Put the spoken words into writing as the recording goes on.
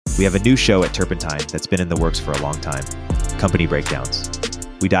We have a new show at Turpentine that's been in the works for a long time, Company Breakdowns.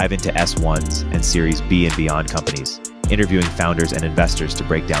 We dive into S1s and Series B and beyond companies, interviewing founders and investors to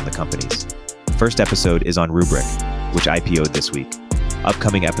break down the companies. First episode is on Rubrik, which IPO'd this week.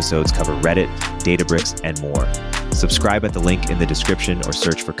 Upcoming episodes cover Reddit, Databricks, and more. Subscribe at the link in the description or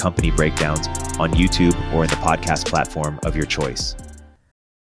search for Company Breakdowns on YouTube or in the podcast platform of your choice.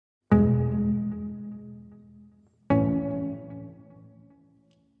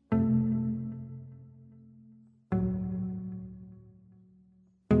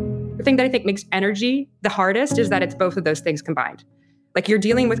 The thing that I think makes energy the hardest is that it's both of those things combined. Like, you're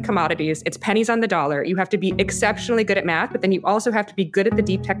dealing with commodities, it's pennies on the dollar. You have to be exceptionally good at math, but then you also have to be good at the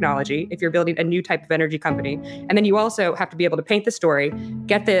deep technology if you're building a new type of energy company. And then you also have to be able to paint the story,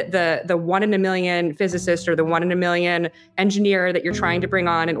 get the 1 in a million physicist or the 1 in a million engineer that you're trying to bring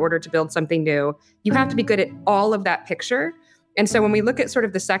on in order to build something new. You have to be good at all of that picture. And so when we look at sort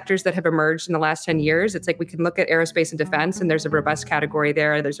of the sectors that have emerged in the last 10 years, it's like we can look at aerospace and defense, and there's a robust category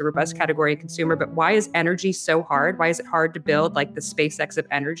there. There's a robust category in consumer. But why is energy so hard? Why is it hard to build like the SpaceX of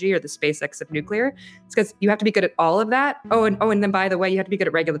energy or the SpaceX of nuclear? It's because you have to be good at all of that. And then by the way, you have to be good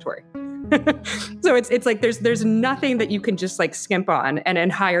at regulatory. So it's like there's nothing that you can just like skimp on and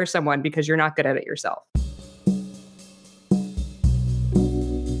hire someone because you're not good at it yourself.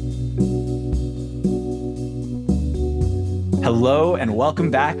 Hello and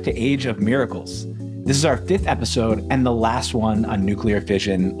welcome back to Age of Miracles. This is our 5th episode and the last one on nuclear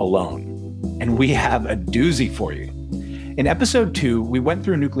fission alone. And we have a doozy for you. In episode 2, we went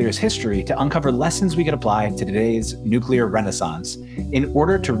through nuclear's history to uncover lessons we could apply to today's nuclear renaissance in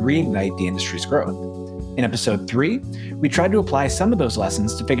order to reignite the industry's growth. In episode 3, we tried to apply some of those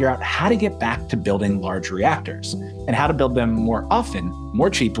lessons to figure out how to get back to building large reactors and how to build them more often, more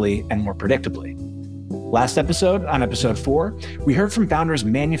cheaply, and more predictably. Last episode, on episode 4, we heard from founders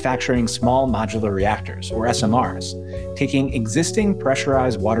manufacturing small modular reactors, or SMRs, taking existing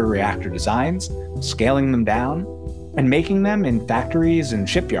pressurized water reactor designs, scaling them down, and making them in factories and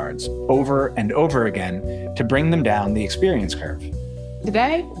shipyards over and over again to bring them down the experience curve.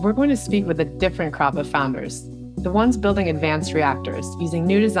 Today, we're going to speak with a different crop of founders, the ones building advanced reactors, using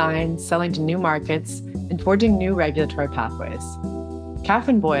new designs, selling to new markets, and forging new regulatory pathways.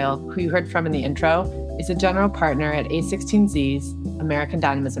 Catherine Boyle, who you heard from in the intro, is a general partner at A16Z's American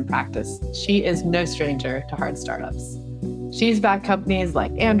Dynamism practice. She is no stranger to hard startups. She's backed companies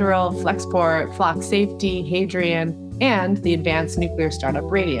like Anduril, Flexport, Flock Safety, Hadrian, and the advanced nuclear startup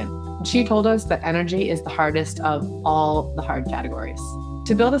Radiant. And she told us that energy is the hardest of all the hard categories.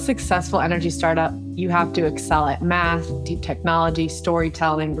 To build a successful energy startup, you have to excel at math, deep technology,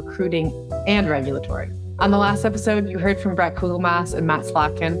 storytelling, recruiting, and regulatory. On the last episode, you heard from Brett Kugelmass and Matt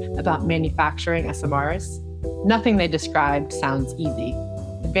Slotkin about manufacturing SMRs. Nothing they described sounds easy.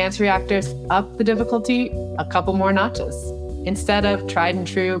 Advanced reactors up the difficulty a couple more notches. Instead of tried and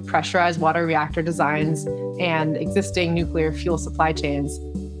true pressurized water reactor designs and existing nuclear fuel supply chains,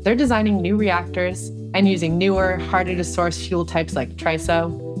 they're designing new reactors and using newer, harder to source fuel types like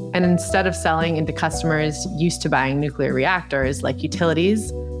TRISO. And instead of selling into customers used to buying nuclear reactors like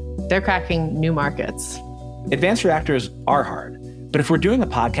utilities, they're cracking new markets. Advanced reactors are hard, but if we're doing a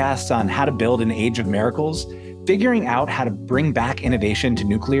podcast on how to build an age of miracles, figuring out how to bring back innovation to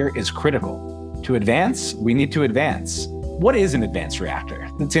nuclear is critical. To advance, we need to advance. What is an advanced reactor?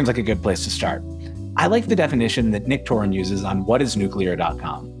 That seems like a good place to start. I like the definition that Nick Torin uses on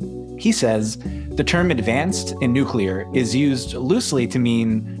whatisnuclear.com. He says, the term advanced in nuclear is used loosely to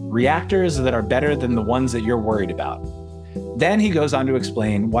mean reactors that are better than the ones that you're worried about. Then he goes on to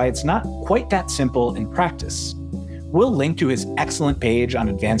explain why it's not quite that simple in practice. We'll link to his excellent page on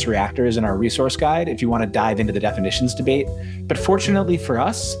advanced reactors in our resource guide if you want to dive into the definitions debate. But fortunately for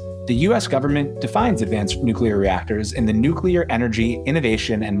us, the US government defines advanced nuclear reactors in the Nuclear Energy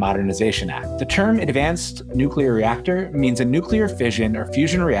Innovation and Modernization Act. The term advanced nuclear reactor means a nuclear fission or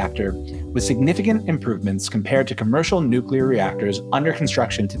fusion reactor with significant improvements compared to commercial nuclear reactors under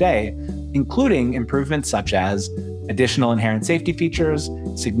construction today, including improvements such as additional inherent safety features,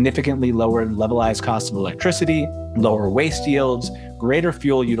 significantly lower levelized cost of electricity, lower waste yields, greater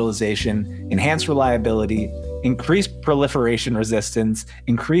fuel utilization, enhanced reliability, increased proliferation resistance,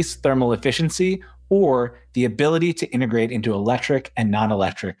 increased thermal efficiency, or the ability to integrate into electric and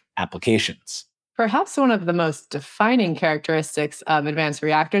non-electric applications. Perhaps one of the most defining characteristics of advanced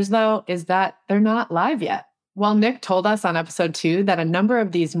reactors, though, is that they're not live yet. While Nick told us on episode 2 that a number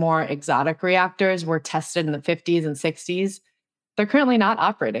of these more exotic reactors were tested in the 50s and 60s, they're currently not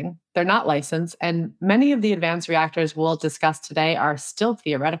operating, they're not licensed, and many of the advanced reactors we'll discuss today are still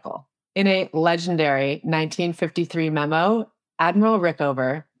theoretical. In a legendary 1953 memo, Admiral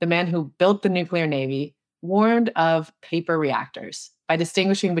Rickover, the man who built the nuclear navy, warned of paper reactors by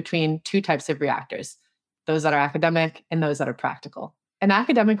distinguishing between two types of reactors, those that are academic and those that are practical. An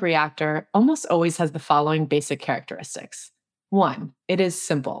academic reactor almost always has the following basic characteristics. 1, it is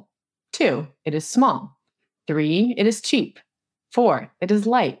simple. 2, it is small. 3, it is cheap. 4, it is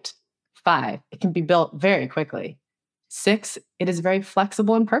light. 5, it can be built very quickly. 6, it is very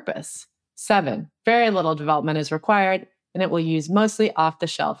flexible in purpose. 7, very little development is required, and it will use mostly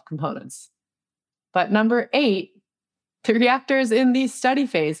off-the-shelf components. But number 8, the reactor is in the study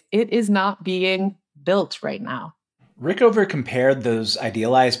phase. It is not being built right now. Rickover compared those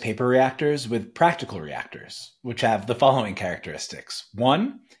idealized paper reactors with practical reactors, which have the following characteristics.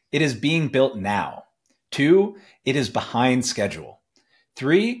 1, it is being built now. 2, it is behind schedule.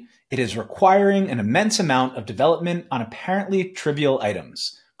 3, it is requiring an immense amount of development on apparently trivial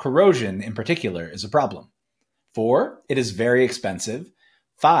items. Corrosion, in particular, is a problem. 4, it is very expensive.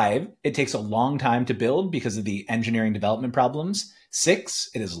 5, it takes a long time to build because of the engineering development problems. 6,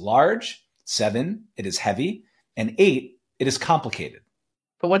 it is large. 7, it is heavy. And 8, it is complicated.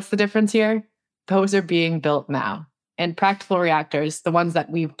 But what's the difference here? Those are being built now. And practical reactors, the ones that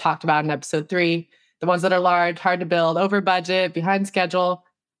we've talked about in episode 3, the ones that are large, hard to build, over budget, behind schedule,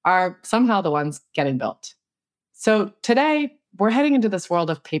 are somehow the ones getting built. So today, we're heading into this world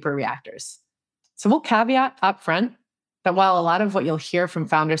of paper reactors. So we'll caveat up front that while a lot of what you'll hear from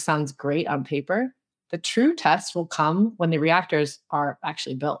founders sounds great on paper, the true test will come when the reactors are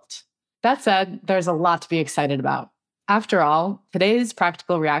actually built. That said, there's a lot to be excited about. After all, today's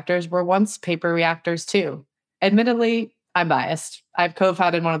practical reactors were once paper reactors too. Admittedly, I'm biased. I've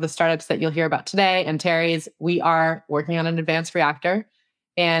co-founded one of the startups that you'll hear about today, and Terry's. We are working on an advanced reactor.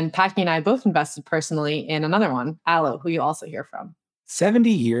 And Packy and I both invested personally in another one, Allo, who you also hear from. 70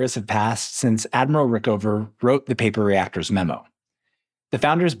 years have passed since Admiral Rickover wrote the paper reactors memo. The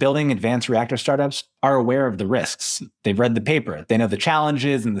founders building advanced reactor startups are aware of the risks. They've read the paper. They know the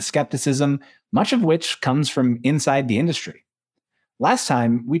challenges and the skepticism, much of which comes from inside the industry. Last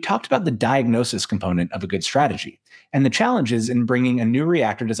time, we talked about the diagnosis component of a good strategy, and the challenges in bringing a new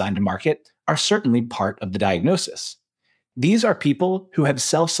reactor design to market are certainly part of the diagnosis. These are people who have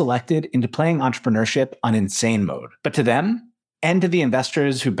self-selected into playing entrepreneurship on insane mode. But to them, and to the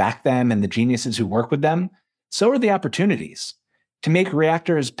investors who back them and the geniuses who work with them, so are the opportunities to make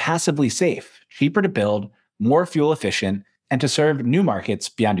reactors passively safe, cheaper to build, more fuel efficient, and to serve new markets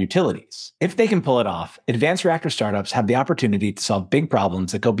beyond utilities. If they can pull it off, advanced reactor startups have the opportunity to solve big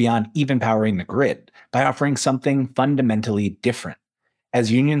problems that go beyond even powering the grid by offering something fundamentally different,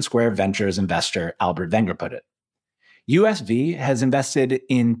 as Union Square Ventures investor Albert Wenger put it. USV has invested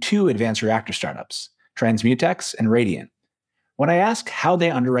in 2 advanced reactor startups, Transmutex and Radiant. When I asked how they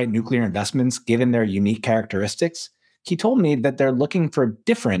underwrite nuclear investments given their unique characteristics, he told me that they're looking for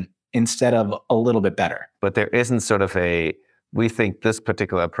different instead of a little bit better. But there isn't sort of we think this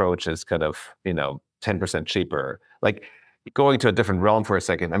particular approach is kind of, 10% cheaper. Like going to a different realm for a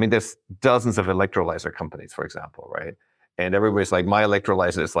second. I mean, there's dozens of electrolyzer companies, for example, right? And everybody's like, my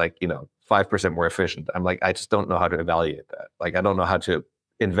electrolyzer is 5% more efficient. I'm like, I just don't know how to evaluate that. Like, I don't know how to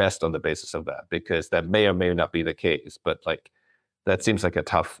invest on the basis of that because that may or may not be the case. But that seems like a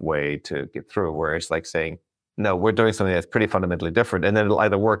tough way to get through, where it's like saying, no, we're doing something that's pretty fundamentally different, and then it'll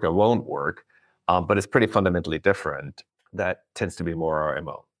either work or won't work, but it's pretty fundamentally different. That tends to be more our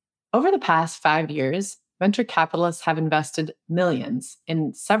MO. Over the past 5 years, venture capitalists have invested millions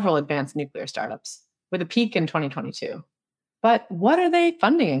in several advanced nuclear startups, with a peak in 2022. But what are they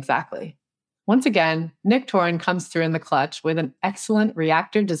funding exactly? Once again, Nick Torin comes through in the clutch with an excellent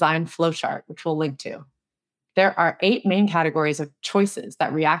reactor design flowchart, which we'll link to. There are 8 main categories of choices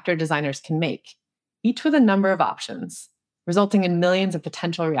that reactor designers can make, each with a number of options, resulting in millions of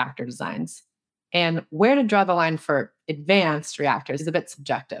potential reactor designs. And where to draw the line for advanced reactors is a bit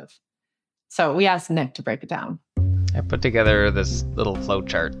subjective. So we asked Nick to break it down. I put together this little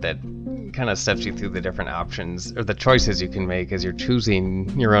flowchart that kind of steps you through the different options or the choices you can make as you're choosing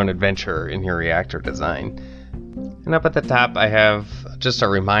your own adventure in your reactor design. And up at the top, I have just a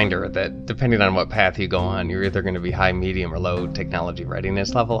reminder that depending on what path you go on, you're either going to be high, medium, or low technology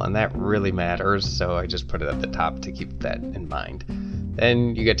readiness level, and that really matters, so I just put it at the top to keep that in mind.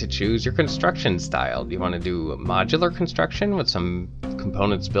 Then you get to choose your construction style. Do you want to do modular construction with some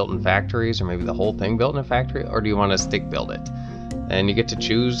components built in factories, or maybe the whole thing built in a factory, or do you want to stick build it? And you get to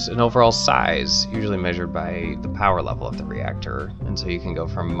choose an overall size, usually measured by the power level of the reactor. And so you can go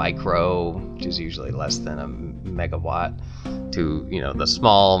from micro, which is usually less than a megawatt, to the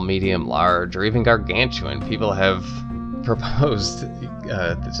small, medium, large, or even gargantuan. People have proposed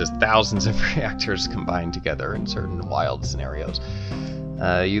just thousands of reactors combined together in certain wild scenarios.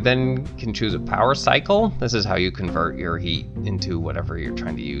 You then can choose a power cycle. This is how you convert your heat into whatever you're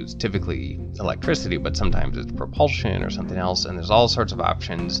trying to use, typically electricity, but sometimes it's propulsion or something else. And there's all sorts of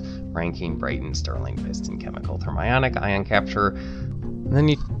options: Rankine, Brayton, Stirling, piston, chemical, thermionic, ion capture. And then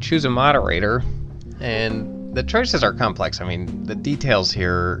you choose a moderator, and the choices are complex. I mean, the details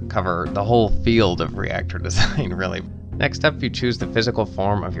here cover the whole field of reactor design, really. Next up, you choose the physical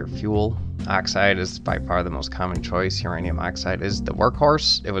form of your fuel. Oxide is by far the most common choice. Uranium oxide is the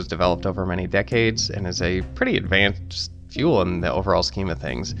workhorse. It was developed over many decades and is a pretty advanced fuel in the overall scheme of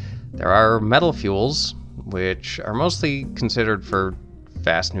things. There are metal fuels, which are mostly considered for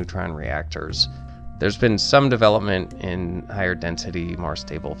fast neutron reactors. There's been some development in higher density, more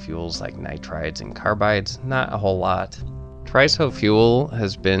stable fuels like nitrides and carbides, not a whole lot. TRISO fuel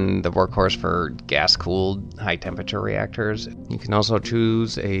has been the workhorse for gas-cooled, high-temperature reactors. You can also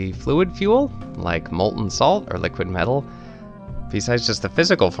choose a fluid fuel, like molten salt or liquid metal. Besides just the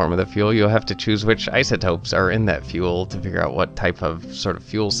physical form of the fuel, you'll have to choose which isotopes are in that fuel to figure out what type of sort of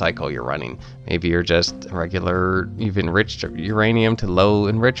fuel cycle you're running. Maybe you're just you've enriched uranium to low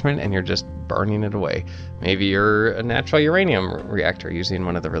enrichment and you're just burning it away. Maybe you're a natural uranium reactor using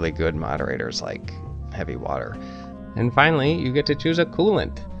one of the really good moderators like heavy water. And finally, you get to choose a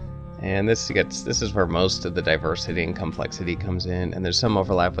coolant. And this is where most of the diversity and complexity comes in. And there's some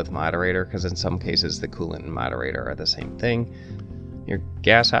overlap with moderator, because in some cases the coolant and moderator are the same thing. Your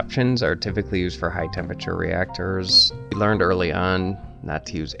gas options are typically used for high temperature reactors. We learned early on not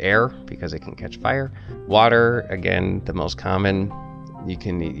to use air because it can catch fire. Water, again, the most common. You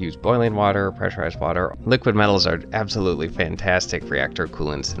can use boiling water, pressurized water. Liquid metals are absolutely fantastic reactor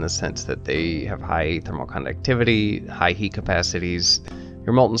coolants in the sense that they have high thermal conductivity, high heat capacities.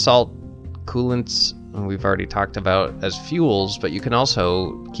 Your molten salt coolants, we've already talked about as fuels, but you can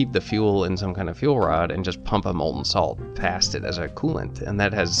also keep the fuel in some kind of fuel rod and just pump a molten salt past it as a coolant. And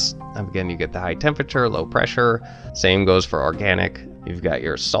that has, again, you get the high temperature, low pressure. Same goes for organic. You've got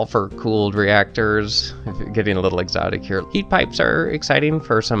your sulfur-cooled reactors, if you're getting a little exotic here. Heat pipes are exciting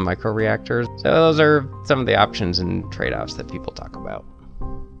for some microreactors. So those are some of the options and trade-offs that people talk about.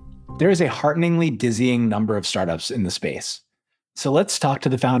 There is a hearteningly dizzying number of startups in the space. So let's talk to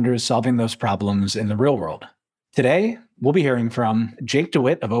the founders solving those problems in the real world. Today, we'll be hearing from Jake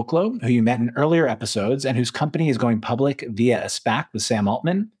DeWitt of Oklo, who you met in earlier episodes and whose company is going public via a SPAC with Sam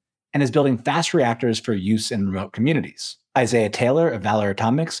Altman and is building fast reactors for use in remote communities. Isaiah Taylor of Valor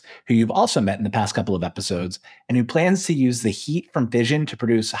Atomics, who you've also met in the past couple of episodes, and who plans to use the heat from fission to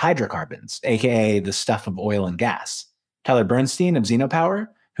produce hydrocarbons, aka the stuff of oil and gas. Tyler Bernstein of Xenopower,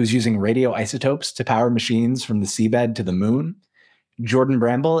 who's using radioisotopes to power machines from the seabed to the moon. Jordan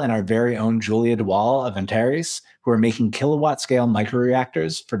Bramble and our very own Julia DeWall of Antares, who are making kilowatt-scale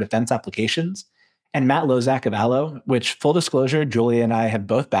microreactors for defense applications. And Matt Lozak of Allo, which, full disclosure, Julia and I have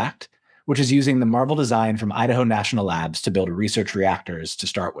both backed, which is using the Marvel design from Idaho National Labs to build research reactors to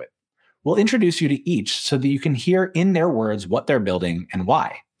start with. We'll introduce you to each so that you can hear in their words what they're building and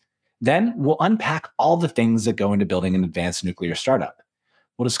why. Then we'll unpack all the things that go into building an advanced nuclear startup.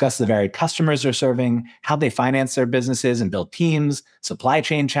 We'll discuss the varied customers they're serving, how they finance their businesses and build teams, supply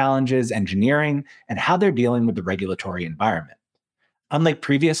chain challenges, engineering, and how they're dealing with the regulatory environment. Unlike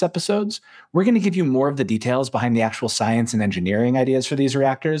previous episodes, we're going to give you more of the details behind the actual science and engineering ideas for these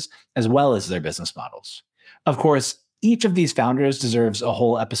reactors, as well as their business models. Of course, each of these founders deserves a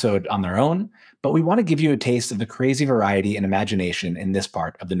whole episode on their own, but we want to give you a taste of the crazy variety and imagination in this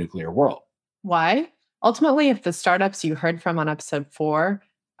part of the nuclear world. Why? Ultimately, if the startups you heard from on episode 4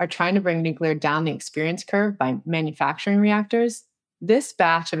 are trying to bring nuclear down the experience curve by manufacturing reactors, this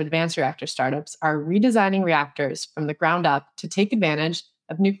batch of advanced reactor startups are redesigning reactors from the ground up to take advantage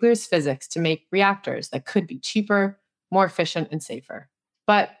of nuclear's physics to make reactors that could be cheaper, more efficient, and safer.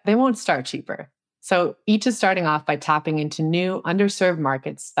 But they won't start cheaper. So each is starting off by tapping into new, underserved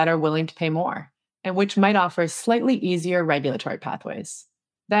markets that are willing to pay more, and which might offer slightly easier regulatory pathways.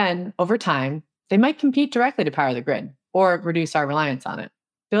 Then, over time, they might compete directly to power the grid, or reduce our reliance on it.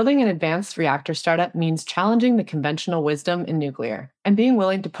 Building an advanced reactor startup means challenging the conventional wisdom in nuclear and being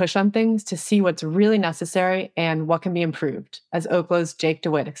willing to push on things to see what's really necessary and what can be improved, as Oklo's Jake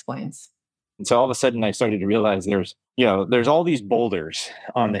DeWitt explains. And so all of a sudden I started to realize there's all these boulders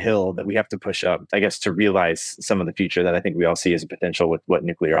on the hill that we have to push up, I guess, to realize some of the future that I think we all see as a potential with what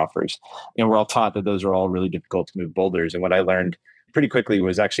nuclear offers. We're all taught that those are all really difficult to move boulders. And what I learned pretty quickly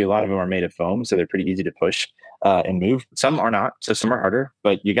was actually a lot of them are made of foam, so they're pretty easy to push and move. Some are not, so some are harder,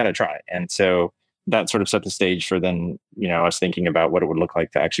 but you got to try. And so that sort of set the stage for then, us thinking about what it would look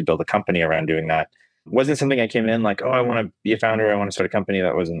like to actually build a company around doing that. Wasn't something I came in like, oh, I want to be a founder. I want to start a company.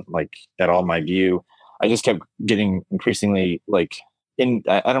 That wasn't like at all my view. I just kept getting increasingly like I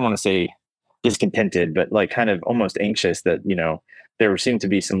don't want to say discontented, but like kind of almost anxious that, there seemed to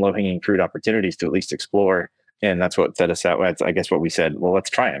be some low hanging fruit opportunities to at least explore. And that's what set us out. That's, I guess, what we said, well,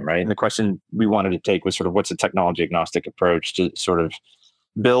 let's try them. Right. And the question we wanted to take was sort of what's a technology agnostic approach to sort of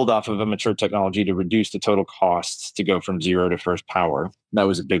build off of a mature technology to reduce the total costs to go from zero to first power. That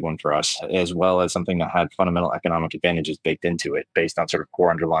was a big one for us, as well as something that had fundamental economic advantages baked into it based on sort of core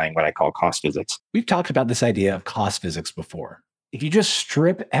underlying what I call cost physics. We've talked about this idea of cost physics before. If you just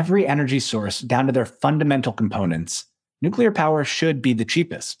strip every energy source down to their fundamental components, nuclear power should be the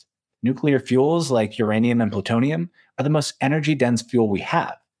cheapest. Nuclear fuels like uranium and plutonium are the most energy-dense fuel we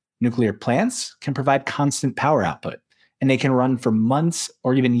have. Nuclear plants can provide constant power output, and they can run for months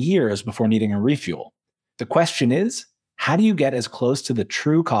or even years before needing a refuel. The question is, how do you get as close to the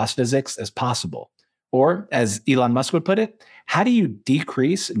true cost physics as possible? Or, as Elon Musk would put it, how do you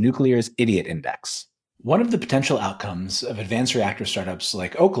decrease nuclear's idiot index? One of the potential outcomes of advanced reactor startups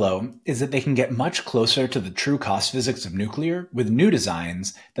like Oklo is that they can get much closer to the true cost physics of nuclear with new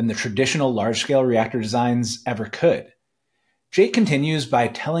designs than the traditional large-scale reactor designs ever could. Jake continues by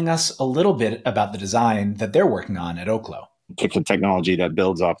telling us a little bit about the design that they're working on at Oklo. Pick a technology that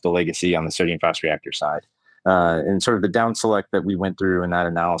builds off the legacy on the sodium fast reactor side. And sort of the down select that we went through in that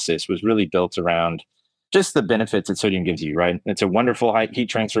analysis was really built around just the benefits that sodium gives you, right? It's a wonderful high heat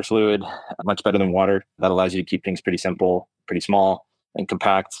transfer fluid, much better than water. That allows you to keep things pretty simple, pretty small and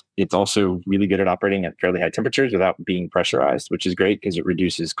compact. It's also really good at operating at fairly high temperatures without being pressurized, which is great because it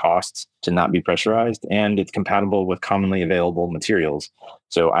reduces costs to not be pressurized. And it's compatible with commonly available materials.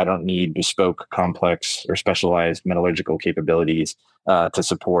 So I don't need bespoke, complex, or specialized metallurgical capabilities to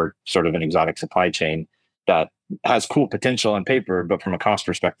support sort of an exotic supply chain that has cool potential on paper, but from a cost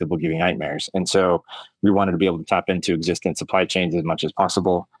perspective will give you nightmares. And so we wanted to be able to tap into existing supply chains as much as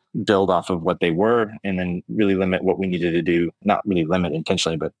possible, build off of what they were, and then really limit what we needed to do. Not really limit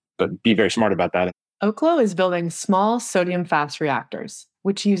intentionally, but be very smart about that. Oklo is building small sodium fast reactors,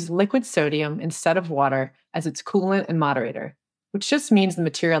 which use liquid sodium instead of water as its coolant and moderator, which just means the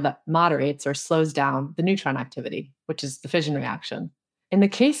material that moderates or slows down the neutron activity, which is the fission reaction. In the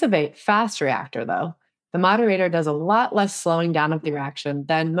case of a fast reactor, though, the moderator does a lot less slowing down of the reaction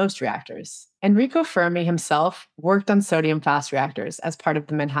than most reactors. Enrico Fermi himself worked on sodium fast reactors as part of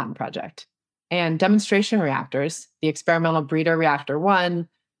the Manhattan Project. And demonstration reactors, the Experimental Breeder Reactor 1,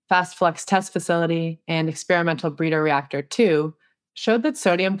 Fast Flux Test Facility, and Experimental Breeder Reactor 2, showed that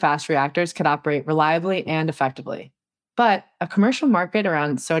sodium fast reactors could operate reliably and effectively. But a commercial market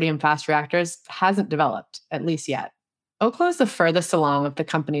around sodium fast reactors hasn't developed, at least yet. Oklo is the furthest along of the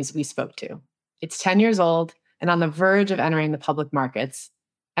companies we spoke to. It's 10 years old and on the verge of entering the public markets.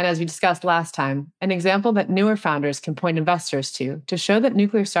 And as we discussed last time, an example that newer founders can point investors to show that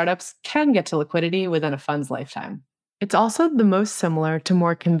nuclear startups can get to liquidity within a fund's lifetime. It's also the most similar to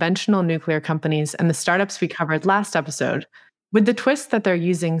more conventional nuclear companies and the startups we covered last episode, with the twist that they're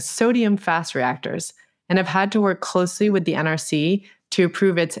using sodium fast reactors and have had to work closely with the NRC to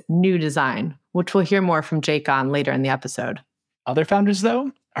approve its new design, which we'll hear more from Jake on later in the episode. Other founders,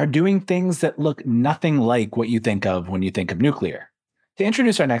 though, are doing things that look nothing like what you think of when you think of nuclear. To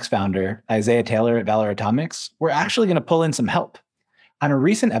introduce our next founder, Isaiah Taylor at Valor Atomics, we're actually going to pull in some help. On a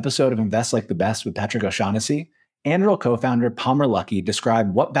recent episode of Invest Like the Best with Patrick O'Shaughnessy, Anduril co-founder Palmer Luckey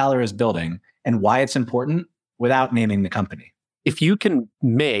described what Valor is building and why it's important without naming the company. If you can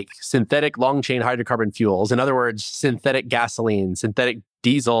make synthetic long-chain hydrocarbon fuels, in other words, synthetic gasoline, synthetic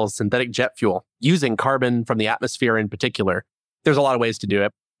diesel, synthetic jet fuel, using carbon from the atmosphere in particular, there's a lot of ways to do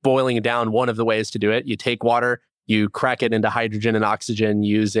it. Boiling it down, one of the ways to do it, you take water, you crack it into hydrogen and oxygen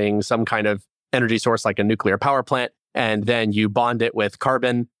using some kind of energy source like a nuclear power plant, and then you bond it with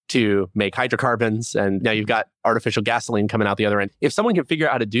carbon to make hydrocarbons, and now you've got artificial gasoline coming out the other end. If someone can figure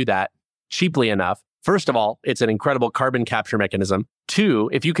out how to do that cheaply enough, first of all, it's an incredible carbon capture mechanism. Two,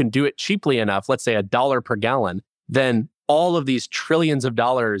 if you can do it cheaply enough, let's say $1 per gallon, then all of these trillions of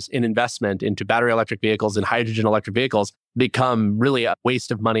dollars in investment into battery electric vehicles and hydrogen electric vehicles become really a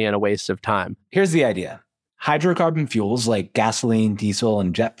waste of money and a waste of time. Here's the idea. Hydrocarbon fuels like gasoline, diesel,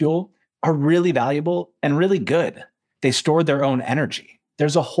 and jet fuel are really valuable and really good. They store their own energy.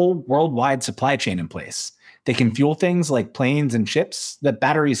 There's a whole worldwide supply chain in place. They can fuel things like planes and ships that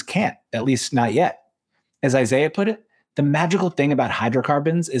batteries can't, at least not yet. As Isaiah put it, the magical thing about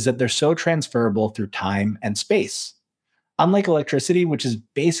hydrocarbons is that they're so transferable through time and space. Unlike electricity, which is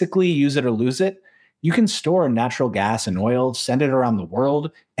basically use it or lose it, you can store natural gas and oil, send it around the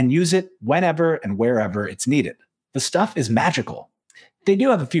world, and use it whenever and wherever it's needed. The stuff is magical. They do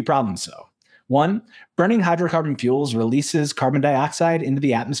have a few problems, though. One, burning hydrocarbon fuels releases carbon dioxide into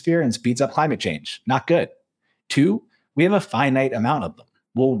the atmosphere and speeds up climate change. Not good. Two, we have a finite amount of them.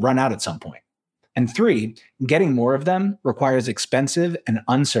 We'll run out at some point. And three, getting more of them requires expensive and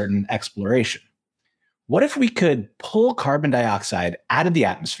uncertain exploration. What if we could pull carbon dioxide out of the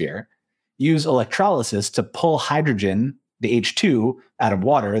atmosphere, use electrolysis to pull hydrogen, the H2, out of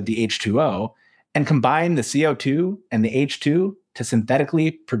water, the H2O, and combine the CO2 and the H2 to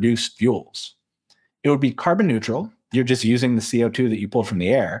synthetically produce fuels? It would be carbon neutral. You're just using the CO2 that you pull from the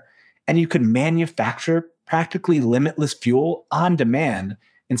air, and you could manufacture practically limitless fuel on demand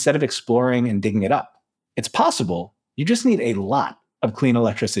instead of exploring and digging it up. It's possible. You just need a lot of clean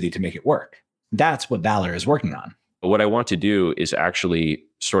electricity to make it work. That's what Valor is working on. What I want to do is actually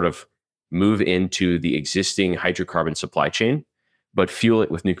sort of move into the existing hydrocarbon supply chain, but fuel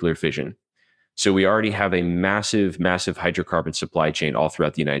it with nuclear fission. So we already have a massive, massive hydrocarbon supply chain all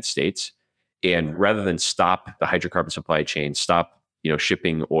throughout the United States. And rather than stop the hydrocarbon supply chain, stop,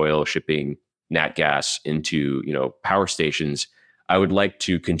 shipping oil, shipping nat gas into, power stations, I would like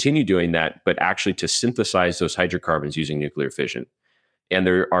to continue doing that, but actually to synthesize those hydrocarbons using nuclear fission. And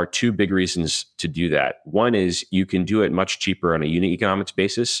there are two big reasons to do that. One is you can do it much cheaper on a unit economics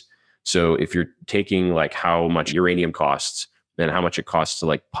basis. So if you're taking like how much uranium costs and how much it costs to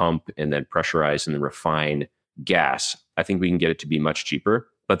like pump and then pressurize and then refine gas, I think we can get it to be much cheaper.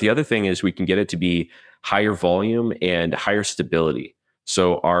 But the other thing is we can get it to be higher volume and higher stability.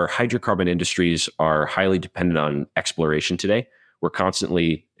 So our hydrocarbon industries are highly dependent on exploration today. We're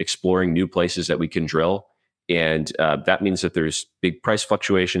constantly exploring new places that we can drill. And that means that there's big price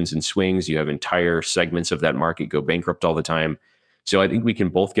fluctuations and swings. You have entire segments of that market go bankrupt all the time. So I think we can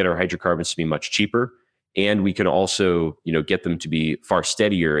both get our hydrocarbons to be much cheaper, and we can also, get them to be far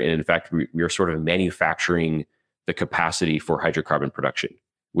steadier. And in fact, we are sort of manufacturing the capacity for hydrocarbon production,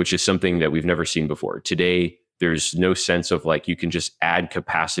 which is something that we've never seen before. Today, there's no sense of like you can just add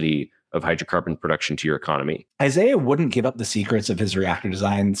capacity of hydrocarbon production to your economy. Isaiah wouldn't give up the secrets of his reactor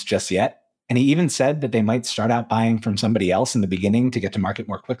designs just yet. And he even said that they might start out buying from somebody else in the beginning to get to market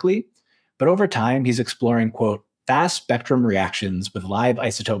more quickly. But over time, he's exploring, quote, fast spectrum reactions with live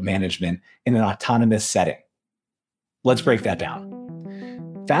isotope management in an autonomous setting. Let's break that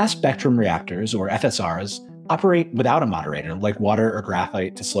down. Fast spectrum reactors, or FSRs, operate without a moderator like water or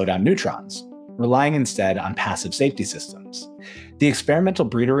graphite to slow down neutrons, relying instead on passive safety systems. The experimental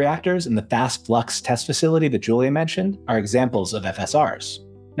breeder reactors in the fast flux test facility that Julia mentioned are examples of FSRs.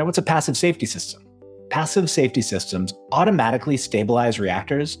 Now, what's a passive safety system? Passive safety systems automatically stabilize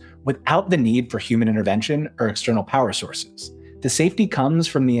reactors without the need for human intervention or external power sources. The safety comes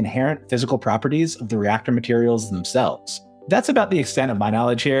from the inherent physical properties of the reactor materials themselves. That's about the extent of my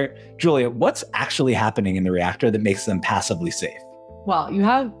knowledge here. Julia, what's actually happening in the reactor that makes them passively safe? Well, you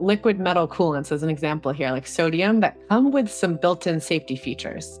have liquid metal coolants as an example here, like sodium, that come with some built-in safety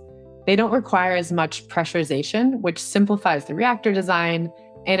features. They don't require as much pressurization, which simplifies the reactor design,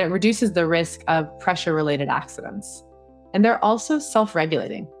 and it reduces the risk of pressure-related accidents. And they're also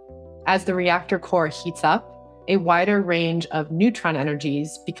self-regulating. As the reactor core heats up, a wider range of neutron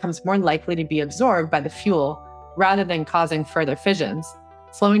energies becomes more likely to be absorbed by the fuel rather than causing further fissions,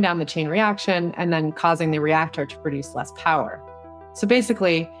 slowing down the chain reaction and then causing the reactor to produce less power. So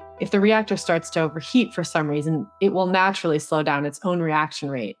basically, if the reactor starts to overheat for some reason, it will naturally slow down its own reaction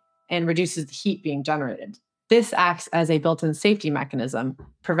rate and reduces the heat being generated. This acts as a built-in safety mechanism,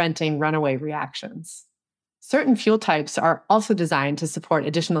 preventing runaway reactions. Certain fuel types are also designed to support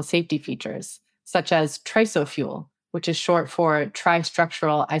additional safety features, such as trisofuel, which is short for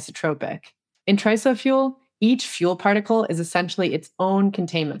tristructural isotropic. In trisofuel, each fuel particle is essentially its own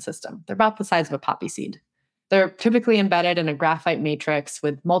containment system. They're about the size of a poppy seed. They're typically embedded in a graphite matrix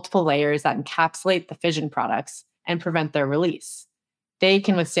with multiple layers that encapsulate the fission products and prevent their release. They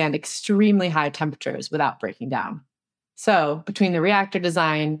can withstand extremely high temperatures without breaking down. So, between the reactor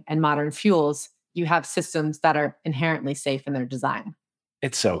design and modern fuels, you have systems that are inherently safe in their design.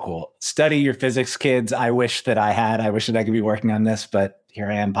 It's so cool. Study your physics, kids. I wish that I wish that I could be working on this, but here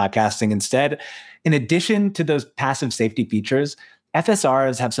I am podcasting instead. In addition to those passive safety features,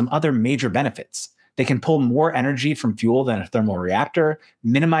 FSRs have some other major benefits. They can pull more energy from fuel than a thermal reactor,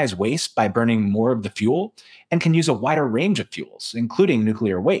 minimize waste by burning more of the fuel, and can use a wider range of fuels, including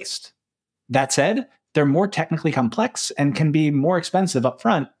nuclear waste. That said, they're more technically complex and can be more expensive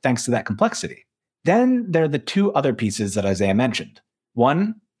upfront thanks to that complexity. Then there are the two other pieces that Isaiah mentioned.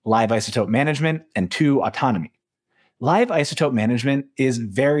 One, live isotope management, and two, autonomy. Live isotope management is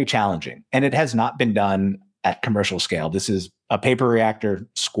very challenging, and it has not been done at commercial scale. This is a paper reactor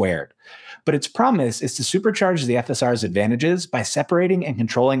squared. But its promise is to supercharge the FSR's advantages by separating and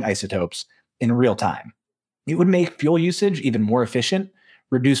controlling isotopes in real time. It would make fuel usage even more efficient,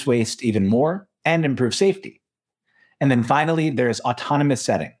 reduce waste even more, and improve safety. And then finally, there's autonomous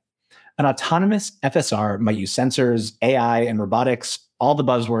setting. An autonomous FSR might use sensors, AI, and robotics, all the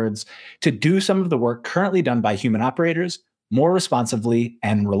buzzwords, to do some of the work currently done by human operators more responsively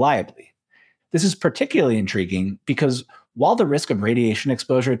and reliably. This is particularly intriguing because while the risk of radiation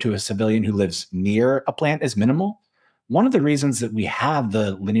exposure to a civilian who lives near a plant is minimal, one of the reasons that we have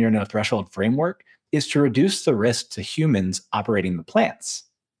the linear no threshold framework is to reduce the risk to humans operating the plants.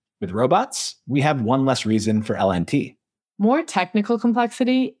 With robots, we have one less reason for LNT. More technical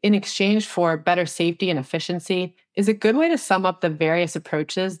complexity in exchange for better safety and efficiency is a good way to sum up the various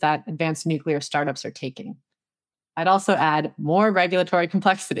approaches that advanced nuclear startups are taking. I'd also add more regulatory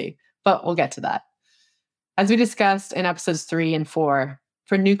complexity, but we'll get to that. As we discussed in episodes 3 and 4,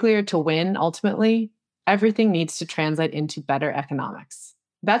 for nuclear to win ultimately, everything needs to translate into better economics.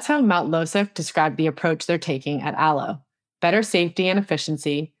 That's how Mount Losif described the approach they're taking at Allo. Better safety and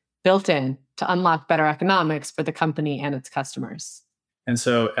efficiency built in to unlock better economics for the company and its customers. And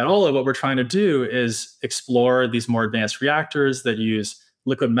so at Allo, what we're trying to do is explore these more advanced reactors that use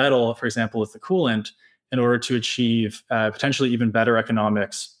liquid metal, for example, as the coolant, in order to achieve potentially even better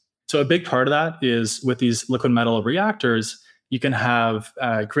economics. So a big part of that is with these liquid metal reactors, you can have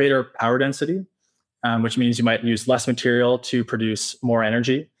greater power density, which means you might use less material to produce more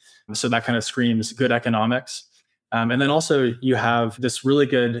energy. So that kind of screams good economics. And then also you have this really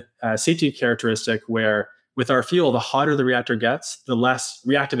good safety characteristic where with our fuel, the hotter the reactor gets, the less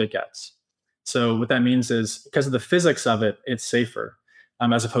reactive it gets. So what that means is because of the physics of it, it's safer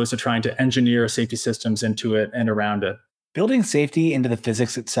as opposed to trying to engineer safety systems into it and around it. Building safety into the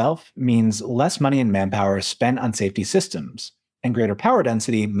physics itself means less money and manpower spent on safety systems, and greater power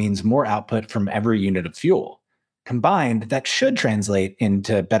density means more output from every unit of fuel. Combined, that should translate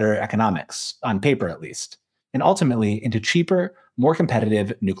into better economics, on paper at least, and ultimately into cheaper, more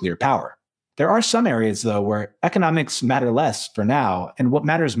competitive nuclear power. There are some areas, though, where economics matter less for now, and what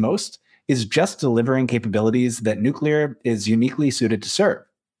matters most is just delivering capabilities that nuclear is uniquely suited to serve.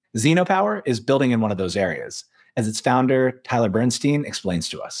 Xenopower is building in one of those areas, as its founder, Tyler Bernstein, explains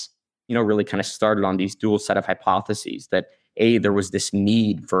to us. Really kind of started on these dual set of hypotheses that there was this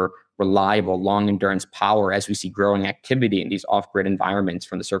need for reliable, long endurance power as we see growing activity in these off-grid environments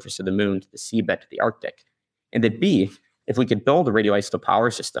from the surface of the moon to the seabed to the Arctic. And that B, if we could build a radioisotope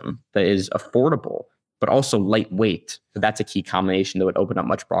power system that is affordable, but also lightweight, that's a key combination that would open up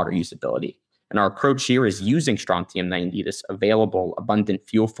much broader usability. And our approach here is using strontium-90, this available, abundant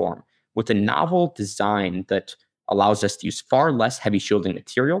fuel form, with a novel design that allows us to use far less heavy shielding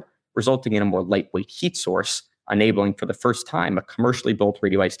material, resulting in a more lightweight heat source, enabling for the first time a commercially built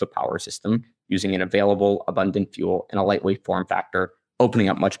radioisotope power system using an available, abundant fuel and a lightweight form factor, opening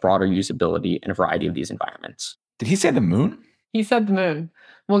up much broader usability in a variety of these environments. Did he say the moon? He said the moon.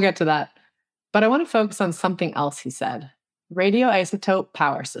 We'll get to that. But I want to focus on something else he said. Radioisotope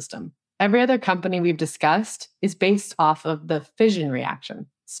power system. Every other company we've discussed is based off of the fission reaction,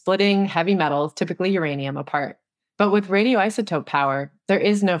 splitting heavy metals, typically uranium, apart. But with radioisotope power, there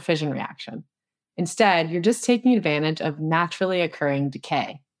is no fission reaction. Instead, you're just taking advantage of naturally occurring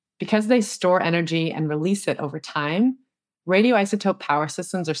decay. Because they store energy and release it over time, radioisotope power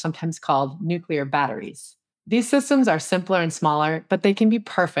systems are sometimes called nuclear batteries. These systems are simpler and smaller, but they can be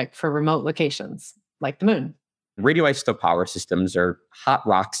perfect for remote locations, like the moon. Radioisotope power systems are hot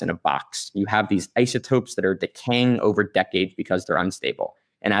rocks in a box. You have these isotopes that are decaying over decades because they're unstable.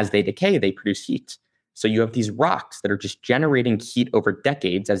 And as they decay, they produce heat. So you have these rocks that are just generating heat over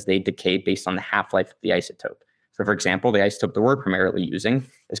decades as they decay based on the half-life of the isotope. So for example, the isotope that we're primarily using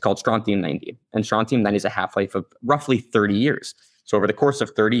is called strontium-90. And strontium-90 is a half-life of roughly 30 years. So over the course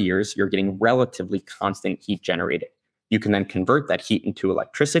of 30 years, you're getting relatively constant heat generated. You can then convert that heat into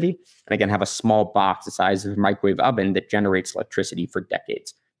electricity, and again, have a small box the size of a microwave oven that generates electricity for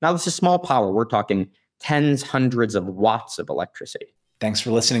decades. Now, this is small power. We're talking tens, hundreds of watts of electricity. Thanks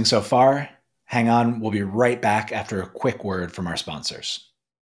for listening so far. Hang on, we'll be right back after a quick word from our sponsors.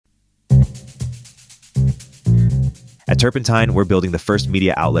 At Turpentine, we're building the first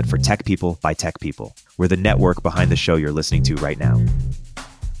media outlet for tech people by tech people. We're the network behind the show you're listening to right now.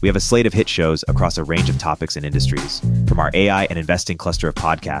 We have a slate of hit shows across a range of topics and industries, from our AI and investing cluster of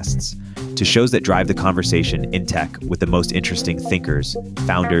podcasts to shows that drive the conversation in tech with the most interesting thinkers,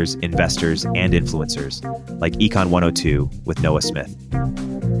 founders, investors, and influencers, like Econ 102 with Noah Smith.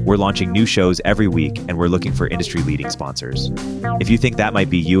 We're launching new shows every week, and we're looking for industry-leading sponsors. If you think that might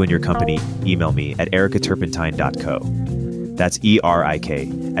be you and your company, email me at ericaturpentine.co. That's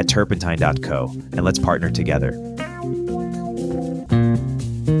ERIK at turpentine.co, and let's partner together.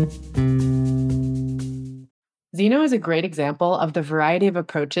 Reno is a great example of the variety of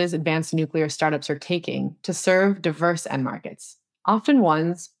approaches advanced nuclear startups are taking to serve diverse end markets, often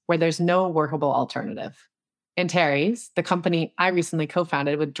ones where there's no workable alternative. Antares, the company I recently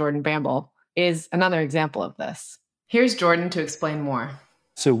co-founded with Jordan Bramble, is another example of this. Here's Jordan to explain more.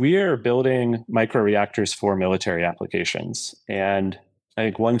 So we are building microreactors for military applications. And I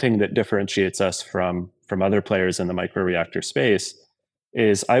think one thing that differentiates us from other players in the microreactor space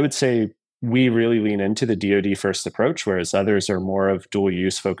is, I would say, we really lean into the DoD first approach, whereas others are more of dual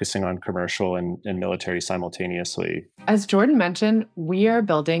use, focusing on commercial and military simultaneously. As Jordan mentioned, we are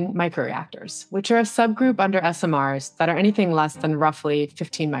building microreactors, which are a subgroup under SMRs that are anything less than roughly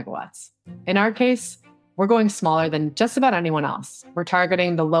 15 megawatts. In our case, we're going smaller than just about anyone else. We're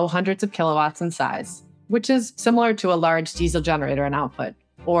targeting the low hundreds of kilowatts in size, which is similar to a large diesel generator in output,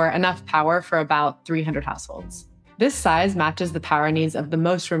 or enough power for about 300 households. This size matches the power needs of the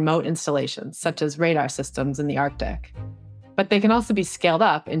most remote installations, such as radar systems in the Arctic. But they can also be scaled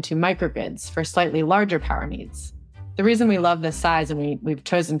up into microgrids for slightly larger power needs. The reason we love this size and we've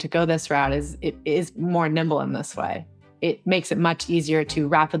chosen to go this route is it is more nimble in this way. It makes it much easier to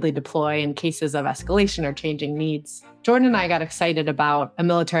rapidly deploy in cases of escalation or changing needs. Jordan and I got excited about a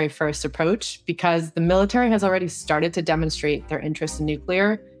military-first approach because the military has already started to demonstrate their interest in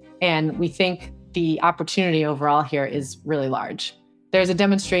nuclear, and we think the opportunity overall here is really large. There's a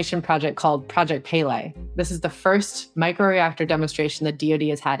demonstration project called Project Pele. This is the first microreactor demonstration that DoD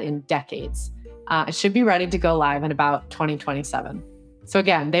has had in decades. It should be ready to go live in about 2027. So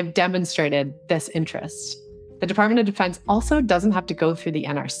again, they've demonstrated this interest. The Department of Defense also doesn't have to go through the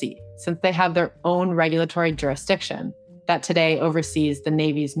NRC, since they have their own regulatory jurisdiction that today oversees the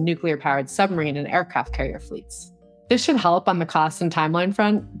Navy's nuclear-powered submarine and aircraft carrier fleets. This should help on the cost and timeline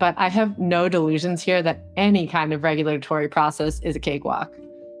front, but I have no delusions here that any kind of regulatory process is a cakewalk.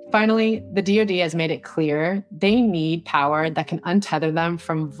 Finally, the DoD has made it clear they need power that can untether them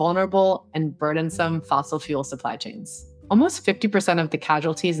from vulnerable and burdensome fossil fuel supply chains. Almost 50% of the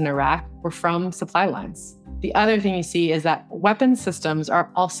casualties in Iraq were from supply lines. The other thing you see is that weapon systems are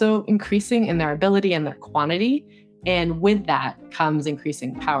also increasing in their ability and their quantity, and with that comes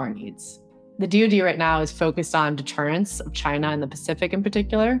increasing power needs. The DoD right now is focused on deterrence of China and the Pacific in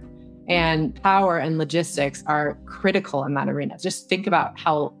particular, and power and logistics are critical in that arena. Just think about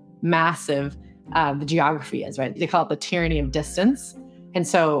how massive the geography is, right? They call it the tyranny of distance. And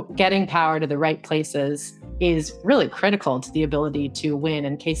so getting power to the right places is really critical to the ability to win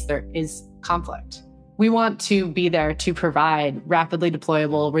in case there is conflict. We want to be there to provide rapidly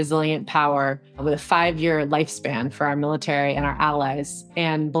deployable, resilient power with a 5-year lifespan for our military and our allies,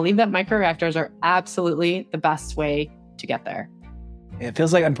 and believe that microreactors are absolutely the best way to get there. It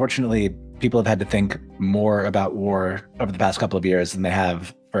feels like, unfortunately, people have had to think more about war over the past couple of years than they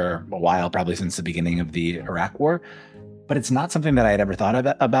have for a while, probably since the beginning of the Iraq War. But it's not something that I had ever thought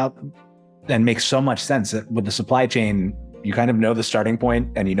about, and makes so much sense that with the supply chain, you kind of know the starting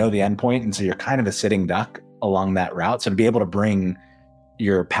point and you know the end point. And so you're kind of a sitting duck along that route. So to be able to bring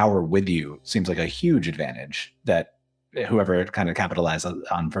your power with you seems like a huge advantage that whoever kind of capitalizes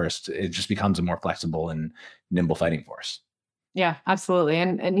on first, it just becomes a more flexible and nimble fighting force. Yeah, absolutely.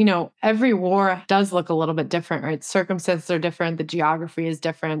 And you know, every war does look a little bit different, right? Circumstances are different. The geography is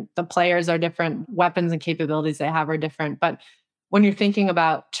different. The players are different. Weapons and capabilities they have are different. But when you're thinking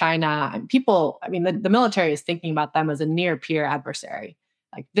about China, and people, I mean, the military is thinking about them as a near peer adversary.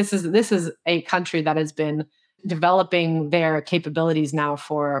 Like this is a country that has been developing their capabilities now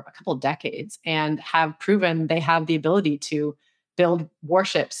for a couple of decades and have proven they have the ability to build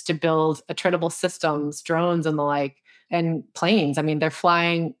warships, to build attritable systems, drones and the like, and planes. I mean, they're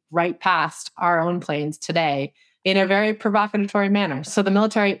flying right past our own planes today in a very provocatory manner. So the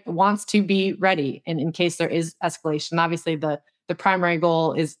military wants to be ready in case there is escalation. Obviously, the primary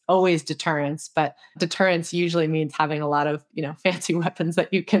goal is always deterrence, but deterrence usually means having a lot of, you know, fancy weapons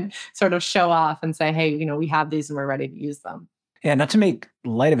that you can sort of show off and say, hey, you know, we have these and we're ready to use them. Yeah, not to make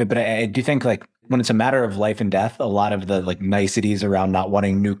light of it, but I do think like when it's a matter of life and death, a lot of the like niceties around not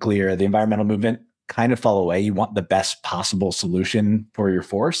wanting nuclear, the environmental movement kind of fall away. You want the best possible solution for your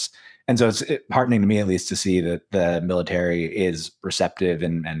force. And so it's heartening to me, at least, to see that the military is receptive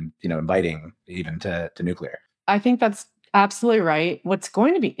and you know, inviting even to nuclear. I think that's absolutely right. What's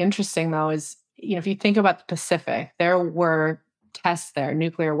going to be interesting, though, is, you know, if you think about the Pacific, there were tests there,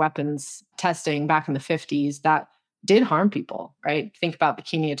 nuclear weapons testing back in the 50s that did harm people, right? Think about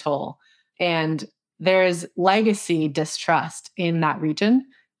Bikini Atoll. And there's legacy distrust in that region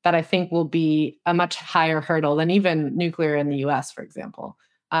that I think will be a much higher hurdle than even nuclear in the US, for example.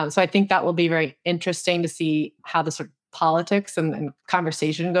 So I think that will be very interesting to see how the sort of politics and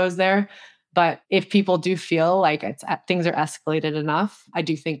conversation goes there. But if people do feel like things are escalated enough, I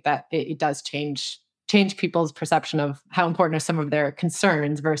do think that it does change people's perception of how important are some of their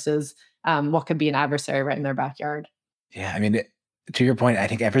concerns versus what could be an adversary right in their backyard. Yeah, I mean, to your point, I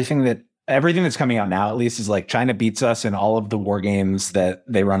think everything that's coming out now, at least, is like China beats us in all of the war games that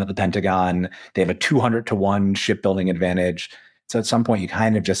they run at the Pentagon. They have a 200-to-1 shipbuilding advantage. So at some point, you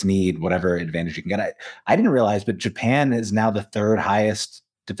kind of just need whatever advantage you can get. I didn't realize, but Japan is now the third highest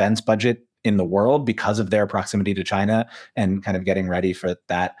defense budget in the world because of their proximity to China and kind of getting ready for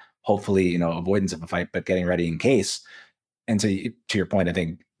that. Hopefully, avoidance of a fight, but getting ready in case. And so, to your point, I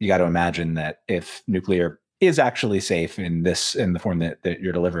think you got to imagine that if nuclear is actually safe in the form that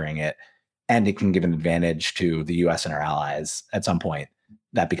you're delivering it, and it can give an advantage to the U.S. and our allies at some point,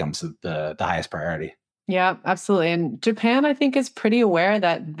 that becomes the highest priority. Yeah, absolutely. And Japan, I think, is pretty aware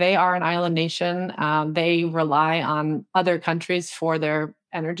that they are an island nation. They rely on other countries for their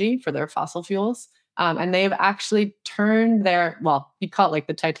energy, for their fossil fuels. And they've actually turned you call it like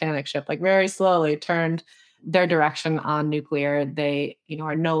the Titanic ship, like very slowly turned their direction on nuclear. They,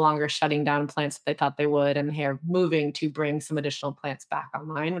 are no longer shutting down plants that they thought they would, and they're moving to bring some additional plants back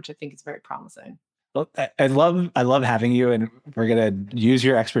online, which I think is very promising. Well, I love having you, and we're going to use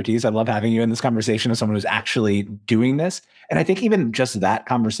your expertise. I love having you in this conversation as someone who's actually doing this. And I think even just that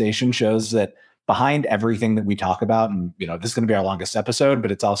conversation shows that behind everything that we talk about, and, this is going to be our longest episode,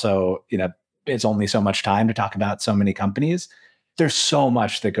 but it's also, it's only so much time to talk about so many companies. There's so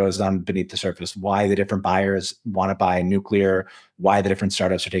much that goes on beneath the surface, why the different buyers want to buy nuclear, why the different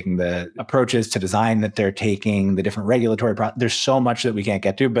startups are taking the approaches to design that they're taking, the different regulatory there's so much that we can't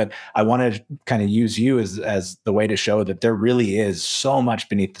get to, but I want to kind of use you as the way to show that there really is so much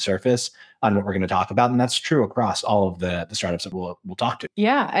beneath the surface on what we're going to talk about. And that's true across all of the startups that we'll talk to.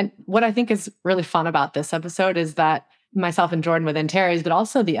 Yeah. And what I think is really fun about this episode is that myself and Jordan with Antares, but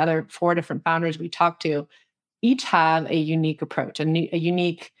also the other 4 different founders we talked to, each have a unique approach, a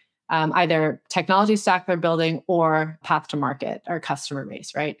unique either technology stack they're building or path to market or customer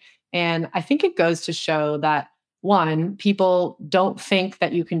base, right? And I think it goes to show that, one, people don't think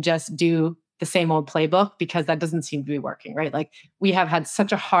that you can just do the same old playbook because that doesn't seem to be working, right? Like, we have had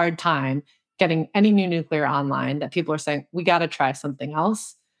such a hard time getting any new nuclear online that people are saying, we got to try something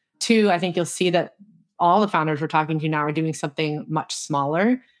else. 2, I think you'll see that all the founders we're talking to now are doing something much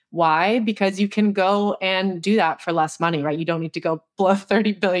smaller. Why? Because you can go and do that for less money, right? You don't need to go blow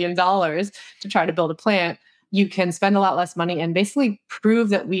 $30 billion to try to build a plant. You can spend a lot less money and basically prove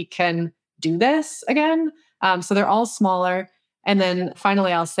that we can do this again. So they're all smaller. And then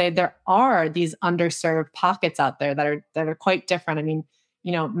finally, I'll say there are these underserved pockets out there that are quite different. I mean,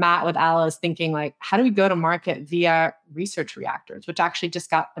 Matt with ALA is thinking like, how do we go to market via research reactors, which actually just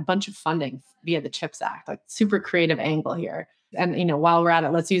got a bunch of funding via the CHIPS Act, like super creative angle here. And, while we're at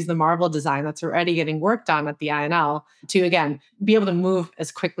it, let's use the Marvel design that's already getting worked on at the INL to, again, be able to move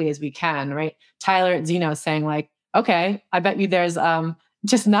as quickly as we can, right? Tyler at Zeno saying like, okay, I bet you there's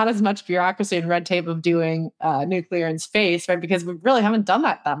just not as much bureaucracy and red tape of doing nuclear in space, right? Because we really haven't done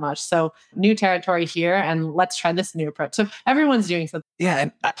that much. So new territory here, and let's try this new approach. So everyone's doing something. Yeah,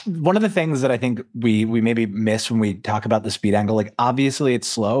 and one of the things that I think we maybe miss when we talk about the speed angle, like obviously it's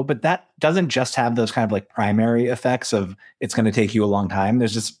slow, but that doesn't just have those kind of like primary effects of it's going to take you a long time.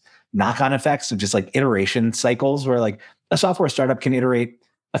 There's just knock-on effects of just like iteration cycles where like a software startup can iterate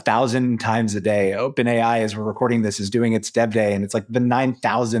 1,000 times a day. OpenAI, as we're recording this, is doing its dev day, and it's like the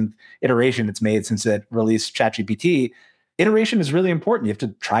 9,000th iteration it's made since it released ChatGPT. Iteration is really important. You have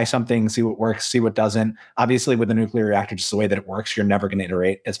to try something, see what works, see what doesn't. Obviously, with a nuclear reactor, just the way that it works, you're never going to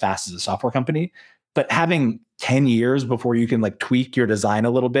iterate as fast as a software company. But having 10 years before you can like tweak your design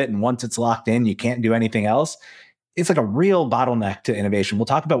a little bit, and once it's locked in, you can't do anything else. It's like a real bottleneck to innovation. We'll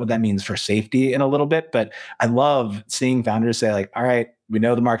talk about what that means for safety in a little bit, but I love seeing founders say like, all right, we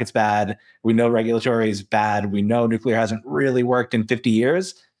know the market's bad. We know regulatory is bad. We know nuclear hasn't really worked in 50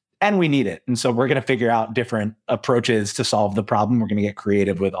 years and we need it. And so we're going to figure out different approaches to solve the problem. We're going to get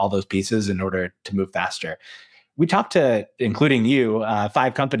creative with all those pieces in order to move faster. We talked to, including you,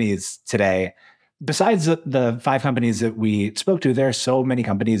 5 companies today. Besides the 5 companies that we spoke to, there are so many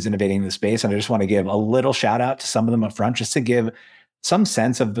companies innovating in the space. And I just want to give a little shout out to some of them up front, just to give some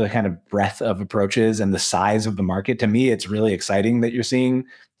sense of the kind of breadth of approaches and the size of the market. To me, it's really exciting that you're seeing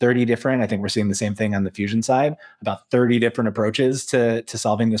 30 different, I think we're seeing the same thing on the Fission side, about 30 different approaches to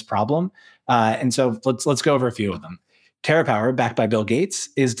solving this problem. And so let's go over a few of them. TerraPower, backed by Bill Gates,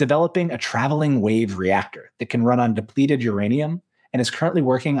 is developing a traveling wave reactor that can run on depleted uranium and is currently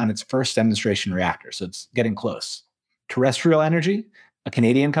working on its first demonstration reactor. So it's getting close. Terrestrial Energy, a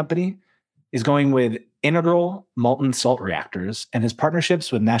Canadian company, is going with integral molten salt reactors and has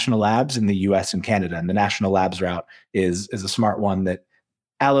partnerships with national labs in the US and Canada. And the national labs route is a smart one that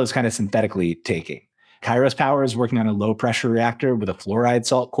Allo is kind of synthetically taking. Kairos Power is working on a low pressure reactor with a fluoride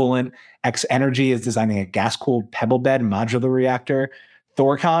salt coolant. X Energy is designing a gas cooled pebble bed modular reactor.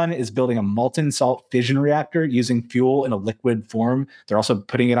 Thorcon is building a molten salt fission reactor using fuel in a liquid form. They're also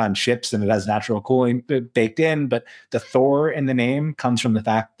putting it on ships and it has natural cooling baked in. But the Thor in the name comes from the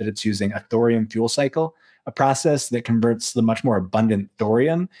fact that it's using a thorium fuel cycle, a process that converts the much more abundant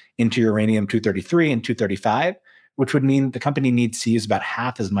thorium into uranium-233 and 235, which would mean the company needs to use about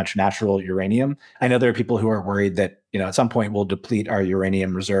half as much natural uranium. I know there are people who are worried that, at some point we'll deplete our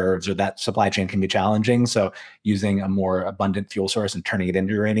uranium reserves or that supply chain can be challenging. So using a more abundant fuel source and turning it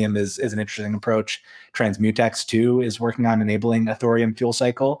into uranium is an interesting approach. Transmutex, too, is working on enabling a thorium fuel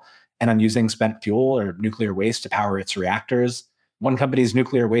cycle and on using spent fuel or nuclear waste to power its reactors. One company's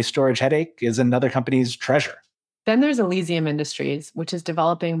nuclear waste storage headache is another company's treasure. Then there's Elysium Industries, which is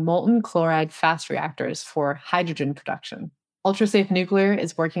developing molten chloride fast reactors for hydrogen production. Ultrasafe Nuclear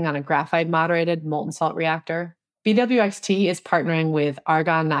is working on a graphite-moderated molten salt reactor. BWXT is partnering with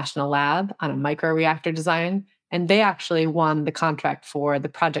Argonne National Lab on a microreactor design, and they actually won the contract for the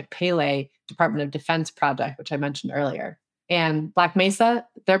Project Pele Department of Defense project, which I mentioned earlier. And Black Mesa,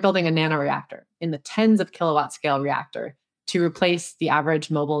 they're building a nanoreactor in the tens of kilowatt scale reactor to replace the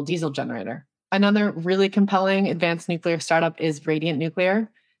average mobile diesel generator. Another really compelling advanced nuclear startup is Radiant Nuclear.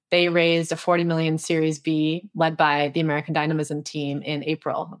 They raised a $40 million Series B led by the American Dynamism team in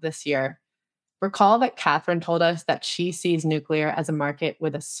April of this year. Recall that Catherine told us that she sees nuclear as a market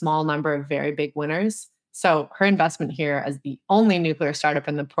with a small number of very big winners. So her investment here as the only nuclear startup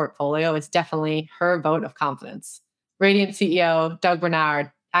in the portfolio is definitely her vote of confidence. Radiant CEO Doug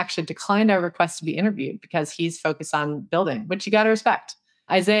Bernard actually declined our request to be interviewed because he's focused on building, which you got to respect.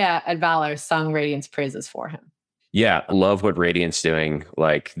 Isaiah at Valor sung Radiant's praises for him. Yeah, love what Radiant's doing.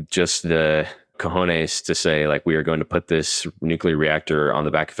 Like just the cojones to say like we are going to put this nuclear reactor on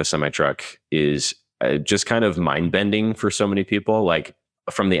the back of a semi-truck is just kind of mind-bending for so many people. Like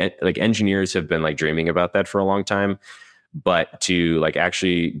engineers have been like dreaming about that for a long time, but to like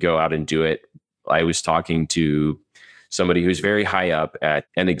actually go out and do it. I was talking to somebody who's very high up at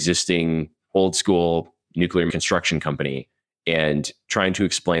an existing old school nuclear construction company and trying to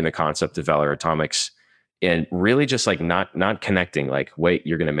explain the concept of Valor Atomics and really just like not connecting, like, wait,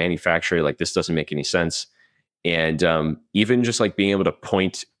 you're going to manufacture, like, this doesn't make any sense. And even just like being able to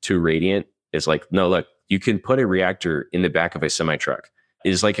point to Radiant is like, no, look, you can put a reactor in the back of a semi-truck. It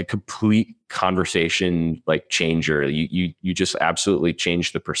is like a complete conversation, like changer. You just absolutely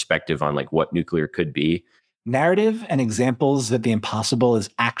change the perspective on like what nuclear could be. Narrative and examples that the impossible is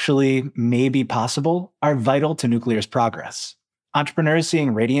actually maybe possible are vital to nuclear's progress. Entrepreneurs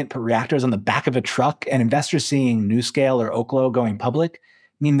seeing Radiant put reactors on the back of a truck and investors seeing NuScale or Oklo going public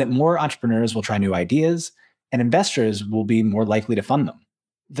mean that more entrepreneurs will try new ideas and investors will be more likely to fund them.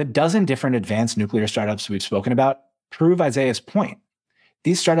 The dozen different advanced nuclear startups we've spoken about prove Isaiah's point.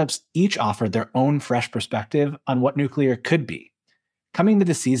 These startups each offer their own fresh perspective on what nuclear could be. Coming to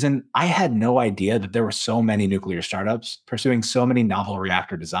the season, I had no idea that there were so many nuclear startups pursuing so many novel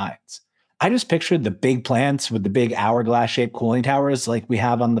reactor designs. I just pictured the big plants with the big hourglass-shaped cooling towers like we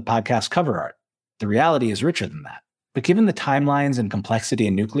have on the podcast cover art. The reality is richer than that. But given the timelines and complexity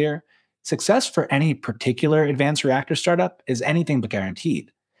in nuclear, success for any particular advanced reactor startup is anything but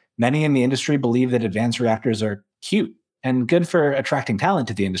guaranteed. Many in the industry believe that advanced reactors are cute and good for attracting talent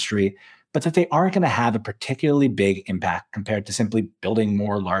to the industry, but that they aren't going to have a particularly big impact compared to simply building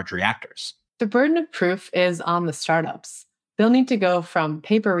more large reactors. The burden of proof is on the startups. They'll need to go from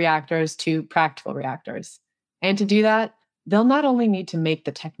paper reactors to practical reactors. And to do that, they'll not only need to make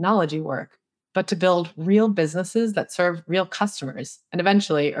the technology work, but to build real businesses that serve real customers and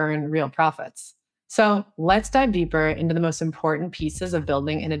eventually earn real profits. So let's dive deeper into the most important pieces of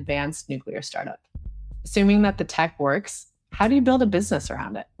building an advanced nuclear startup. Assuming that the tech works, how do you build a business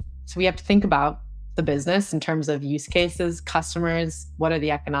around it? So we have to think about the business in terms of use cases, customers, what are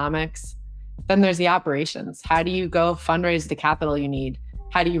the economics? Then there's the operations. How do you go fundraise the capital you need?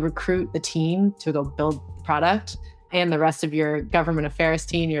 How do you recruit the team to go build the product? And the rest of your government affairs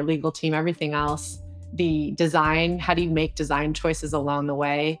team, your legal team, everything else. The design, how do you make design choices along the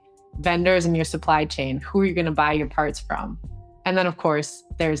way? Vendors in your supply chain, who are you going to buy your parts from? And then, of course,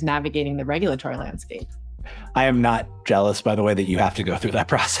 there's navigating the regulatory landscape. I am not jealous, by the way, that you have to go through that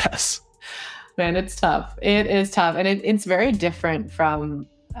process. Man, it's tough. It is tough. And it's very different from,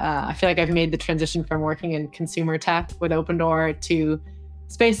 I feel like I've made the transition from working in consumer tech with Open Door to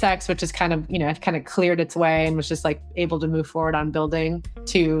SpaceX, which is kind of cleared its way and was just like able to move forward on building,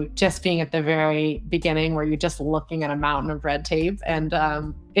 to just being at the very beginning where you're just looking at a mountain of red tape. And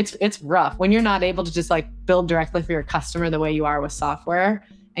it's rough when you're not able to just like build directly for your customer the way you are with software.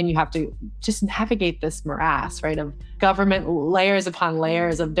 And you have to just navigate this morass, right, of government layers upon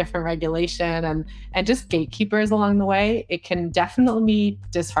layers of different regulation and just gatekeepers along the way. It can definitely be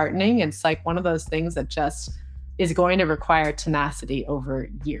disheartening. It's like one of those things that just is going to require tenacity over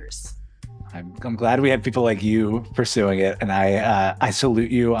years. I'm glad we have people like you pursuing it, and I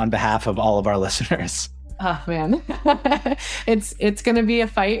salute you on behalf of all of our listeners. Oh man, it's going to be a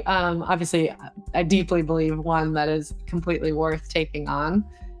fight. Obviously, I deeply believe one that is completely worth taking on,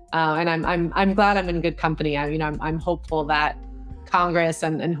 and I'm glad I'm in good company. I'm hopeful that Congress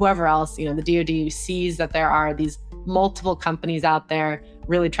and whoever else, the DoD sees that there are these multiple companies out there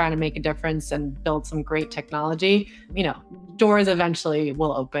really trying to make a difference and build some great technology. Doors eventually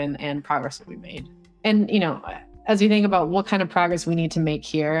will open and progress will be made. And as we think about what kind of progress we need to make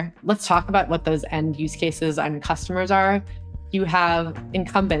here, let's talk about what those end use cases and customers are. You have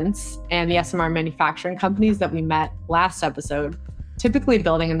incumbents and the SMR manufacturing companies that we met last episode, typically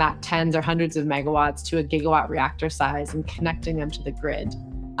building in that tens or hundreds of megawatts to a gigawatt reactor size and connecting them to the grid.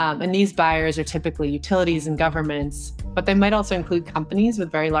 And these buyers are typically utilities and governments, but they might also include companies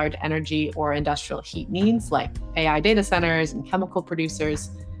with very large energy or industrial heat needs like AI data centers and chemical producers.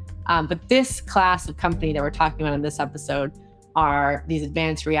 But this class of company that we're talking about in this episode are these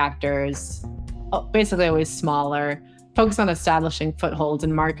advanced reactors, basically always smaller, focused on establishing footholds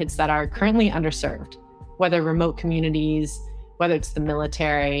in markets that are currently underserved, whether remote communities, whether it's the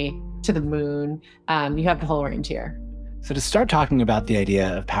military, to the moon. You have the whole range here. So to start talking about the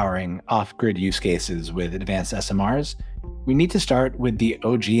idea of powering off-grid use cases with advanced SMRs, we need to start with the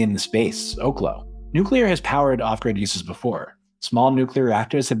OG in the space, Oklo. Nuclear has powered off-grid uses before. Small nuclear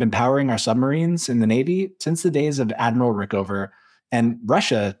reactors have been powering our submarines in the Navy since the days of Admiral Rickover, and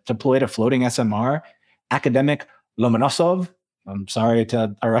Russia deployed a floating SMR, Academic Lomonosov, I'm sorry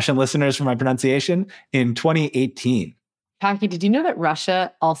to our Russian listeners for my pronunciation, in 2018. Taki, did you know that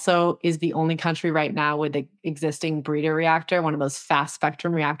Russia also is the only country right now with the existing breeder reactor, one of those fast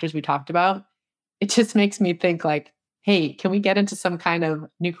spectrum reactors we talked about? It just makes me think like, hey, can we get into some kind of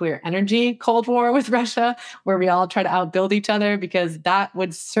nuclear energy Cold War with Russia where we all try to outbuild each other? Because that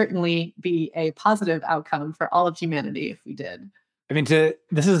would certainly be a positive outcome for all of humanity if we did. I mean,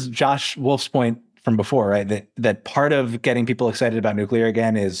 this is Josh Wolf's point from before, right? That part of getting people excited about nuclear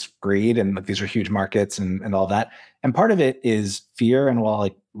again is greed, and like, these are huge markets and all that. And part of it is fear. And while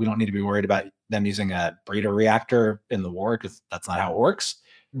like we don't need to be worried about them using a breeder reactor in the war, because that's not how it works,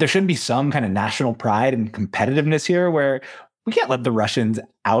 there shouldn't be some kind of national pride and competitiveness here where we can't let the Russians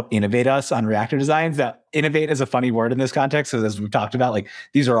out-innovate us on reactor designs. Now, innovate is a funny word in this context, because as we've talked about, like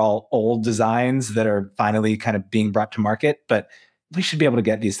these are all old designs that are finally kind of being brought to market, but we should be able to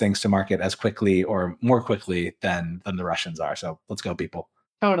get these things to market as quickly or more quickly than the Russians are. So let's go, people.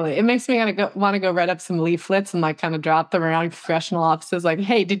 Totally. It makes me want to go write up some leaflets and like kind of drop them around congressional offices. Like,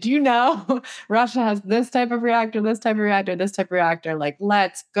 hey, did you know Russia has this type of reactor, this type of reactor, this type of reactor? Like,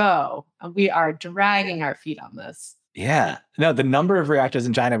 let's go. And we are dragging our feet on this. Yeah. No, the number of reactors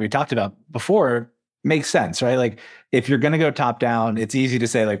in China we talked about before makes sense, right? Like if you're going to go top down, it's easy to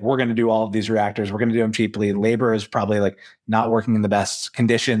say like, we're going to do all of these reactors. We're going to do them cheaply. Labor is probably like not working in the best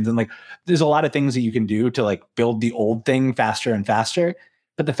conditions. And like, there's a lot of things that you can do to like build the old thing faster and faster.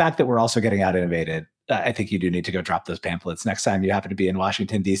 But the fact that we're also getting out innovated, I think you do need to go drop those pamphlets next time you happen to be in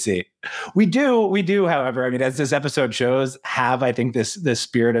Washington, D.C. We do, however, I mean, as this episode shows, have, I think, this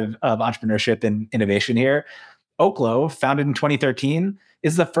spirit of entrepreneurship and innovation here. Oklo, founded in 2013,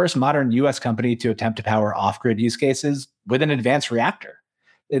 is the first modern U.S. company to attempt to power off-grid use cases with an advanced reactor.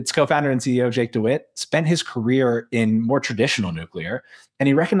 Its co-founder and CEO, Jake DeWitt, spent his career in more traditional nuclear, and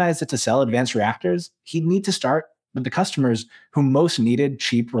he recognized that to sell advanced reactors, he'd need to start with the customers who most needed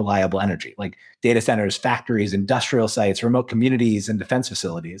cheap, reliable energy, like data centers, factories, industrial sites, remote communities, and defense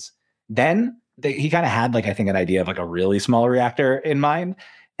facilities. Then he kind of had, like, I think, an idea of like a really small reactor in mind.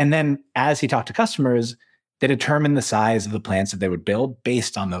 And then as he talked to customers, they determined the size of the plants that they would build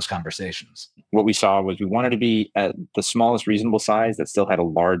based on those conversations. What we saw was we wanted to be at the smallest reasonable size that still had a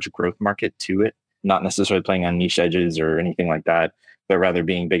large growth market to it, not necessarily playing on niche edges or anything like that, but rather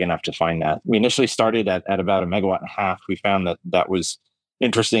being big enough to find that. We initially started at about 1.5 megawatts. We found that was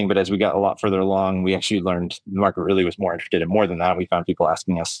interesting, but as we got a lot further along, we actually learned the market really was more interested in more than that. We found people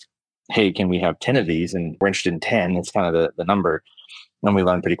asking us, hey, can we have 10 of these? And we're interested in 10. It's kind of the number. And we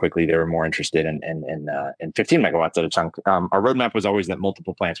learned pretty quickly they were more interested in 15 megawatts at a chunk. Our roadmap was always that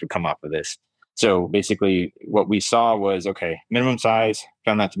multiple plants would come off of this. So basically what we saw was, okay, minimum size,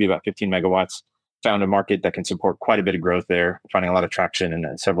 found that to be about 15 megawatts, found a market that can support quite a bit of growth there, finding a lot of traction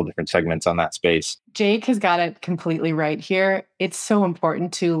in several different segments on that space. Jake has got it completely right here. It's so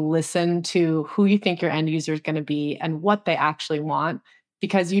important to listen to who you think your end user is going to be and what they actually want,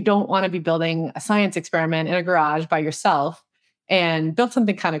 because you don't want to be building a science experiment in a garage by yourself and build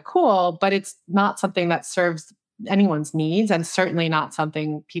something kind of cool, but it's not something that serves anyone's needs and certainly not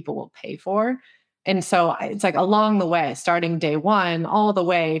something people will pay for. And so it's like along the way, starting day one, all the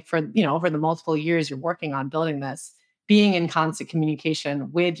way for, over the multiple years you're working on building this, being in constant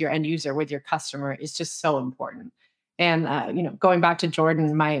communication with your end user, with your customer is just so important. And, going back to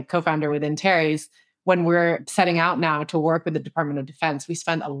Jordan, my co-founder within Terry's, when we're setting out now to work with the Department of Defense, we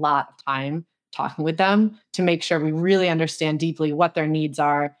spend a lot of time talking with them to make sure we really understand deeply what their needs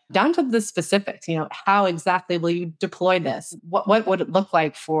are, down to the specifics. How exactly will you deploy this? What would it look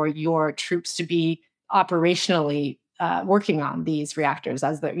like for your troops to be operationally working on these reactors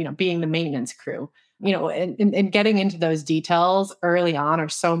as the, being the maintenance crew? And getting into those details early on are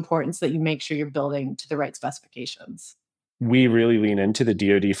so important so that you make sure you're building to the right specifications. We really lean into the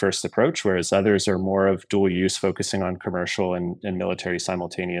DoD first approach, whereas others are more of dual use, focusing on commercial and military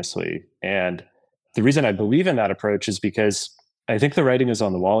simultaneously. And the reason I believe in that approach is because I think the writing is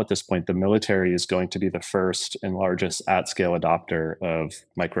on the wall at this point. The military is going to be the first and largest at-scale adopter of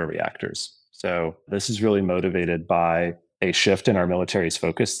microreactors. So this is really motivated by a shift in our military's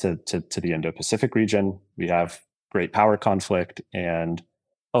focus to the Indo-Pacific region. We have great power conflict, and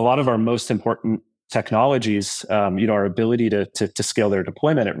a lot of our most important technologies, our ability to scale their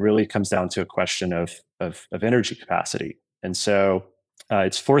deployment, it really comes down to a question of energy capacity. And so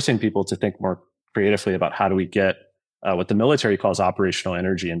it's forcing people to think more creatively about how do we get what the military calls operational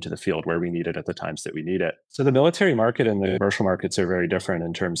energy into the field where we need it at the times that we need it. So the military market and the commercial markets are very different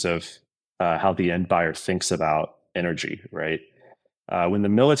in terms of how the end buyer thinks about energy, right? When the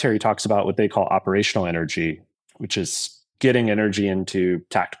military talks about what they call operational energy, which is getting energy into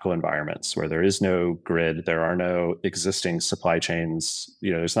tactical environments where there is no grid, there are no existing supply chains,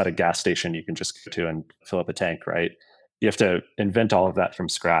 there's not a gas station you can just go to and fill up a tank, right? You have to invent all of that from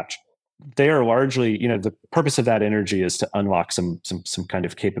scratch. They are largely, the purpose of that energy is to unlock some kind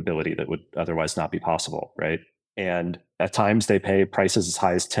of capability that would otherwise not be possible, right? And at times they pay prices as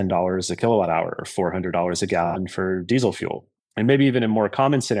high as $10 a kilowatt hour or $400 a gallon for diesel fuel. And maybe even in more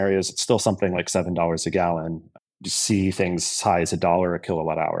common scenarios, it's still something like $7 a gallon. You see things as high as $1 a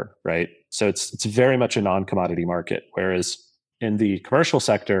kilowatt hour, right? So it's very much a non-commodity market. Whereas in the commercial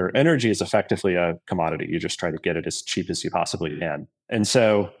sector, energy is effectively a commodity. You just try to get it as cheap as you possibly can. And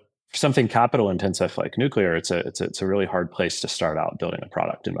so for something capital intensive like nuclear, it's a really hard place to start out building a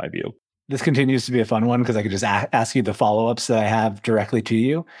product, in my view. This continues to be a fun one because I could just ask you the follow-ups that I have directly to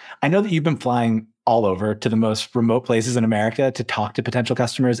you. I know that you've been flying all over to the most remote places in America to talk to potential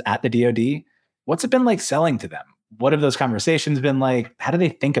customers at the DoD. What's it been like selling to them? What have those conversations been like? How do they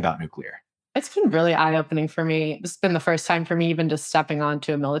think about nuclear? It's been really eye-opening for me. It's been the first time for me even just stepping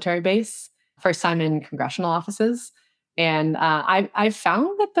onto a military base, first time in congressional offices. And I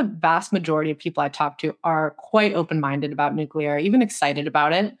found that the vast majority of people I talk to are quite open-minded about nuclear, even excited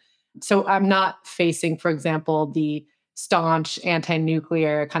about it. So I'm not facing, for example, the staunch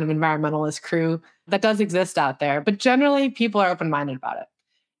anti-nuclear kind of environmentalist crew that does exist out there. But generally, people are open-minded about it.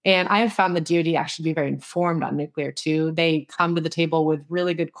 And I have found the DoD actually be very informed on nuclear too. They come to the table with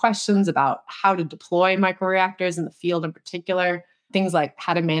really good questions about how to deploy microreactors in the field in particular. Things like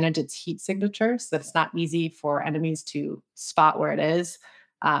how to manage its heat signature so that it's not easy for enemies to spot where it is,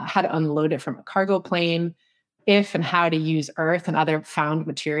 how to unload it from a cargo plane, if and how to use earth and other found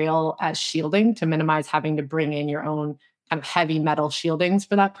material as shielding to minimize having to bring in your own kind of heavy metal shieldings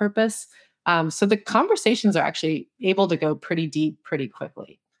for that purpose. So the conversations are actually able to go pretty deep pretty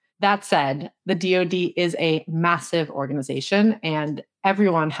quickly. That said, the DoD is a massive organization and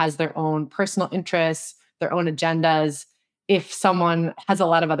everyone has their own personal interests, their own agendas. If someone has a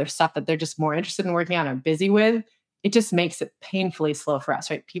lot of other stuff that they're just more interested in working on or busy with, it just makes it painfully slow for us,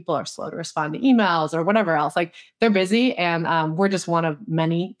 right? People are slow to respond to emails or whatever else. Like they're busy and we're just one of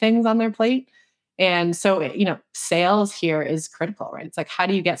many things on their plate. And so, sales here is critical, right? It's like, how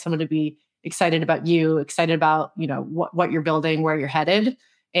do you get someone to be excited about you, excited about, what you're building, where you're headed,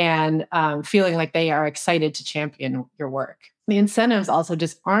 and feeling like they are excited to champion your work. The incentives also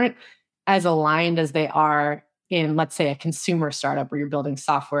just aren't as aligned as they are in, let's say, a consumer startup where you're building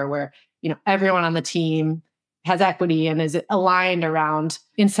software where, everyone on the team has equity and is aligned around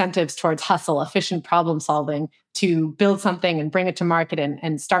incentives towards hustle, efficient problem solving to build something and bring it to market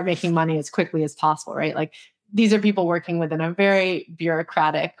and start making money as quickly as possible, right? Like these are people working within a very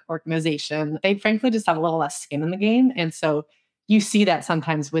bureaucratic organization. They frankly just have a little less skin in the game. And so you see that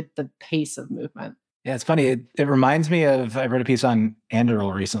sometimes with the pace of movement. Yeah, it's funny. It reminds me of, I read a piece on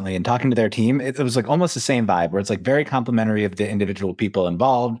Anduril recently, and talking to their team, it was like almost the same vibe where it's like very complimentary of the individual people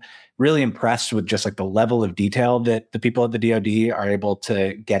involved, really impressed with just like the level of detail that the people at the DoD are able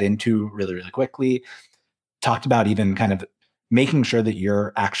to get into really, really quickly. Talked about even kind of making sure that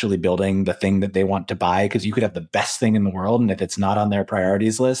you're actually building the thing that they want to buy, because you could have the best thing in the world, and if it's not on their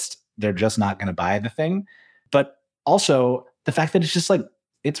priorities list, they're just not going to buy the thing. But also the fact that it's just like,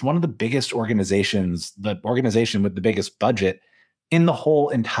 it's one of the biggest organizations, the organization with the biggest budget in the whole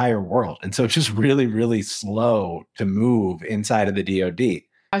entire world. And so it's just really, really slow to move inside of the DoD.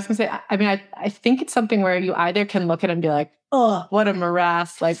 I was going to say, I mean, I think it's something where you either can look at it and be like, oh, what a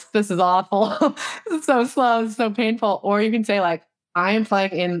morass. Like, this is awful. This is so slow. It's so painful. Or you can say, like, I am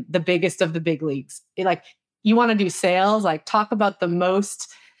playing in the biggest of the big leagues. Like, you want to do sales, like, talk about the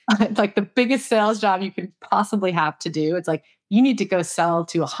most, like, the biggest sales job you can possibly have to do. It's like, you need to go sell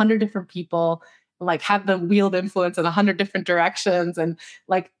to 100 different people, like have them wield influence in 100 different directions, and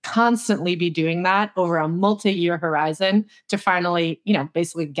like constantly be doing that over a multi-year horizon to finally,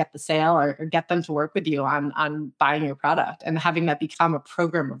 basically get the sale or get them to work with you on buying your product and having that become a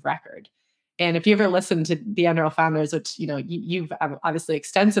program of record. And if you ever listen to the Anduril founders, which you've obviously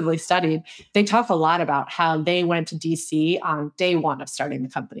extensively studied, they talk a lot about how they went to DC on day one of starting the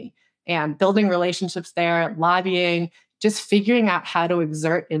company and building relationships there, lobbying, just figuring out how to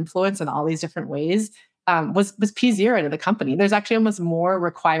exert influence in all these different ways was P0 to the company. There's actually almost more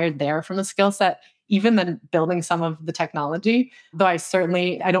required there from a skill set, even than building some of the technology. Though I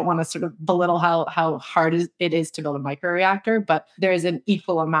don't want to sort of belittle how hard it is to build a microreactor, but there is an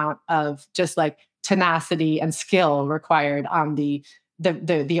equal amount of just like tenacity and skill required on the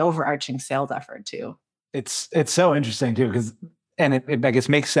overarching sales effort too. It's so interesting too, because it I guess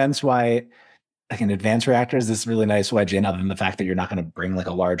makes sense why, like, an advanced reactor is this really nice wedge in, other than the fact that you're not going to bring like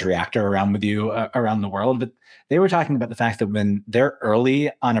a large reactor around with you around the world. But they were talking about the fact that when they're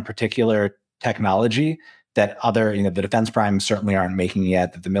early on a particular technology that other, the defense primes certainly aren't making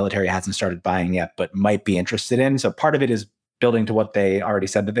yet, that the military hasn't started buying yet, but might be interested in. So part of it is building to what they already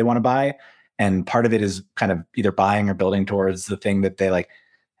said that they want to buy. And part of it is kind of either buying or building towards the thing that they like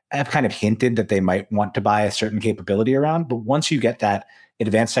have kind of hinted that they might want to buy a certain capability around. But once you get that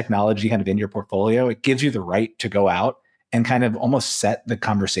advanced technology kind of in your portfolio, it gives you the right to go out and kind of almost set the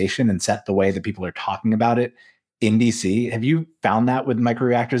conversation and set the way that people are talking about it in DC. Have you found that with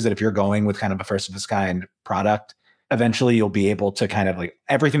microreactors, that if you're going with kind of a first of its kind product, eventually you'll be able to kind of like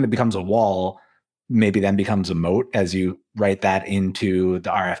everything that becomes a wall maybe then becomes a moat as you write that into the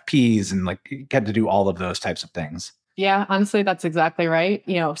RFPs and like you get to do all of those types of things? Yeah, honestly, that's exactly right.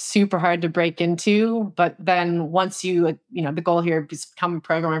 Super hard to break into. But then once you, the goal here is to become a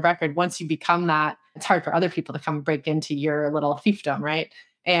program of record. Once you become that, it's hard for other people to come break into your little fiefdom, right?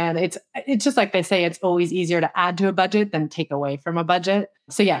 And it's just like they say, it's always easier to add to a budget than take away from a budget.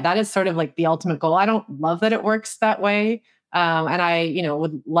 So yeah, that is sort of like the ultimate goal. I don't love that it works that way. And I,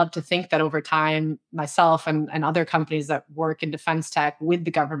 would love to think that over time, myself and other companies that work in defense tech with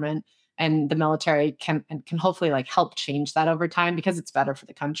the government and the military can hopefully like help change that over time, because it's better for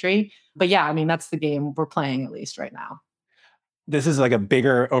the country. But yeah, I mean, that's the game we're playing, at least right now. This is like a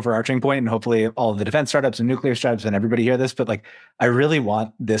bigger overarching point, and hopefully all of the defense startups and nuclear startups and everybody hear this, but like, I really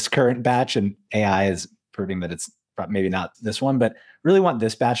want this current batch, and AI is proving that it's maybe not this one, but really want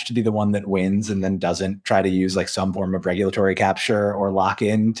this batch to be the one that wins and then doesn't try to use like some form of regulatory capture or lock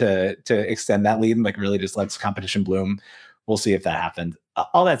in to extend that lead, and like really just lets competition bloom. We'll see if that happens.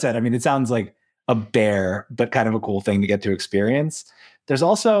 All that said, I mean, it sounds like a bear, but kind of a cool thing to get to experience. There's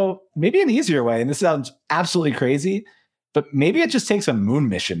also maybe an easier way, and this sounds absolutely crazy, but maybe it just takes a moon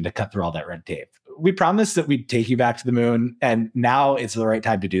mission to cut through all that red tape. We promised that we'd take you back to the moon, and now it's the right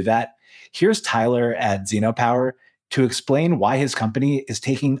time to do that. Here's Tyler at Xenopower to explain why his company is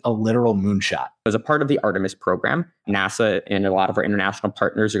taking a literal moonshot. As a part of the Artemis program, NASA and a lot of our international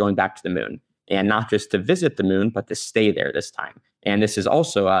partners are going back to the moon. And not just to visit the moon, but to stay there this time. And this is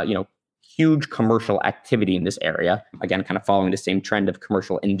also, huge commercial activity in this area. Again, kind of following the same trend of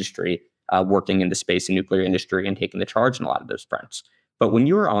commercial industry, working in the space and nuclear industry and taking the charge in a lot of those fronts. But when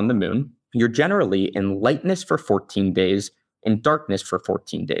you are on the moon, you're generally in lightness for 14 days and darkness for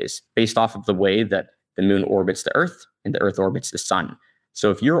 14 days, based off of the way that the moon orbits the Earth and the Earth orbits the sun.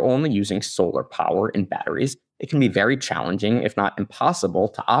 So if you're only using solar power and batteries, it can be very challenging, if not impossible,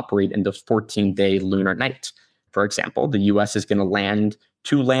 to operate in those 14-day lunar nights. For example, the US is going to land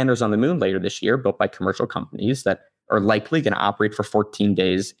 2 landers on the moon later this year, built by commercial companies that are likely going to operate for 14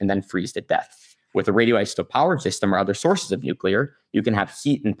 days and then freeze to death. With a radioisotope power system or other sources of nuclear, you can have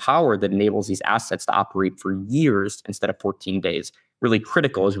heat and power that enables these assets to operate for years instead of 14 days. Really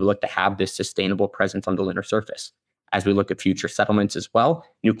critical as we look to have this sustainable presence on the lunar surface. As we look at future settlements as well,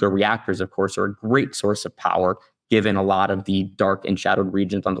 nuclear reactors, of course, are a great source of power given a lot of the dark and shadowed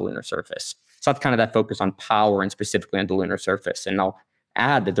regions on the lunar surface. So that's kind of that focus on power and specifically on the lunar surface. And I'll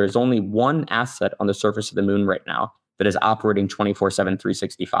add that there's only one asset on the surface of the moon right now that is operating 24/7,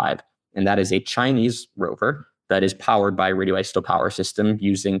 365. And that is a Chinese rover that is powered by a radioisotope power system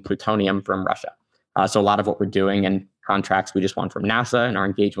using plutonium from Russia. So a lot of what we're doing and contracts we just won from NASA and our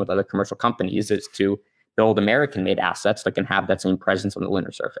engagement with other commercial companies is to build American-made assets that can have that same presence on the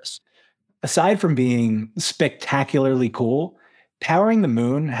lunar surface. Aside from being spectacularly cool, powering the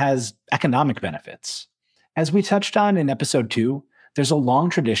moon has economic benefits. As we touched on in episode 2, there's a long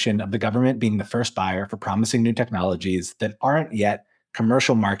tradition of the government being the first buyer for promising new technologies that aren't yet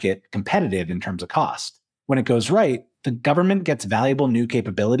commercial market competitive in terms of cost. When it goes right, the government gets valuable new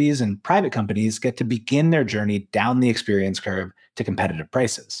capabilities and private companies get to begin their journey down the experience curve to competitive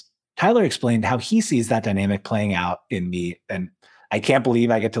prices. Tyler explained how he sees that dynamic playing out and I can't believe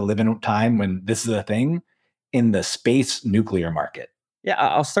I get to live in a time when this is a thing, in the space nuclear market. Yeah,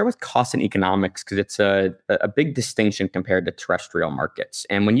 I'll start with cost and economics because it's a big distinction compared to terrestrial markets.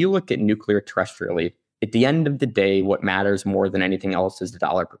 And when you look at nuclear terrestrially, at the end of the day, what matters more than anything else is the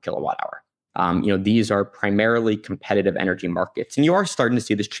dollar per kilowatt hour. These are primarily competitive energy markets. And you are starting to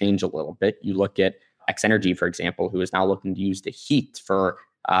see this change a little bit. You look at X Energy, for example, who is now looking to use the heat for,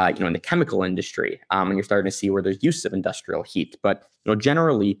 in the chemical industry. And you're starting to see where there's use of industrial heat. But,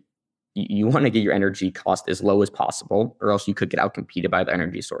 generally, you want to get your energy cost as low as possible, or else you could get outcompeted by the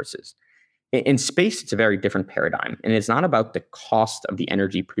energy sources. In space, it's a very different paradigm. And it's not about the cost of the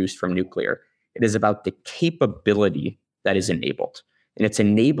energy produced from nuclear. It is about the capability that is enabled. And it's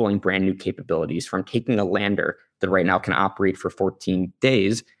enabling brand new capabilities from taking a lander that right now can operate for 14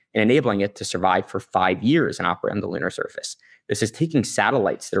 days and enabling it to survive for 5 years and operate on the lunar surface. This is taking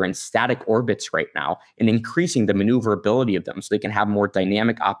satellites that are in static orbits right now and increasing the maneuverability of them so they can have more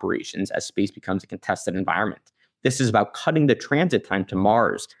dynamic operations as space becomes a contested environment. This is about cutting the transit time to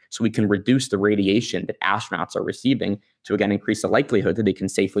Mars so we can reduce the radiation that astronauts are receiving to, again, increase the likelihood that they can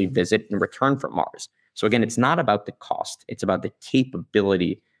safely visit and return from Mars. So again, it's not about the cost. It's about the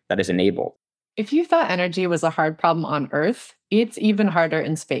capability that is enabled. If you thought energy was a hard problem on Earth, it's even harder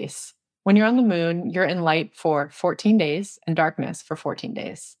in space. When you're on the moon, you're in light for 14 days and darkness for 14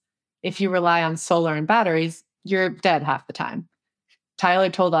 days. If you rely on solar and batteries, you're dead half the time.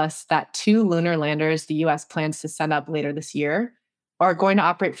 Tyler told us that 2 lunar landers the US plans to send up later this year are going to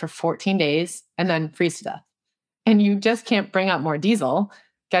operate for 14 days and then freeze to death. And you just can't bring up more diesel.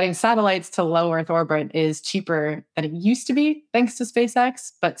 Getting satellites to low Earth orbit is cheaper than it used to be, thanks to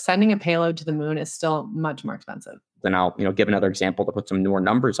SpaceX, but sending a payload to the moon is still much more expensive. Then I'll give another example to put some newer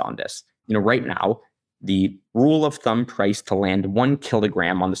numbers on this. Right now, the rule of thumb price to land 1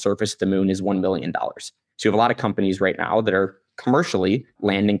 kilogram on the surface of the moon is $1 million. So you have a lot of companies right now that are commercially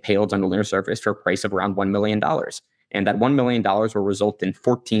landing payloads on the lunar surface for a price of around $1 million. And that $1 million will result in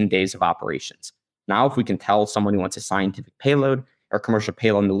 14 days of operations. Now, if we can tell someone who wants a scientific payload or commercial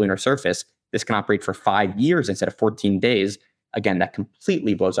payload on the lunar surface, this can operate for 5 years instead of 14 days. Again, that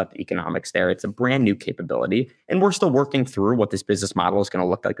completely blows up the economics there. It's a brand new capability. And we're still working through what this business model is going to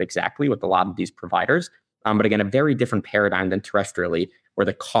look like exactly with a lot of these providers. But again, a very different paradigm than terrestrially, where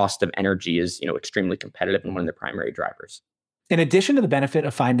the cost of energy is extremely competitive and one of the primary drivers. In addition to the benefit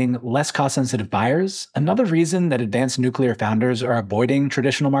of finding less cost-sensitive buyers, another reason that advanced nuclear founders are avoiding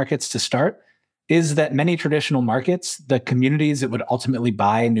traditional markets to start is that many traditional markets, the communities that would ultimately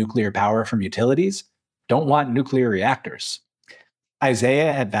buy nuclear power from utilities, don't want nuclear reactors.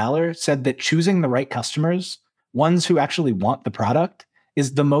 Isaiah at Valor said that choosing the right customers, ones who actually want the product,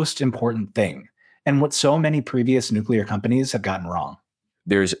 is the most important thing, and what so many previous nuclear companies have gotten wrong.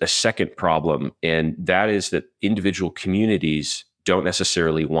 There's a second problem, and that is that individual communities don't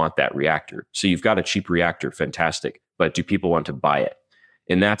necessarily want that reactor. So you've got a cheap reactor, fantastic, but do people want to buy it?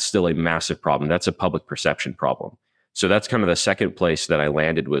 And that's still a massive problem. That's a public perception problem. So that's kind of the second place that I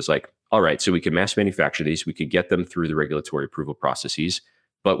landed was like, all right, so we could mass manufacture these, we could get them through the regulatory approval processes,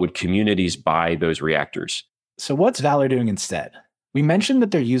 but would communities buy those reactors? So what's Valor doing instead? We mentioned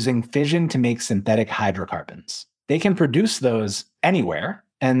that they're using fission to make synthetic hydrocarbons. They can produce those anywhere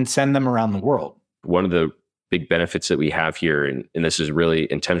and send them around the world. One of the big benefits that we have here, and this is really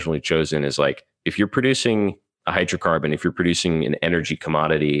intentionally chosen, is like, if you're producing a hydrocarbon, if you're producing an energy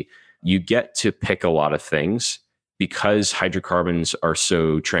commodity, you get to pick a lot of things because hydrocarbons are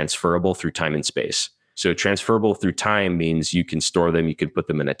so transferable through time and space. So transferable through time means you can store them, you can put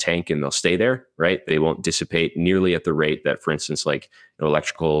them in a tank and they'll stay there, right? They won't dissipate nearly at the rate that, for instance, like an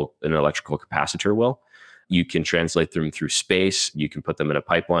electrical capacitor will. You can translate them through space. You can put them in a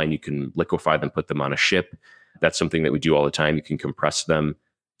pipeline. You can liquefy them, put them on a ship. That's something that we do all the time. You can compress them.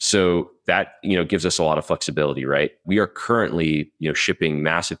 So that, gives us a lot of flexibility, right? We are currently, shipping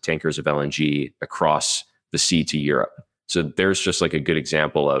massive tankers of LNG across the sea to Europe. So there's just like a good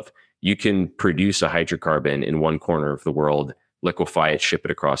example of you can produce a hydrocarbon in one corner of the world, liquefy it, ship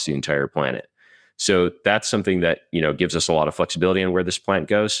it across the entire planet. So that's something that, gives us a lot of flexibility on where this plant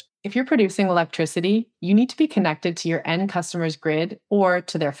goes. If you're producing electricity, you need to be connected to your end customer's grid or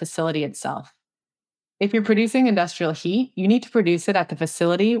to their facility itself. If you're producing industrial heat, you need to produce it at the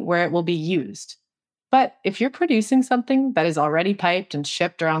facility where it will be used. But if you're producing something that is already piped and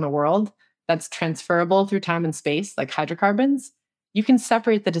shipped around the world, that's transferable through time and space, like hydrocarbons, you can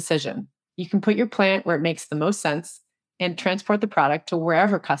separate the decision. You can put your plant where it makes the most sense and transport the product to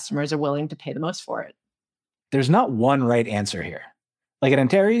wherever customers are willing to pay the most for it. There's not one right answer here. Like at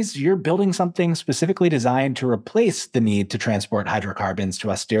Antares, you're building something specifically designed to replace the need to transport hydrocarbons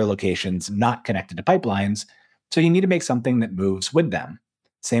to austere locations not connected to pipelines, so you need to make something that moves with them.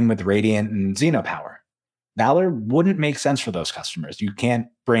 Same with Radiant and Xenopower. Valor wouldn't make sense for those customers. You can't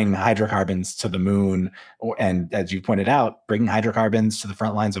bring hydrocarbons to the moon, and as you pointed out, bringing hydrocarbons to the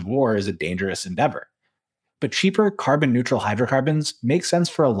front lines of war is a dangerous endeavor. But cheaper carbon-neutral hydrocarbons make sense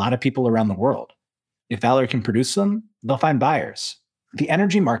for a lot of people around the world. If Valor can produce them, they'll find buyers. The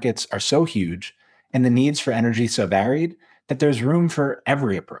energy markets are so huge, and the needs for energy so varied, that there's room for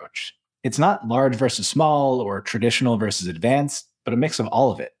every approach. It's not large versus small or traditional versus advanced, but a mix of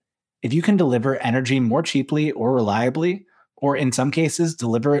all of it. If you can deliver energy more cheaply or reliably, or in some cases,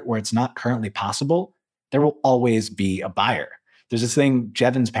 deliver it where it's not currently possible, there will always be a buyer. There's this thing,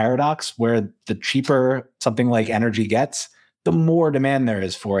 Jevons paradox, where the cheaper something like energy gets, the more demand there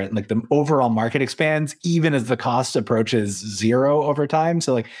is for it. Like the overall market expands, even as the cost approaches zero over time.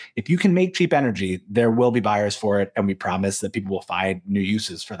 So like if you can make cheap energy, there will be buyers for it. And we promise that people will find new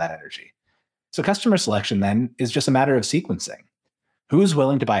uses for that energy. So customer selection then is just a matter of sequencing. Who's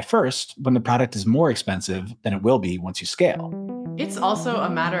willing to buy first when the product is more expensive than it will be once you scale? It's also a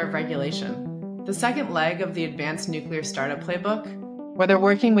matter of regulation. The second leg of the advanced nuclear startup playbook, where they're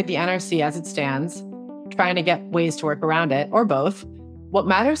working with the NRC as it stands, trying to get ways to work around it, or both, what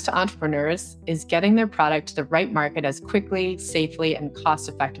matters to entrepreneurs is getting their product to the right market as quickly, safely, and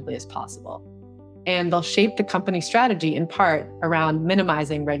cost-effectively as possible. And they'll shape the company strategy in part around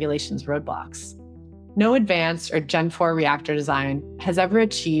minimizing regulations roadblocks. No advanced or Gen 4 reactor design has ever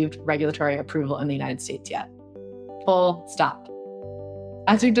achieved regulatory approval in the United States yet. Full stop.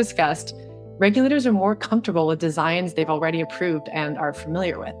 As we've discussed, regulators are more comfortable with designs they've already approved and are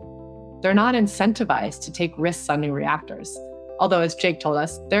familiar with. They're not incentivized to take risks on new reactors, although as Jake told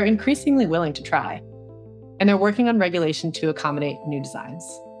us, they're increasingly willing to try. And they're working on regulation to accommodate new designs.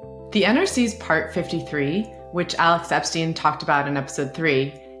 The NRC's Part 53, which Alex Epstein talked about in episode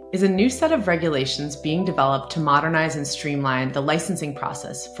 3, is a new set of regulations being developed to modernize and streamline the licensing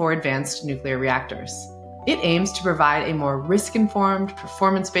process for advanced nuclear reactors. It aims to provide a more risk-informed,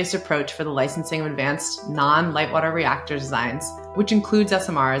 performance-based approach for the licensing of advanced non-light-water reactor designs, which includes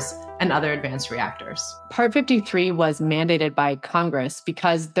SMRs and other advanced reactors. Part 53 was mandated by Congress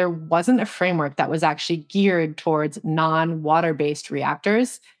because there wasn't a framework that was actually geared towards non-water-based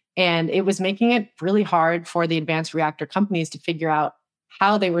reactors, and it was making it really hard for the advanced reactor companies to figure out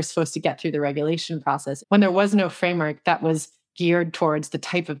how they were supposed to get through the regulation process when there was no framework that was geared towards the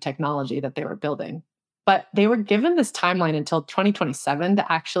type of technology that they were building. But they were given this timeline until 2027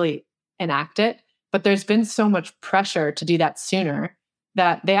 to actually enact it. But there's been so much pressure to do that sooner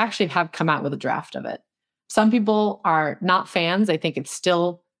that they actually have come out with a draft of it. Some people are not fans. I think it's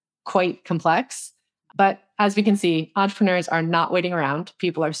still quite complex. But as we can see, entrepreneurs are not waiting around.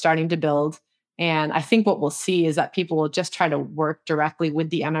 People are starting to build. And I think what we'll see is that people will just try to work directly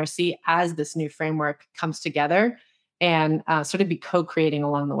with the NRC as this new framework comes together and sort of be co-creating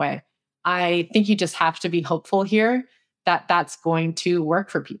along the way. I think you just have to be hopeful here that that's going to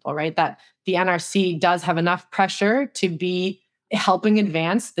work for people, right? That the NRC does have enough pressure to be helping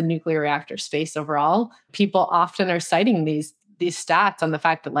advance the nuclear reactor space overall. People often are citing these stats on the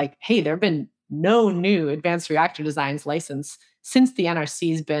fact that like, hey, there have been no new advanced reactor designs licensed since the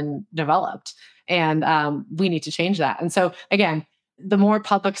NRC has been developed. And we need to change that. And so again, the more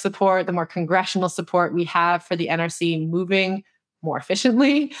public support, the more congressional support we have for the NRC moving more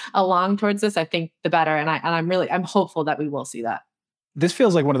efficiently along towards this, I think the better. And I'm hopeful that we will see that. This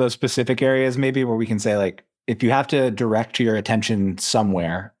feels like one of those specific areas maybe where we can say like, if you have to direct your attention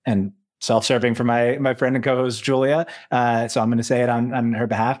somewhere, and self-serving for my friend and co-host Julia. So I'm going to say it on her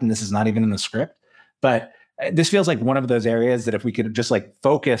behalf, and this is not even in the script. But this feels like one of those areas that if we could just like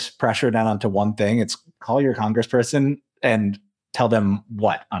focus pressure down onto one thing, it's call your congressperson and tell them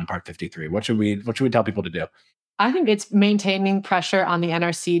what on Part 53. What should we tell people to do? I think it's maintaining pressure on the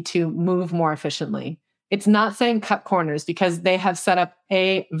NRC to move more efficiently. It's not saying cut corners because they have set up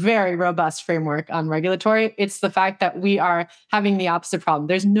a very robust framework on regulatory. It's the fact that we are having the opposite problem.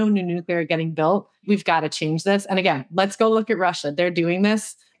 There's no new nuclear getting built. We've got to change this. And again, let's go look at Russia. They're doing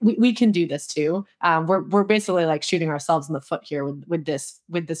this. We can do this too. We're basically like shooting ourselves in the foot here with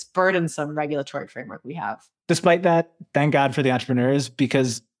this burdensome regulatory framework we have. Despite that, thank God for the entrepreneurs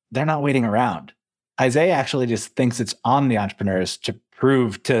because they're not waiting around. Isaiah actually just thinks it's on the entrepreneurs to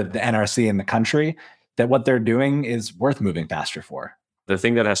prove to the NRC and the country that what they're doing is worth moving faster for. The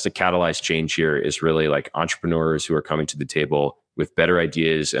thing that has to catalyze change here is really like entrepreneurs who are coming to the table with better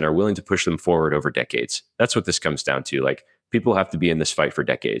ideas and are willing to push them forward over decades. That's what this comes down to. Like people have to be in this fight for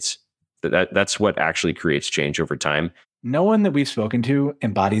decades. That's what actually creates change over time. No one that we've spoken to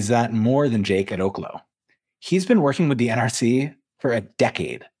embodies that more than Jake at Oklo. He's been working with the NRC for a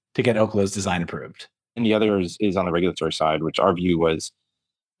decade to get Oklo's design approved. And the other is on the regulatory side, which our view was,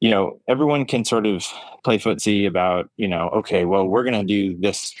 everyone can sort of play footsie about, okay, well, we're going to do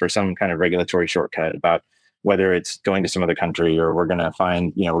this for some kind of regulatory shortcut about whether it's going to some other country or we're going to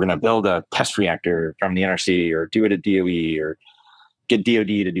find, we're going to build a test reactor from the NRC or do it at DOE or get DOD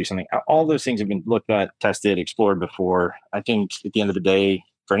to do something. All those things have been looked at, tested, explored before. I think at the end of the day,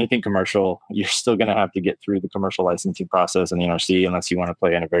 for anything commercial, you're still going to have to get through the commercial licensing process in the NRC unless you want to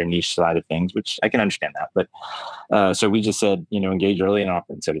play on a very niche side of things, which I can understand that. But so we just said, engage early and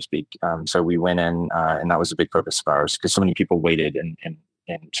often, so to speak. So we went in and that was a big purpose of ours because so many people waited and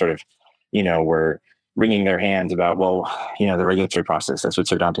sort of, were wringing their hands about, well, the regulatory process, that's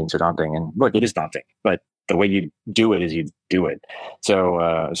what's so daunting. And look, it is daunting, but the way you do it is you do it.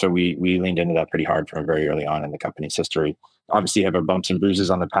 So we leaned into that pretty hard from very early on in the company's history. Obviously, you have our bumps and bruises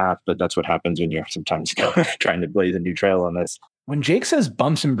on the path, but that's what happens when you're sometimes trying to blaze a new trail on this. When Jake says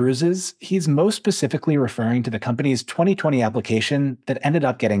bumps and bruises, he's most specifically referring to the company's 2020 application that ended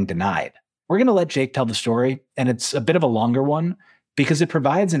up getting denied. We're going to let Jake tell the story, and it's a bit of a longer one because it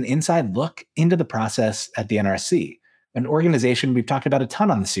provides an inside look into the process at the NRC, an organization we've talked about a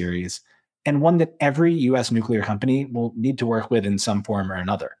ton on the series, and one that every U.S. nuclear company will need to work with in some form or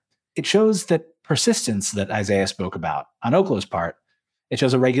another. It shows that persistence that Isaiah spoke about on Oklo's part. It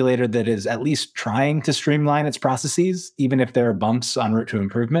shows a regulator that is at least trying to streamline its processes, even if there are bumps en route to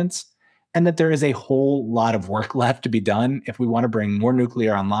improvements, and that there is a whole lot of work left to be done if we want to bring more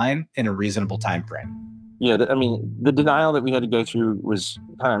nuclear online in a reasonable time frame. Yeah, the denial that we had to go through was,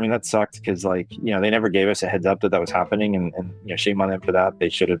 that sucked because, they never gave us a heads up that was happening, and shame on them for that. They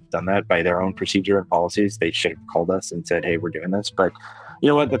should have done that by their own procedure and policies. They should have called us and said, hey, we're doing this. But you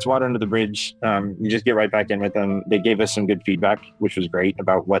know what? That's water under the bridge. You just get right back in with them. They gave us some good feedback, which was great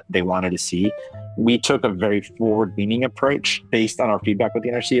about what they wanted to see. We took a very forward-leaning approach based on our feedback with the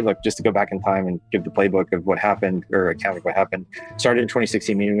NRC. Look, just to go back in time and give the playbook of what happened or account of what happened. Started in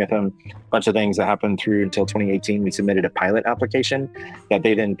 2016 meeting with them. A bunch of things that happened through until 2018. We submitted a pilot application that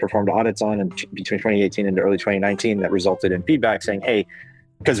they then performed audits on between 2018 and early 2019 that resulted in feedback saying, hey,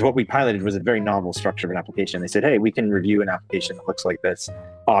 because what we piloted was a very novel structure of an application. They said, hey, we can review an application that looks like this.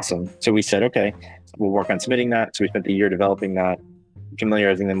 Awesome. So we said, okay, we'll work on submitting that. So we spent a year developing that,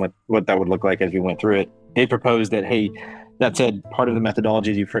 familiarizing them with what that would look like as we went through it. They proposed that, hey, that said, part of the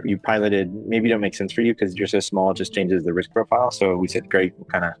methodologies you piloted maybe don't make sense for you because you're so small, it just changes the risk profile. So we said, great, we'll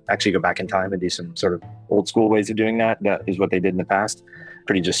kind of actually go back in time and do some sort of old school ways of doing that. That is what they did in the past.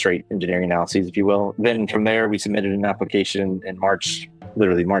 Pretty just straight engineering analyses, if you will. Then from there, we submitted an application in March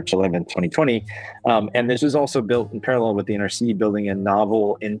 11th, 2020. And this was also built in parallel with the NRC building a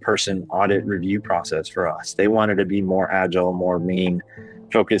novel in-person audit review process for us. They wanted to be more agile, more lean,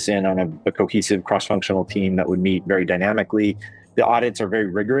 focus in on a cohesive cross-functional team that would meet very dynamically. The audits are very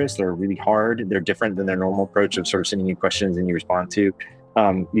rigorous. They're really hard. They're different than their normal approach of sort of sending you questions and you respond to.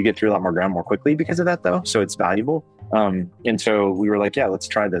 You get through a lot more ground more quickly because of that, though. So it's valuable. And so we were like, yeah, let's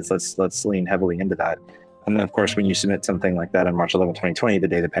try this. Let's lean heavily into that. And then, of course, when you submit something like that on March 11, 2020, the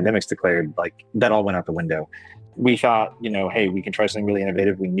day the pandemic's declared, that all went out the window. We thought, hey, we can try something really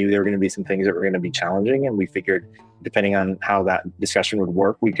innovative. We knew there were going to be some things that were going to be challenging. And we figured, depending on how that discussion would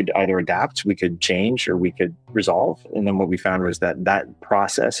work, we could either adapt, we could change, or we could resolve. And then what we found was that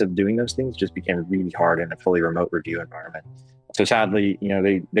process of doing those things just became really hard in a fully remote review environment. So sadly,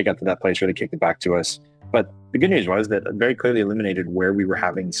 they got to that place where they kicked it back to us. But the good news was that very clearly eliminated where we were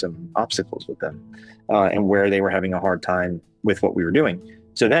having some obstacles with them and where they were having a hard time with what we were doing.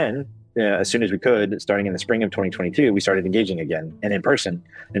 So then as soon as we could, starting in the spring of 2022, we started engaging again and in person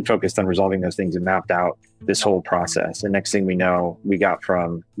and focused on resolving those things and mapped out this whole process. And next thing we know, we got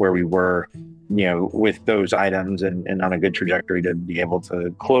from where we were, with those items and on a good trajectory to be able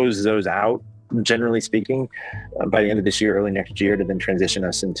to close those out, generally speaking, by the end of this year, early next year, to then transition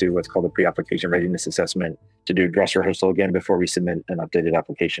us into what's called a pre-application readiness assessment to do dress rehearsal again before we submit an updated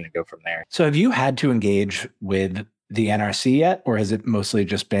application and go from there. So have you had to engage with the NRC yet, or has it mostly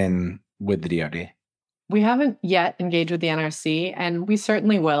just been with the DoD? We haven't yet engaged with the NRC, and we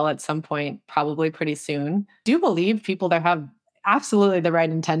certainly will at some point, probably pretty soon. I do believe people there have absolutely the right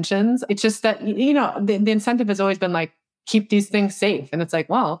intentions. It's just that, the incentive has always been like, keep these things safe. And it's like,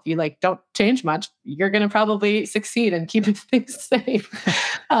 well, if you don't change much, you're going to probably succeed in keeping things safe.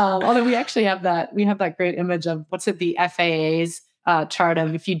 Although we actually have that great image of the FAA's chart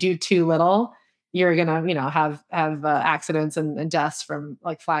of if you do too little, you're going to, have accidents and deaths from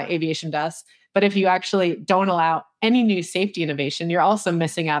aviation deaths. But if you actually don't allow any new safety innovation, you're also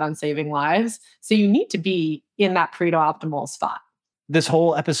missing out on saving lives. So you need to be in that Pareto optimal spot. This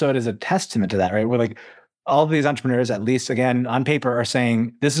whole episode is a testament to that, right? We're all of these entrepreneurs, at least again, on paper, are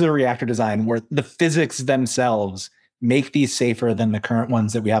saying this is a reactor design where the physics themselves make these safer than the current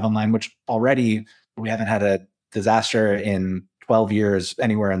ones that we have online, which already we haven't had a disaster in 12 years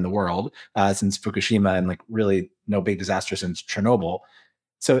anywhere in the world since Fukushima, and really no big disaster since Chernobyl.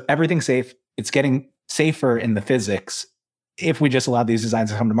 So everything's safe. It's getting safer in the physics if we just allow these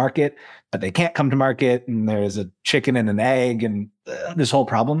designs to come to market, but they can't come to market, and there's a chicken and an egg and this whole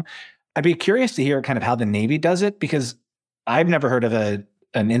problem. I'd be curious to hear kind of how the Navy does it, because I've never heard of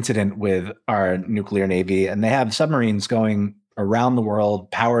an incident with our nuclear Navy, and they have submarines going around the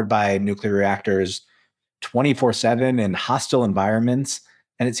world powered by nuclear reactors 24/7 in hostile environments.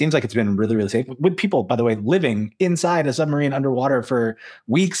 And it seems like it's been really, really safe, with people, by the way, living inside a submarine underwater for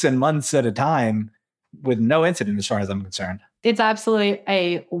weeks and months at a time with no incident as far as I'm concerned. It's absolutely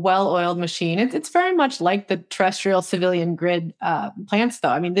a well-oiled machine. It's very much like the terrestrial civilian grid plants, though.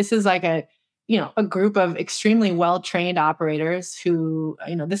 I mean, this is like a group of extremely well-trained operators who,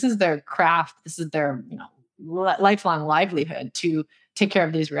 this is their craft. This is their, lifelong livelihood to take care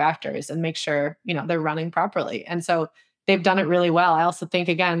of these reactors and make sure, they're running properly. And so they've done it really well. I also think,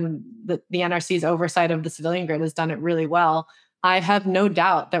 again, that the NRC's oversight of the civilian grid has done it really well. I have no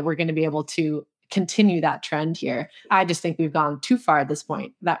doubt that we're going to be able to continue that trend here. I just think we've gone too far at this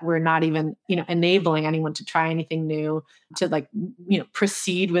point, that we're not even, enabling anyone to try anything new, to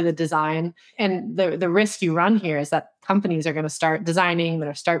proceed with a design. And the risk you run here is that companies are going to start designing, they're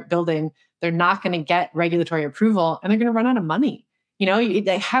going to start building, they're not going to get regulatory approval, and they're going to run out of money.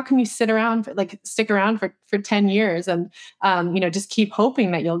 How can you stick around for 10 years and, just keep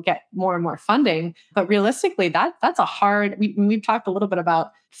hoping that you'll get more and more funding? But realistically, that's a hard, we've talked a little bit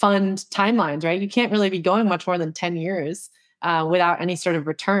about fund timelines, right? You can't really be going much more than 10 years without any sort of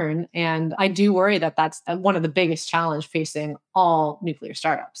return. And I do worry that that's one of the biggest challenge facing all nuclear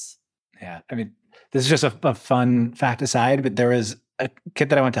startups. Yeah. I mean, this is just a fun fact aside, but there was a kid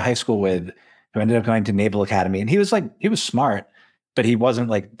that I went to high school with who ended up going to Naval Academy, and he was smart, but he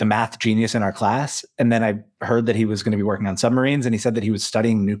wasn't the math genius in our class. And then I heard that he was going to be working on submarines, and he said that he was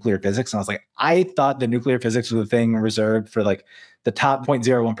studying nuclear physics. And I was like, I thought that nuclear physics was a thing reserved for the top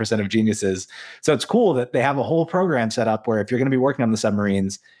 0.01% of geniuses. So it's cool that they have a whole program set up where if you're going to be working on the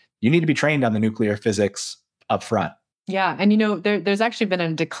submarines, you need to be trained on the nuclear physics up front. Yeah. And, there's actually been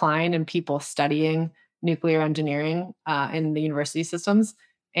a decline in people studying nuclear engineering in the university systems.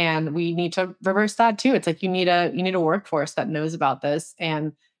 And we need to reverse that too. It's you need a workforce that knows about this,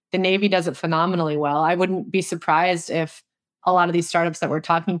 and the Navy does it phenomenally well. I wouldn't be surprised if a lot of these startups that we're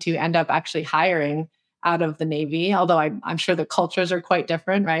talking to end up actually hiring out of the Navy, although I'm sure the cultures are quite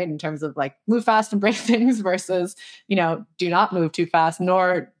different, right? In terms of move fast and break things versus, do not move too fast,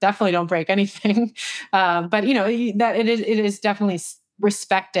 nor definitely don't break anything. But that it is definitely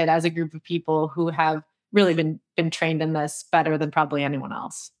respected as a group of people who have really been trained in this better than probably anyone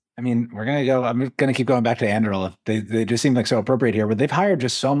else. I mean, I'm going to keep going back to Anduril. They just seem so appropriate here, but they've hired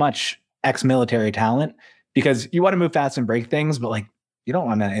just so much ex-military talent, because you want to move fast and break things, but you don't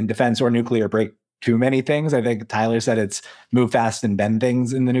want to, in defense or nuclear, break too many things. I think Tyler said it's move fast and bend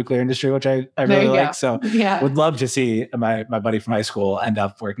things in the nuclear industry, which I really like. So yeah, would love to see my buddy from high school end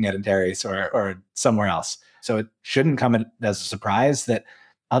up working at Antares or somewhere else. So it shouldn't come as a surprise that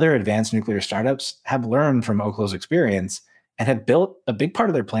other advanced nuclear startups have learned from Oklo's experience and have built a big part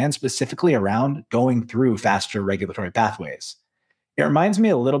of their plan specifically around going through faster regulatory pathways. It reminds me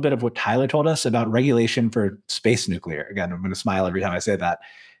a little bit of what Tyler told us about regulation for space nuclear. Again, I'm going to smile every time I say that.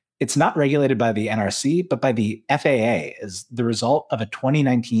 It's not regulated by the NRC, but by the FAA as the result of a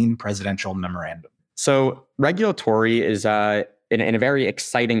 2019 presidential memorandum. So regulatory is in a very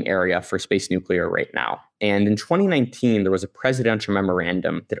exciting area for space nuclear right now. And in 2019, there was a presidential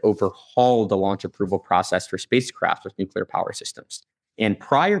memorandum that overhauled the launch approval process for spacecraft with nuclear power systems. And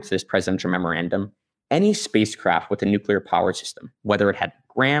prior to this presidential memorandum, any spacecraft with a nuclear power system, whether it had a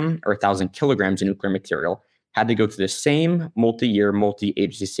gram or 1,000 kilograms of nuclear material, had to go through the same multi-year,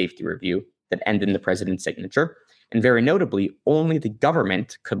 multi-agency safety review that ended in the president's signature. And very notably, only the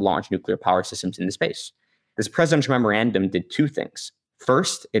government could launch nuclear power systems into space. This presidential memorandum did two things.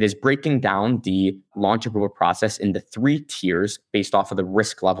 First, it is breaking down the launch approval process into 3 tiers based off of the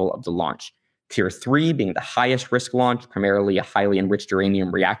risk level of the launch. Tier 3 being the highest risk launch, primarily a highly enriched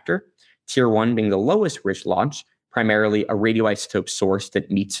uranium reactor. Tier 1 being the lowest risk launch, primarily a radioisotope source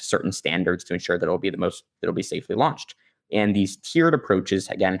that meets certain standards to ensure that it'll be safely launched. And these tiered approaches,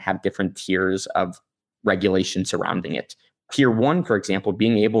 again, have different tiers of regulation surrounding it. Tier 1, for example,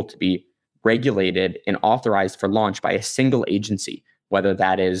 being able to be regulated and authorized for launch by a single agency, whether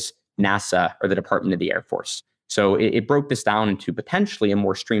that is NASA or the Department of the Air Force. So it broke this down into potentially a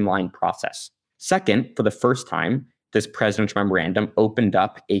more streamlined process. Second, for the first time, this presidential memorandum opened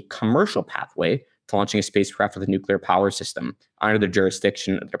up a commercial pathway to launching a spacecraft with a nuclear power system under the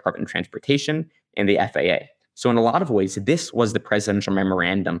jurisdiction of the Department of Transportation and the FAA. So in a lot of ways, this was the presidential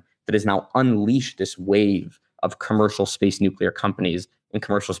memorandum that has now unleashed this wave of commercial space nuclear companies and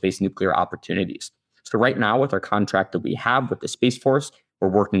commercial space nuclear opportunities. So right now, with our contract that we have with the Space Force, we're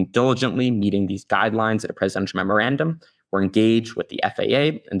working diligently, meeting these guidelines of the presidential memorandum. We're engaged with the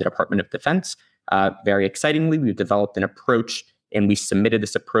FAA and the Department of Defense. Very excitingly, we've developed an approach, and we submitted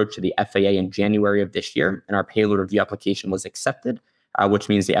this approach to the FAA in January of this year, and our payload review application was accepted, which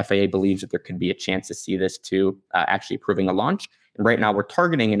means the FAA believes that there could be a chance to see this to actually approving a launch. And right now, we're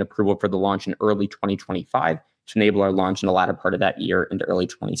targeting an approval for the launch in early 2025 to enable our launch in the latter part of that year into early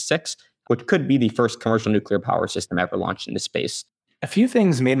 26, which could be the first commercial nuclear power system ever launched into space. A few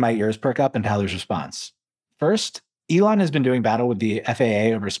things made my ears perk up in Tyler's response. First, Elon has been doing battle with the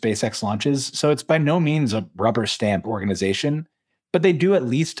FAA over SpaceX launches, so it's by no means a rubber stamp organization, but they do at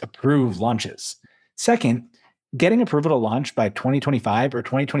least approve launches. Second, getting approval to launch by 2025 or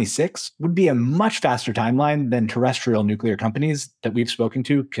 2026 would be a much faster timeline than terrestrial nuclear companies that we've spoken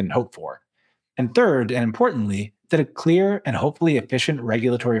to can hope for. And third, and importantly, that a clear and hopefully efficient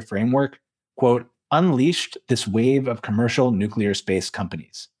regulatory framework, quote, unleashed this wave of commercial nuclear space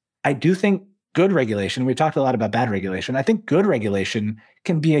companies. I do think good regulation, we talked a lot about bad regulation, I think good regulation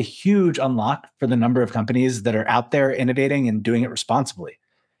can be a huge unlock for the number of companies that are out there innovating and doing it responsibly.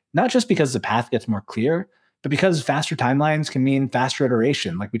 Not just because the path gets more clear, but because faster timelines can mean faster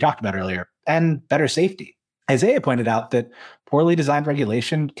iteration, like we talked about earlier, and better safety. Isaiah pointed out that poorly designed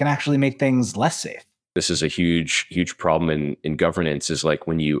regulation can actually make things less safe. This is a huge problem in governance, is like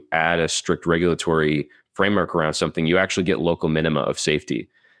when you add a strict regulatory framework around something, you actually get local minima of safety.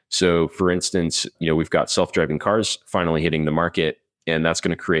 So for instance, we've got self-driving cars finally hitting the market, and that's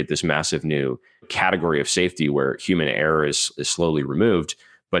going to create this massive new category of safety where human error is slowly removed.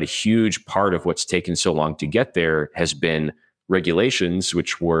 But a huge part of what's taken so long to get there has been regulations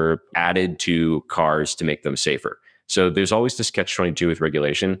which were added to cars to make them safer. So there's always this catch-22 with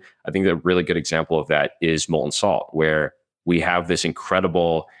regulation. I think a really good example of that is molten salt, where we have this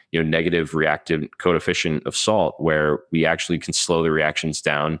incredible negative reactive coefficient of salt where we actually can slow the reactions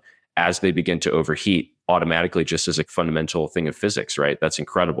down as they begin to overheat automatically, just as a fundamental thing of physics, right? That's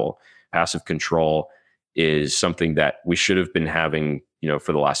incredible. Passive control is something that we should have been having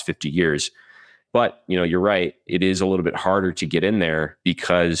for the last 50 years. But, you're right. It is a little bit harder to get in there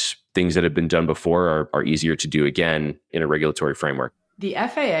because things that have been done before are easier to do again in a regulatory framework. The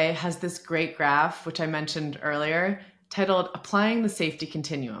FAA has this great graph, which I mentioned earlier, titled Applying the Safety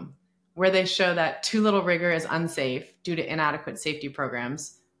Continuum, where they show that too little rigor is unsafe due to inadequate safety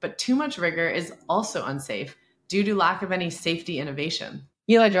programs, but too much rigor is also unsafe due to lack of any safety innovation.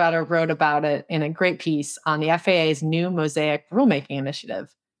 Eli Dorado wrote about it in a great piece on the FAA's new Mosaic rulemaking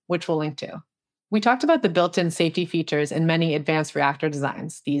initiative, which we'll link to. We talked about the built-in safety features in many advanced reactor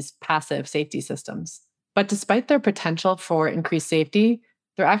designs, these passive safety systems. But despite their potential for increased safety,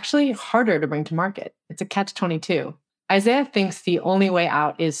 they're actually harder to bring to market. It's a catch-22. Isaiah thinks the only way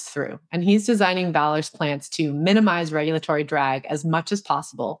out is through, and he's designing Valor's plants to minimize regulatory drag as much as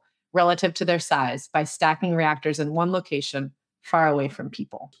possible relative to their size by stacking reactors in one location far away from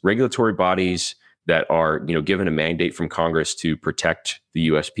people. Regulatory bodies that are, given a mandate from Congress to protect the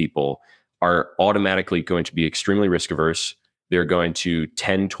US people are automatically going to be extremely risk averse. They're going to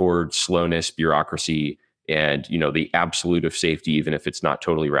tend toward slowness, bureaucracy, and, the absolute of safety, even if it's not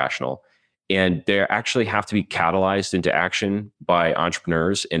totally rational. And they actually have to be catalyzed into action by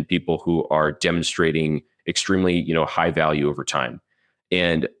entrepreneurs and people who are demonstrating extremely, high value over time.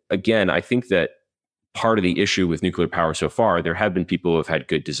 And again, I think that part of the issue with nuclear power so far, there have been people who have had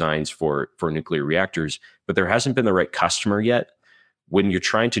good designs for nuclear reactors, but there hasn't been the right customer yet. When you're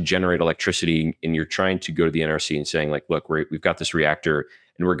trying to generate electricity and you're trying to go to the NRC and saying, like, look, we've got this reactor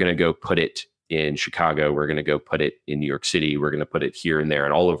and we're going to go put it in Chicago, we're going to go put it in New York City, we're going to put it here and there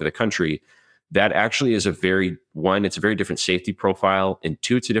and all over the country. That actually is it's a very different safety profile, and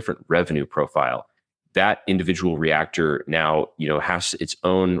two, it's a different revenue profile. That individual reactor now, has its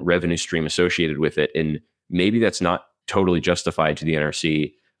own revenue stream associated with it. And maybe that's not totally justified to the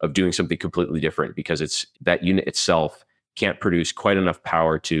NRC of doing something completely different, because it's that unit itself can't produce quite enough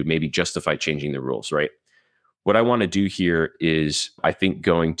power to maybe justify changing the rules, right? What I want to do here is, I think,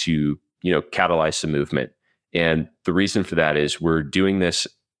 going to, catalyze some movement. And the reason for that is we're doing this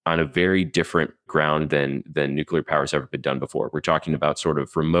on a very different ground than nuclear power has ever been done before. We're talking about sort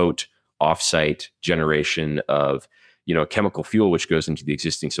of remote offsite generation of, chemical fuel, which goes into the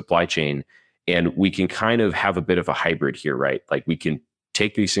existing supply chain. And we can kind of have a bit of a hybrid here, right? Like, we can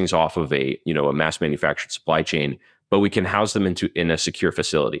take these things off of a mass manufactured supply chain, but we can house them in a secure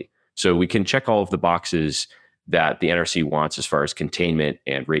facility. So we can check all of the boxes that the NRC wants as far as containment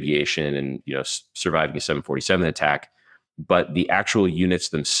and radiation and, surviving a 747 attack. But the actual units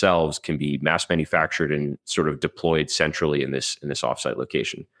themselves can be mass manufactured and sort of deployed centrally in this offsite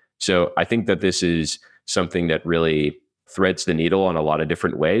location. So I think that this is something that really threads the needle on a lot of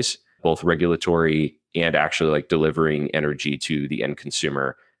different ways, both regulatory and actually like delivering energy to the end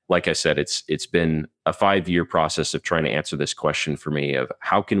consumer. Like I said, it's been a 5-year process of trying to answer this question for me of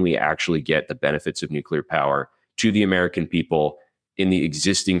how can we actually get the benefits of nuclear power to the American people in the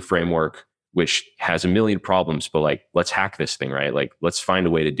existing framework, which has a million problems, but like, let's hack this thing, right? Like, let's find a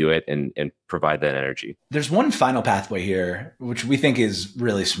way to do it and provide that energy. There's one final pathway here, which we think is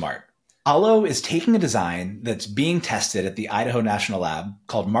really smart. Allo is taking a design that's being tested at the Idaho National Lab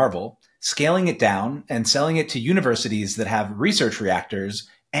called Marvel, scaling it down and selling it to universities that have research reactors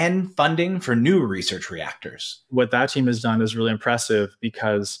and funding for new research reactors. What that team has done is really impressive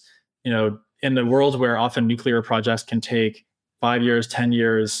because, in a world where often nuclear projects can take 5 years, 10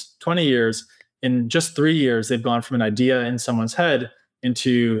 years, 20 years, in just 3 years, they've gone from an idea in someone's head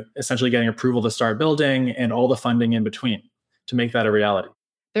into essentially getting approval to start building and all the funding in between to make that a reality.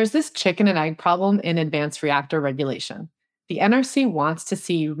 There's this chicken and egg problem in advanced reactor regulation. The NRC wants to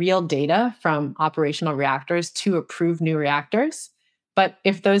see real data from operational reactors to approve new reactors. But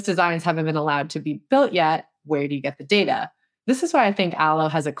if those designs haven't been allowed to be built yet, where do you get the data? This is why I think Allo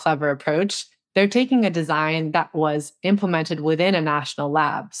has a clever approach. They're taking a design that was implemented within a national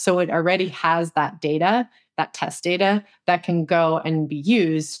lab. So it already has that data, that test data that can go and be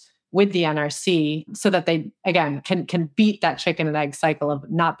used with the NRC so that they, again, can beat that chicken and egg cycle of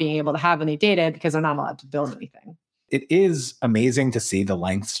not being able to have any data because they're not allowed to build anything. It is amazing to see the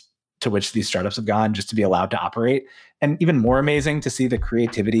lengths to which these startups have gone just to be allowed to operate. And even more amazing to see the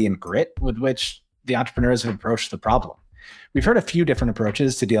creativity and grit with which the entrepreneurs have approached the problem. We've heard a few different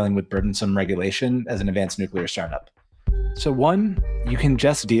approaches to dealing with burdensome regulation as an advanced nuclear startup. So one, you can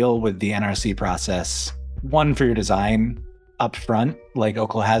just deal with the NRC process, one for your design up front, like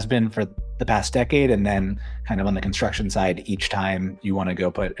Oklo has been for the past decade, and then kind of on the construction side each time you want to go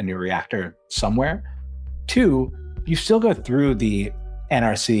put a new reactor somewhere. Two, you still go through the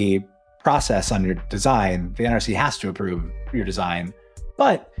NRC process on your design. The NRC has to approve your design,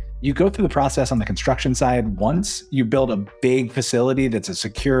 but you go through the process on the construction side once you build a big facility that's as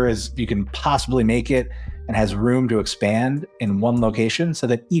secure as you can possibly make it and has room to expand in one location, so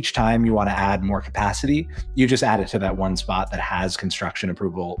that each time you want to add more capacity, you just add it to that one spot that has construction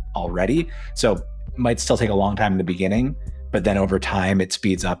approval already. So it might still take a long time in the beginning, but then over time it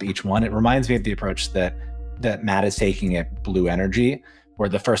speeds up each one. It reminds me of the approach that Matt is taking at Blue Energy, where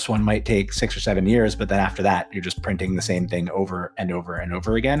the first one might take 6 or 7 years, but then after that, you're just printing the same thing over and over and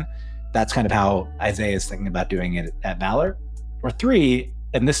over again. That's kind of how Isaiah is thinking about doing it at Valor. Or three,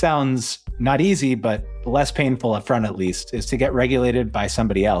 and this sounds not easy, but less painful up front at least, is to get regulated by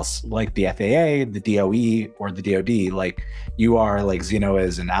somebody else, like the FAA, the DOE, or the DOD, like you are, like Zeno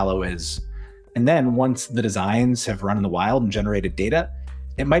is and Allo is. And then once the designs have run in the wild and generated data,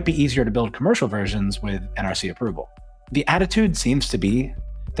 it might be easier to build commercial versions with NRC approval. The attitude seems to be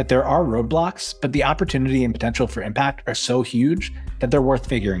that there are roadblocks, but the opportunity and potential for impact are so huge that they're worth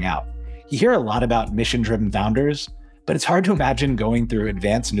figuring out. You hear a lot about mission-driven founders, but it's hard to imagine going through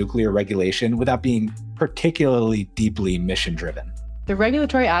advanced nuclear regulation without being particularly deeply mission-driven. The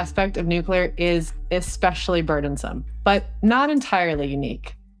regulatory aspect of nuclear is especially burdensome, but not entirely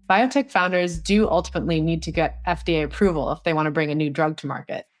unique. Biotech founders do ultimately need to get FDA approval if they want to bring a new drug to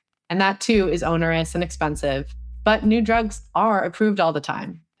market. And that too is onerous and expensive, but new drugs are approved all the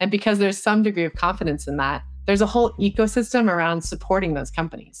time. And because there's some degree of confidence in that, there's a whole ecosystem around supporting those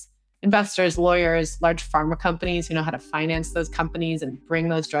companies. Investors, lawyers, large pharma companies who know how to finance those companies and bring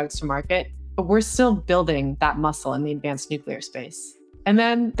those drugs to market. But we're still building that muscle in the advanced nuclear space. And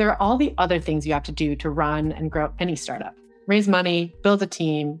then there are all the other things you have to do to run and grow any startup. Raise money, build a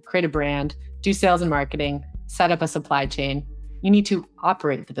team, create a brand, do sales and marketing, set up a supply chain. You need to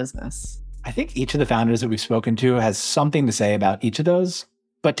operate the business. I think each of the founders that we've spoken to has something to say about each of those.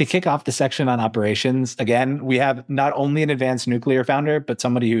 But to kick off the section on operations, again, we have not only an advanced nuclear founder, but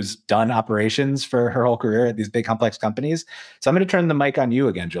somebody who's done operations for her whole career at these big complex companies. So I'm going to turn the mic on you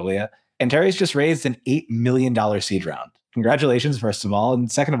again, Julia. Antares just raised an $8 million seed round. Congratulations, first of all.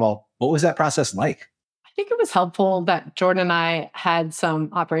 And second of all, what was that process like? I think it was helpful that Jordan and I had some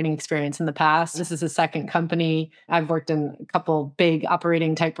operating experience in the past. This is a second company. I've worked in a couple big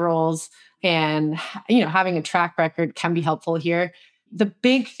operating type roles, and having a track record can be helpful here. The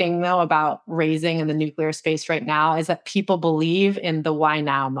big thing, though, about raising in the nuclear space right now is that people believe in the why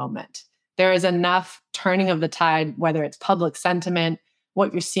now moment. There is enough turning of the tide, whether it's public sentiment,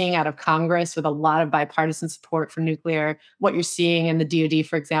 what you're seeing out of Congress with a lot of bipartisan support for nuclear, what you're seeing in the DoD,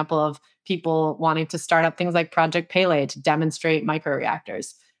 for example, of people wanting to start up things like Project Pele to demonstrate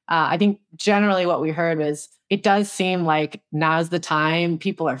microreactors. I think generally what we heard was it does seem like now's the time.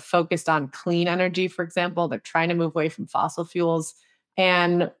 People are focused on clean energy, for example. They're trying to move away from fossil fuels.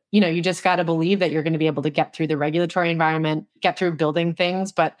 And, you just got to believe that you're going to be able to get through the regulatory environment, get through building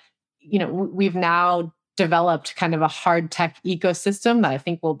things. But, we've now developed kind of a hard tech ecosystem that I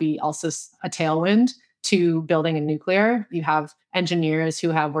think will be also a tailwind to building in nuclear. You have engineers who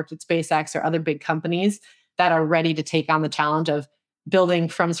have worked at SpaceX or other big companies that are ready to take on the challenge of building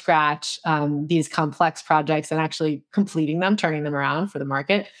from scratch these complex projects and actually completing them, turning them around for the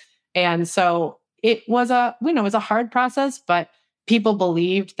market. And so it was a hard process, but people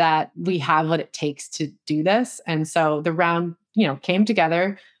believed that we have what it takes to do this. And so the round, came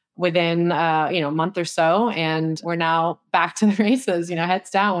together within, a month or so, and we're now back to the races, heads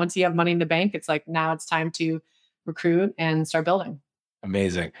down. Once you have money in the bank, it's like, now it's time to recruit and start building.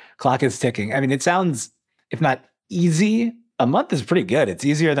 Amazing. Clock is ticking. I mean, it sounds, if not easy, a month is pretty good. It's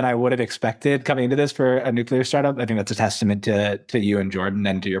easier than I would have expected coming into this for a nuclear startup. I think that's a testament to you and Jordan,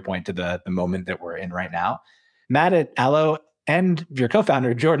 and to your point, to the moment that we're in right now. Matt at Allo and your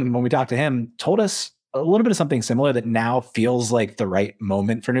co-founder, Jordan, when we talked to him, told us a little bit of something similar that now feels like the right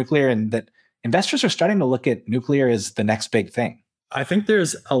moment for nuclear, and that investors are starting to look at nuclear as the next big thing. I think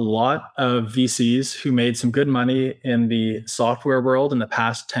there's a lot of VCs who made some good money in the software world in the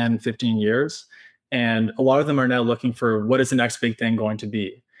past 10, 15 years. And a lot of them are now looking for what is the next big thing going to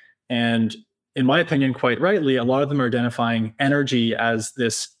be. And in my opinion, quite rightly, a lot of them are identifying energy as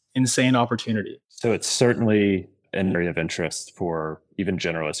this insane opportunity. So it's certainly an area of interest for even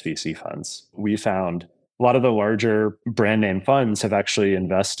generalist VC funds. We found a lot of the larger brand name funds have actually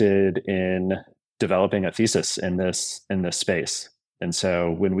invested in developing a thesis in this space. And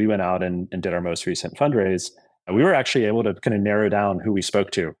so when we went out and did our most recent fundraise, we were actually able to kind of narrow down who we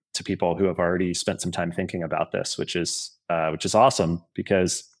spoke to people who have already spent some time thinking about this, which is awesome,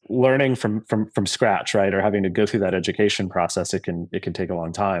 because learning from scratch, right, or having to go through that education process, it can take a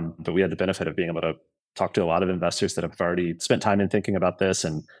long time. But we had the benefit of being able to talk to a lot of investors that have already spent time in thinking about this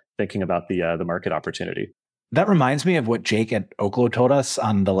and thinking about the market opportunity. That reminds me of what Jake at Oklo told us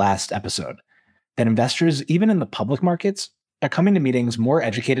on the last episode, that investors, even in the public markets, are coming to meetings more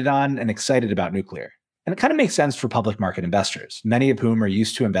educated on and excited about nuclear. And it kind of makes sense for public market investors, many of whom are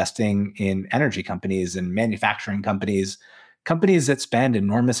used to investing in energy companies and manufacturing companies that spend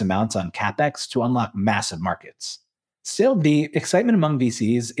enormous amounts on CapEx to unlock massive markets. Still, the excitement among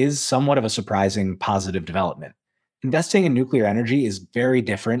VCs is somewhat of a surprising positive development. Investing in nuclear energy is very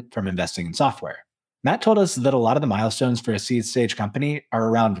different from investing in software. Matt told us that a lot of the milestones for a seed stage company are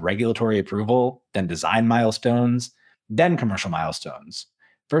around regulatory approval, then design milestones, then commercial milestones,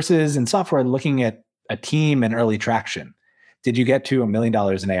 versus in software looking at a team and early traction. Did you get to $1 million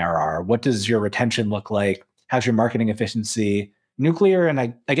in ARR? What does your retention look like? How's your marketing efficiency? Nuclear, and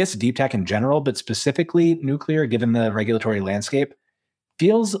I guess deep tech in general, but specifically nuclear, given the regulatory landscape,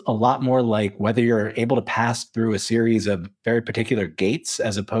 feels a lot more like whether you're able to pass through a series of very particular gates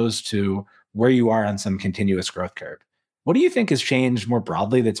as opposed to where you are on some continuous growth curve. What do you think has changed more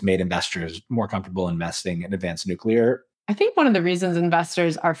broadly that's made investors more comfortable investing in advanced nuclear? I think one of the reasons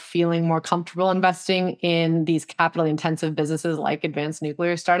investors are feeling more comfortable investing in these capital intensive businesses like advanced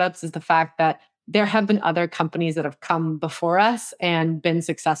nuclear startups is the fact that there have been other companies that have come before us and been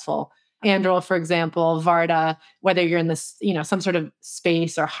successful. Anduril, for example, Varda, whether you're in this, some sort of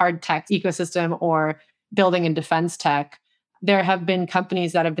space or hard tech ecosystem or building in defense tech, there have been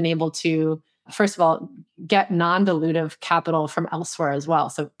companies that have been able to, first of all, get non-dilutive capital from elsewhere as well.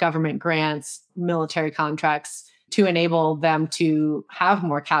 So government grants, military contracts, to enable them to have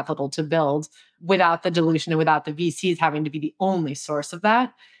more capital to build without the dilution and without the VCs having to be the only source of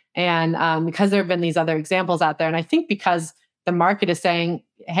that. And because there have been these other examples out there, and I think because the market is saying,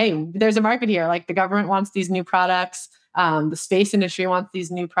 hey, there's a market here, like the government wants these new products, the space industry wants these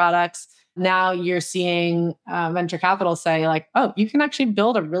new products. Now you're seeing venture capital say like, oh, you can actually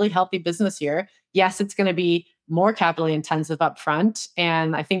build a really healthy business here. Yes, it's going to be more capital intensive upfront.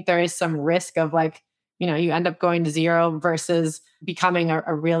 And I think there is some risk of like, you end up going to zero versus becoming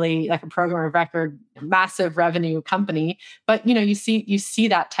a really like a program of record, massive revenue company. But, you see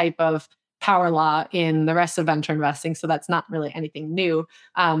that type of power law in the rest of venture investing. So that's not really anything new.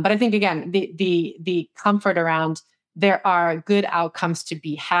 But I think, again, the comfort around there are good outcomes to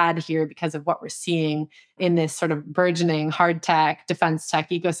be had here because of what we're seeing in this sort of burgeoning hard tech, defense tech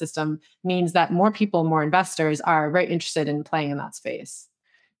ecosystem means that more people, more investors are very interested in playing in that space.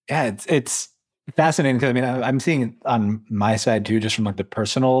 Yeah, it's fascinating because I'm seeing it on my side too, just from like the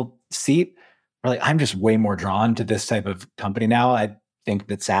personal seat, where like I'm just way more drawn to this type of company now. I think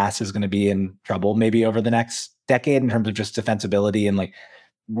that SaaS is going to be in trouble maybe over the next decade in terms of just defensibility and like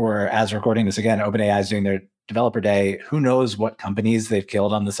as recording this again, OpenAI is doing their developer day. Who knows what companies they've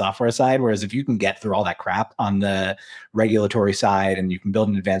killed on the software side? Whereas if you can get through all that crap on the regulatory side and you can build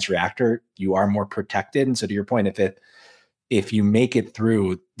an advanced reactor, you are more protected. And so to your point, if you make it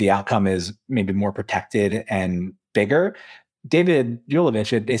through, the outcome is maybe more protected and bigger. David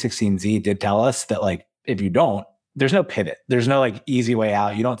Yulovich at A16Z did tell us that like, if you don't, there's no pivot. There's no like easy way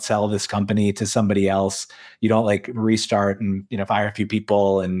out. You don't sell this company to somebody else. You don't like restart and, fire a few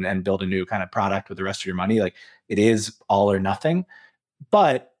people and build a new kind of product with the rest of your money. Like it is all or nothing.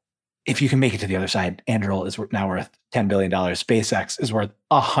 But if you can make it to the other side, Anduril is now worth $10 billion. SpaceX is worth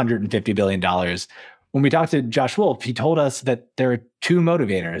 $150 billion. When we talked to Josh Wolf, he told us that there are two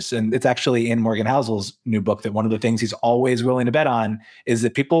motivators. And it's actually in Morgan Housel's new book that one of the things he's always willing to bet on is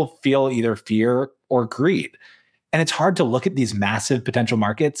that people feel either fear or greed. And it's hard to look at these massive potential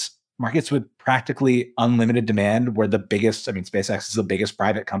markets with practically unlimited demand, where SpaceX is the biggest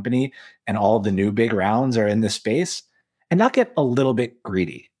private company and all of the new big rounds are in this space, and not get a little bit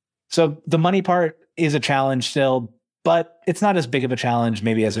greedy. So the money part is a challenge still, but it's not as big of a challenge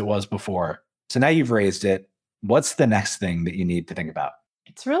maybe as it was before. So now you've raised it. What's the next thing that you need to think about?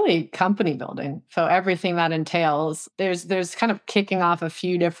 It's really company building. So everything that entails, there's kind of kicking off a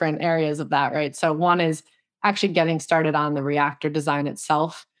few different areas of that, right? So one is actually getting started on the reactor design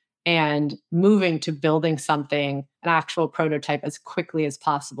itself and moving to building something, an actual prototype as quickly as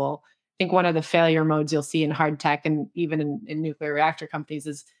possible. I think one of the failure modes you'll see in hard tech and even in nuclear reactor companies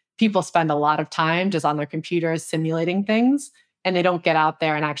is people spend a lot of time just on their computers simulating things, and they don't get out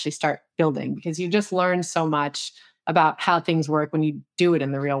there and actually start building because you just learn so much about how things work when you do it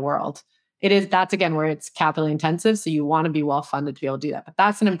in the real world. That's again where it's capital intensive. So you want to be well funded to be able to do that. But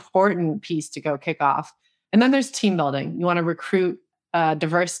that's an important piece to go kick off. And then there's team building. You want to recruit a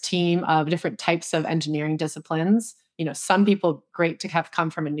diverse team of different types of engineering disciplines. Some people great to have come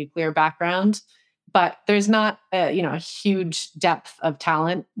from a nuclear background, but there's not a huge depth of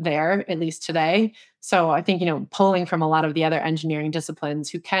talent there, at least today. So I think, pulling from a lot of the other engineering disciplines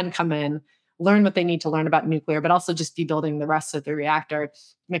who can come in, learn what they need to learn about nuclear, but also just be building the rest of the reactor,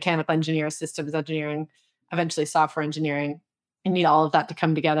 mechanical engineer, systems engineering, eventually software engineering. You need all of that to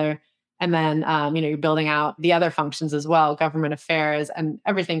come together. And then, you're building out the other functions as well, government affairs and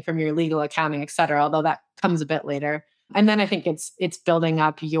everything from your legal, accounting, et cetera, although that comes a bit later. And then I think it's building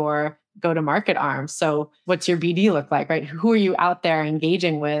up your go-to-market arm. So what's your BD look like, right? Who are you out there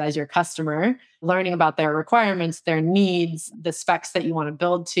engaging with as your customer, learning about their requirements, their needs, the specs that you want to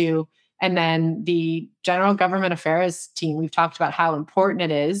build to, and then the general government affairs team. We've talked about how important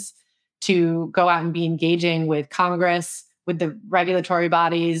it is to go out and be engaging with Congress, with the regulatory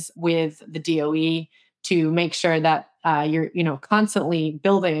bodies, with the DOE to make sure that you're constantly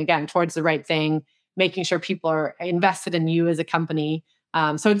building again towards the right thing, making sure people are invested in you as a company.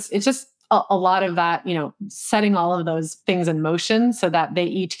 So it's just a lot of that, setting all of those things in motion so that they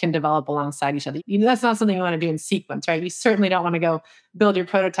each can develop alongside each other. That's not something you want to do in sequence, right? You certainly don't want to go build your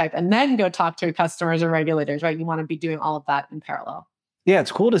prototype and then go talk to your customers or regulators, right? You want to be doing all of that in parallel. Yeah,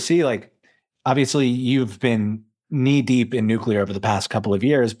 it's cool to see, like, obviously you've been knee deep in nuclear over the past couple of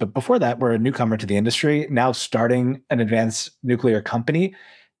years. But before that, we're a newcomer to the industry, now starting an advanced nuclear company.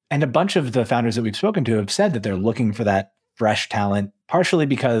 And a bunch of the founders that we've spoken to have said that they're looking for that fresh talent, partially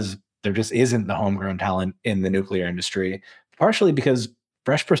because there just isn't the homegrown talent in the nuclear industry, partially because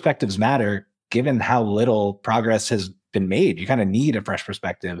fresh perspectives matter, given how little progress has been made. You kind of need a fresh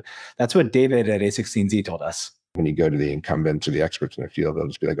perspective. That's what David at A16Z told us. When you go to the incumbents or the experts in the field, they'll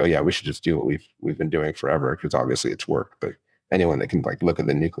just be like, oh yeah, we should just do what we've been doing forever, because obviously it's worked. But anyone that can look at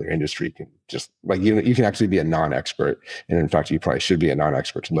the nuclear industry can just you can actually be a non-expert. And in fact, you probably should be a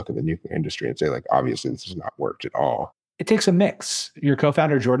non-expert to look at the nuclear industry and say obviously this has not worked at all. It takes a mix. Your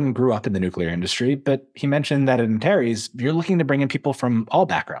co-founder, Jordan, grew up in the nuclear industry, but he mentioned that at Antares, you're looking to bring in people from all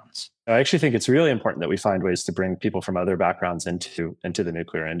backgrounds. I actually think it's really important that we find ways to bring people from other backgrounds into the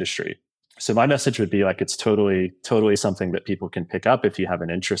nuclear industry. So my message would be it's totally something that people can pick up if you have an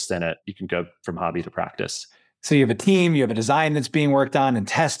interest in it. You can go from hobby to practice. So you have a team, you have a design that's being worked on and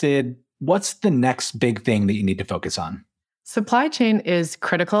tested. What's the next big thing that you need to focus on? Supply chain is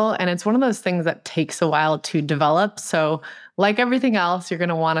critical, and it's one of those things that takes a while to develop. So like everything else, you're going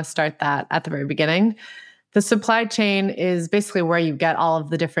to want to start that at the very beginning. The supply chain is basically where you get all of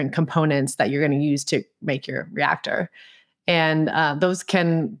the different components that you're going to use to make your reactor. And those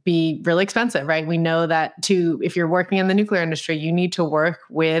can be really expensive, right? We know that if you're working in the nuclear industry, you need to work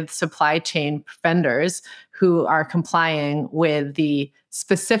with supply chain vendors who are complying with the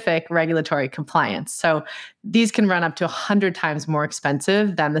specific regulatory compliance. So these can run up to 100 times more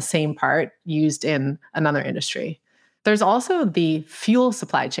expensive than the same part used in another industry. There's also the fuel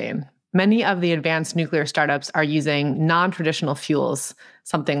supply chain. Many of the advanced nuclear startups are using non-traditional fuels,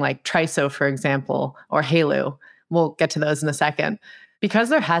 something like TRISO, for example, or HALEU. We'll get to those in a second. Because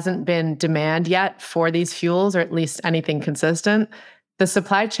there hasn't been demand yet for these fuels, or at least anything consistent, the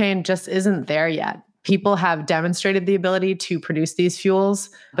supply chain just isn't there yet. People have demonstrated the ability to produce these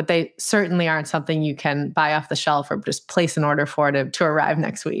fuels, but they certainly aren't something you can buy off the shelf or just place an order for to arrive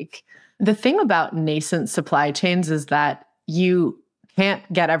next week. The thing about nascent supply chains is that you can't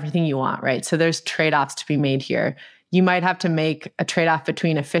get everything you want, right? So there's trade-offs to be made here. You might have to make a trade-off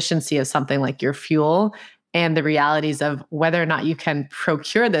between efficiency of something like your fuel and the realities of whether or not you can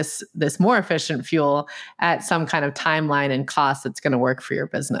procure this more efficient fuel at some kind of timeline and cost that's going to work for your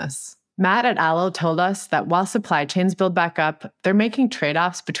business. Matt at Allo told us that while supply chains build back up, they're making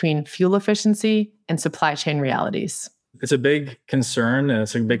trade-offs between fuel efficiency and supply chain realities. It's a big concern and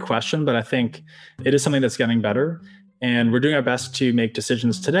it's a big question, but I think it is something that's getting better. And we're doing our best to make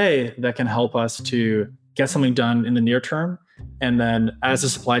decisions today that can help us to get something done in the near term. And then as the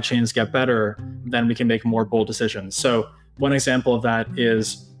supply chains get better, then we can make more bold decisions. So one example of that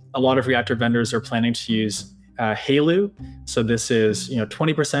is a lot of reactor vendors are planning to use HALEU. So this is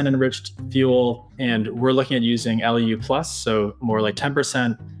 20% enriched fuel, and we're looking at using LEU+, so more like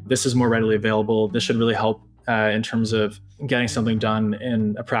 10%. This is more readily available. This should really help in terms of getting something done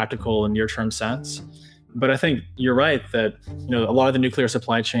in a practical and near-term sense. But I think you're right that a lot of the nuclear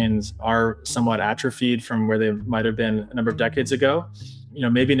supply chains are somewhat atrophied from where they might have been a number of decades ago.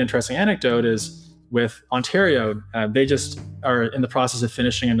 Maybe an interesting anecdote is with Ontario, they just are in the process of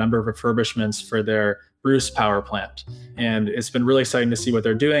finishing a number of refurbishments for their Bruce power plant. And it's been really exciting to see what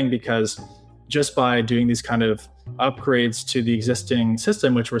they're doing, because just by doing these kind of upgrades to the existing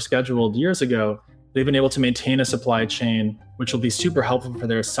system, which were scheduled years ago, they've been able to maintain a supply chain, which will be super helpful for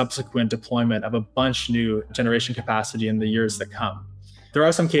their subsequent deployment of a bunch new generation capacity in the years that come. There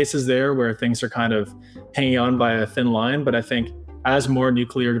are some cases there where things are kind of hanging on by a thin line, but I think as more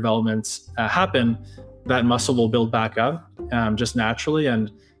nuclear developments happen, that muscle will build back up just naturally.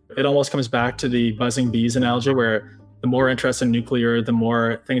 And it almost comes back to the buzzing bees analogy, where the more interest in nuclear, the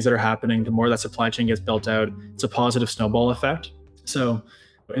more things that are happening, the more that supply chain gets built out. It's a positive snowball effect. So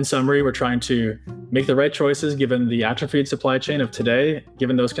in summary, we're trying to make the right choices given the atrophied supply chain of today,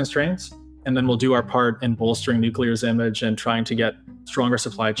 given those constraints. And then we'll do our part in bolstering nuclear's image and trying to get stronger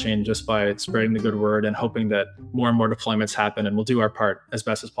supply chain just by spreading the good word and hoping that more and more deployments happen. And we'll do our part as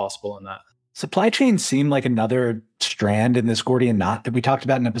best as possible in that. Supply chains seem like another strand in this Gordian knot that we talked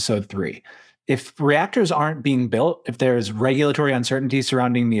about in episode 3. If reactors aren't being built, if there's regulatory uncertainty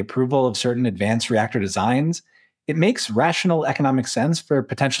surrounding the approval of certain advanced reactor designs, it makes rational economic sense for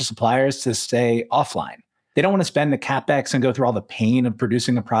potential suppliers to stay offline. They don't want to spend the CapEx and go through all the pain of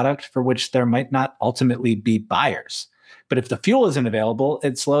producing a product for which there might not ultimately be buyers. But if the fuel isn't available,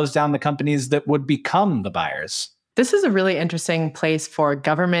 it slows down the companies that would become the buyers. This is a really interesting place for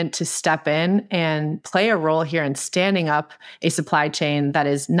government to step in and play a role here in standing up a supply chain that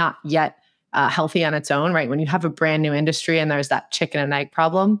is not yet healthy on its own, right? When you have a brand new industry and there's that chicken and egg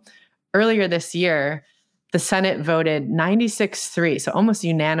problem. Earlier this year, the Senate voted 96-3, so almost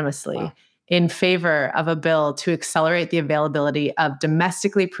unanimously, in favor of a bill to accelerate the availability of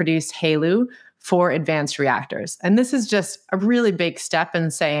domestically produced HALEU for advanced reactors. And this is just a really big step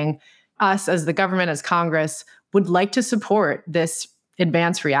in saying us as the government, as Congress, would like to support this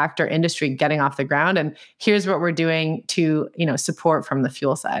advanced reactor industry getting off the ground. And here's what we're doing to, support from the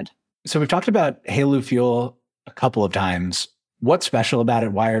fuel side. So we've talked about HALEU fuel a couple of times. What's special about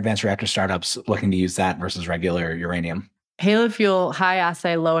it? Why are advanced reactor startups looking to use that versus regular uranium? HALEU fuel, high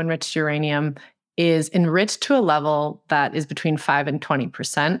assay, low enriched uranium, is enriched to a level that is between 5 and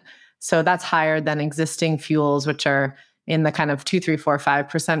 20%. So that's higher than existing fuels, which are in the kind of 2, 3, 4,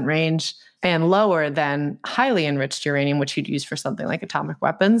 5% range, and lower than highly enriched uranium, which you'd use for something like atomic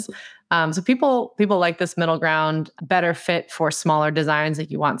weapons. So people like this middle ground, better fit for smaller designs that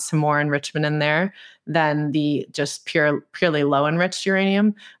you want some more enrichment in there than the just purely low enriched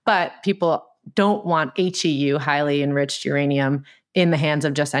uranium. But people don't want HEU, highly enriched uranium, in the hands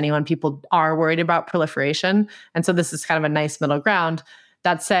of just anyone. People are worried about proliferation. And so this is kind of a nice middle ground.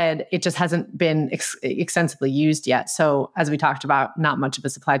 That said, it just hasn't been extensively used yet. So as we talked about, not much of a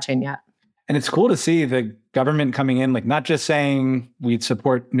supply chain yet. And it's cool to see the government coming in, like not just saying we'd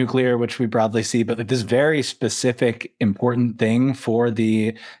support nuclear, which we broadly see, but like this very specific, important thing for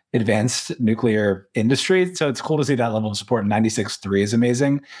the advanced nuclear industry. So it's cool to see that level of support. 96.3 is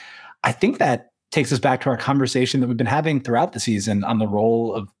amazing. I think that takes us back to our conversation that we've been having throughout the season on the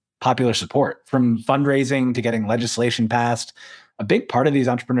role of popular support, from fundraising to getting legislation passed. A big part of these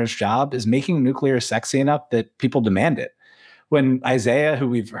entrepreneurs' job is making nuclear sexy enough that people demand it. When Isaiah, who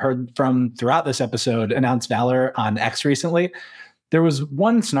we've heard from throughout this episode, announced Valor on X recently, there was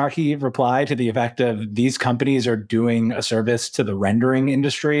one snarky reply to the effect of these companies are doing a service to the rendering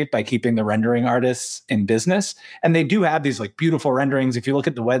industry by keeping the rendering artists in business. And they do have these like beautiful renderings. If you look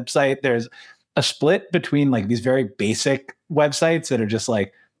at the website, there's a split between like these very basic websites that are just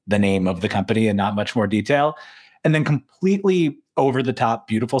like the name of the company and not much more detail, and then completely over the top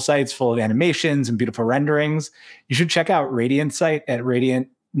beautiful sites full of animations and beautiful renderings. You should check out Radiant's site at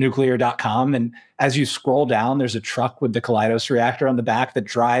radiantnuclear.com. And as you scroll down, there's a truck with the Kaleidos reactor on the back that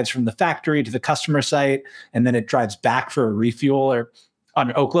drives from the factory to the customer site, and then it drives back for a refuel. Or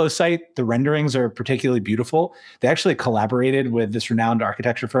on Oklo's site, the renderings are particularly beautiful. They actually collaborated with this renowned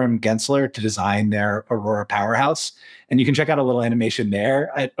architecture firm, Gensler, to design their Aurora powerhouse. And you can check out a little animation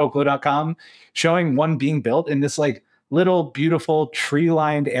there at oklo.com showing one being built in this like little beautiful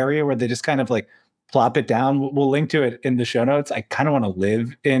tree-lined area where they just kind of like plop it down. We'll link to it in the show notes. I kind of want to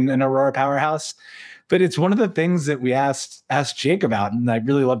live in an Aurora powerhouse. But it's one of the things that we asked Jake about, and I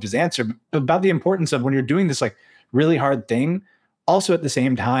really loved his answer, about the importance of when you're doing this like really hard thing, also at the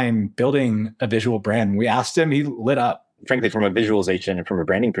same time building a visual brand. We asked him, he lit up. Frankly, from a visualization and from a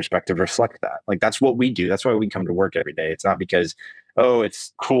branding perspective, reflect that. Like that's what we do. That's why we come to work every day. It's not because, oh,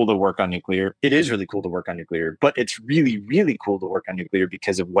 it's cool to work on nuclear. It is really cool to work on nuclear, but it's really, really cool to work on nuclear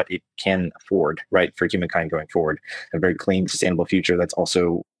because of what it can afford, right, for humankind going forward. A very clean, sustainable future that's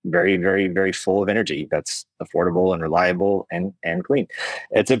also very, very, very full of energy, that's affordable and reliable and clean.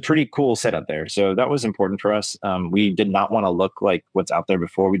 It's a pretty cool setup there. So that was important for us. We did not want to look like what's out there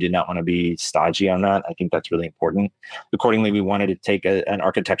before. We did not want to be stodgy on that. I think that's really important. Accordingly, we wanted to take an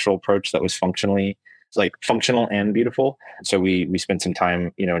architectural approach that was functional and beautiful. So we spent some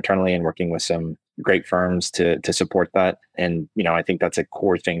time, internally and working with some great firms to support that. And, I think that's a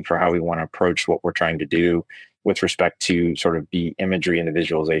core thing for how we want to approach what we're trying to do with respect to sort of the imagery and the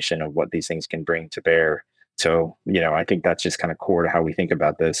visualization of what these things can bring to bear. So, I think that's just kind of core to how we think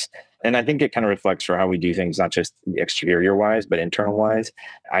about this. And I think it kind of reflects for how we do things, not just exterior wise, but internal wise.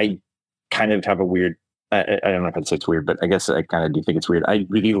 I kind of have a weird, I don't know if I'd say it's weird, but I guess I kind of do think it's weird. I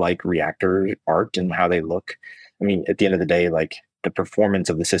really like reactor art and how they look. I mean, at the end of the day, like the performance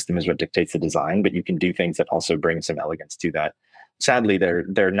of the system is what dictates the design, but you can do things that also bring some elegance to that. Sadly,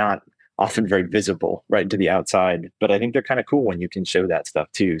 they're not often very visible right to the outside, but I think they're kind of cool when you can show that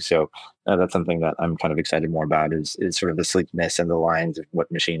stuff too. So that's something that I'm kind of excited more about is sort of the sleekness and the lines of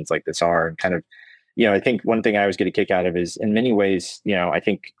what machines like this are, and kind of, I think one thing I always get a kick out of is in many ways, I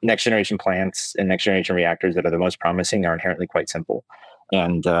think next generation plants and next generation reactors that are the most promising are inherently quite simple.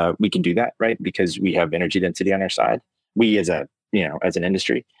 And we can do that, right? Because we have energy density on our side. We as an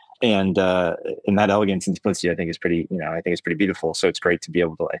industry. And that elegance and simplicity, I think is pretty, I think it's pretty beautiful. So it's great to be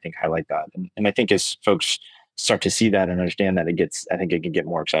able to, I think, highlight that. And I think as folks start to see that and understand that, I think it can get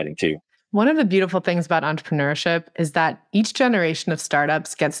more exciting too. One of the beautiful things about entrepreneurship is that each generation of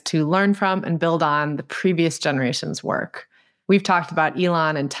startups gets to learn from and build on the previous generation's work. We've talked about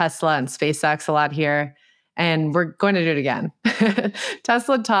Elon and Tesla and SpaceX a lot here. And we're going to do it again.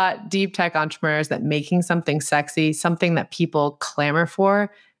 Tesla taught deep tech entrepreneurs that making something sexy, something that people clamor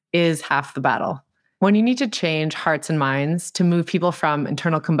for, is half the battle. When you need to change hearts and minds to move people from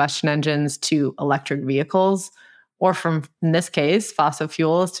internal combustion engines to electric vehicles, or from, in this case, fossil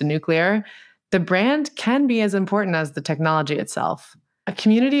fuels to nuclear, the brand can be as important as the technology itself. A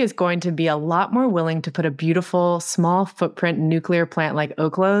community is going to be a lot more willing to put a beautiful, small footprint nuclear plant like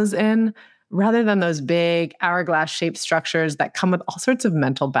Oklo's in, rather than those big hourglass-shaped structures that come with all sorts of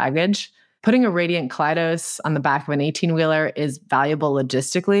mental baggage. Putting a radiant Kaleidos on the back of an 18-wheeler is valuable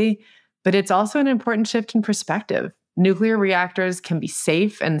logistically, but it's also an important shift in perspective. Nuclear reactors can be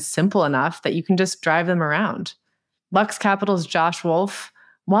safe and simple enough that you can just drive them around. Lux Capital's Josh Wolf,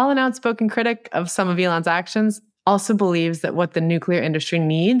 while an outspoken critic of some of Elon's actions, also believes that what the nuclear industry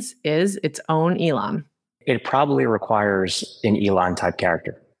needs is its own Elon. It probably requires an Elon-type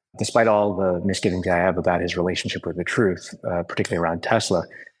character. Despite all the misgivings I have about his relationship with the truth, particularly around Tesla,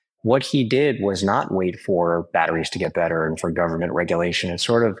 what he did was not wait for batteries to get better and for government regulation. It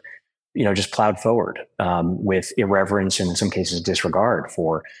sort of, just plowed forward with irreverence and in some cases disregard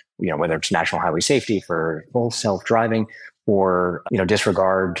for, whether it's national highway safety, for full self-driving, or,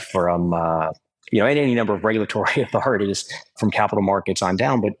 disregard from, any number of regulatory authorities from capital markets on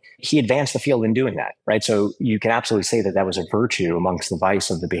down. But he advanced the field in doing that, right? So you can absolutely say that that was a virtue amongst the vice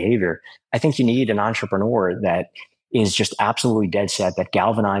of the behavior. I think you need an entrepreneur that is just absolutely dead set, that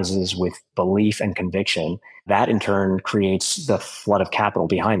galvanizes with belief and conviction. That in turn creates the flood of capital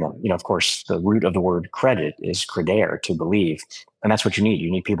behind them. Of course, the root of the word credit is credere, to believe. And that's what you need. You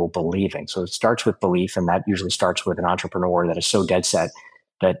need people believing. So it starts with belief, and that usually starts with an entrepreneur that is so dead set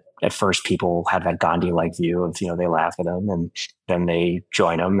that at first people have that Gandhi-like view of, they laugh at him and then they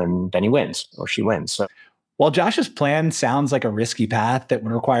join him and then he wins or she wins. So while Josh's plan sounds like a risky path that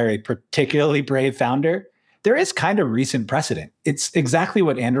would require a particularly brave founder, there is kind of recent precedent. It's exactly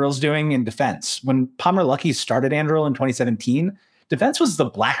what Anduril's doing in defense. When Palmer Luckey started Anduril in 2017, defense was the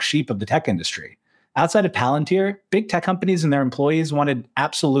black sheep of the tech industry. Outside of Palantir, big tech companies and their employees wanted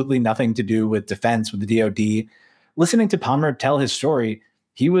absolutely nothing to do with defense, with the DoD. Listening to Palmer tell his story,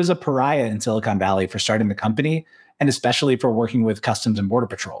 he was a pariah in Silicon Valley for starting the company, and especially for working with Customs and Border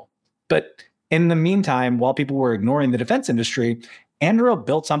Patrol. But in the meantime, while people were ignoring the defense industry, Anduril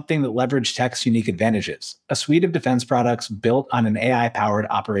built something that leveraged tech's unique advantages, a suite of defense products built on an AI-powered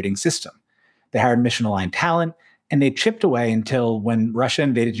operating system. They hired mission-aligned talent, and they chipped away until when Russia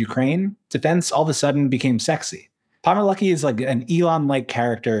invaded Ukraine, defense all of a sudden became sexy. Palmer Luckey is like an Elon-like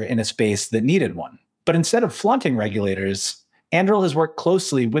character in a space that needed one. But instead of flaunting regulators, Anduril has worked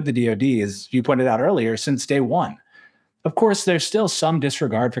closely with the DoD, as you pointed out earlier, since day one. Of course, there's still some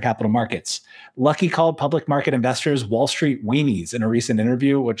disregard for capital markets. Luckey called public market investors Wall Street weenies in a recent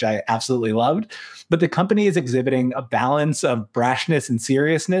interview, which I absolutely loved. But the company is exhibiting a balance of brashness and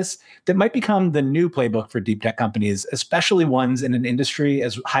seriousness that might become the new playbook for deep tech companies, especially ones in an industry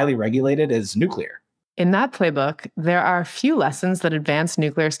as highly regulated as nuclear. In that playbook, there are a few lessons that advanced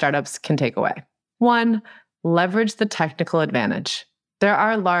nuclear startups can take away. One, leverage the technical advantage. There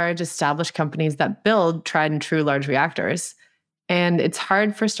are large established companies that build tried and true large reactors, and it's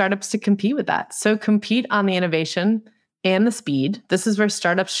hard for startups to compete with that. So compete on the innovation and the speed. This is where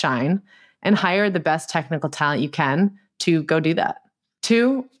startups shine, and hire the best technical talent you can to go do that.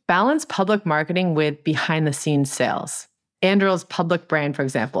 Two, balance public marketing with behind the scenes sales. Anduril's public brand, for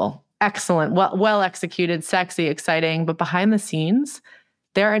example, excellent, well executed, sexy, exciting, but behind the scenes,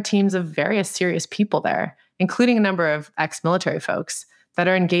 there are teams of various serious people there, including a number of ex-military folks that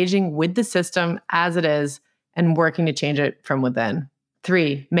are engaging with the system as it is and working to change it from within.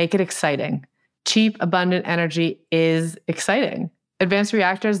 Three, make it exciting. Cheap, abundant energy is exciting. Advanced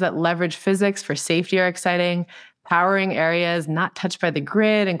reactors that leverage physics for safety are exciting. Powering areas not touched by the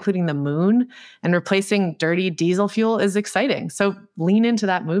grid, including the moon, and replacing dirty diesel fuel is exciting. So lean into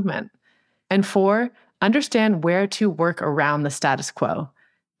that movement. And four, understand where to work around the status quo.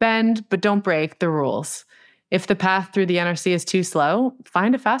 Bend, but don't break the rules. If the path through the NRC is too slow,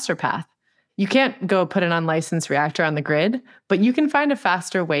 find a faster path. You can't go put an unlicensed reactor on the grid, but you can find a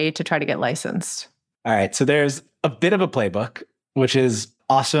faster way to try to get licensed. All right, so there's a bit of a playbook, which is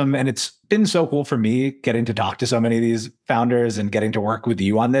awesome. And it's been so cool for me getting to talk to so many of these founders and getting to work with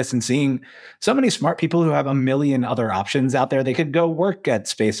you on this and seeing so many smart people who have a million other options out there. They could go work at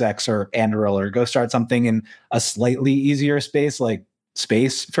SpaceX or Anduril or go start something in a slightly easier space like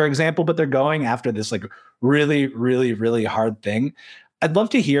space, for example, but they're going after this like really, really, really hard thing. I'd love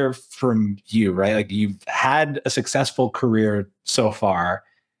to hear from you, right? Like you've had a successful career so far,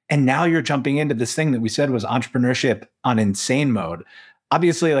 and now you're jumping into this thing that we said was entrepreneurship on insane mode.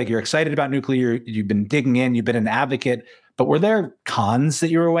 Obviously, like you're excited about nuclear, you've been digging in, you've been an advocate, but were there cons that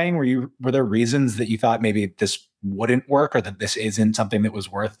you were weighing? Were there reasons that you thought maybe this wouldn't work or that this isn't something that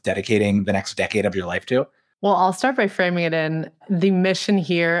was worth dedicating the next decade of your life to? Well, I'll start by framing it in the mission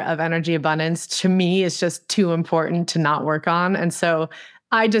here of energy abundance to me is just too important to not work on. And so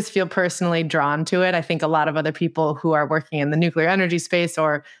I just feel personally drawn to it. I think a lot of other people who are working in the nuclear energy space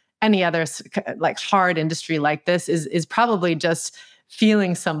or any other like hard industry like this is probably just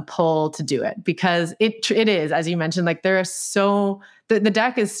feeling some pull to do it because it is, as you mentioned, like there are the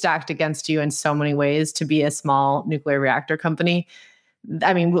deck is stacked against you in so many ways to be a small nuclear reactor company.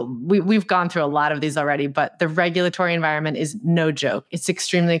 I mean, we've gone through a lot of these already, but the regulatory environment is no joke. It's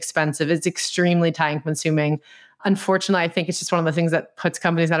extremely expensive. It's extremely time consuming. Unfortunately, I think it's just one of the things that puts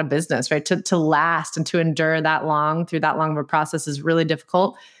companies out of business, right? To last and to endure that long through that long of a process is really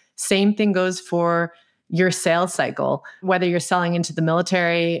difficult. Same thing goes for your sales cycle, whether you're selling into the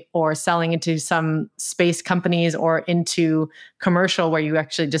military or selling into some space companies or into commercial where you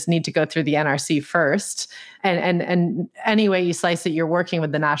actually just need to go through the NRC first. And any way you slice it, you're working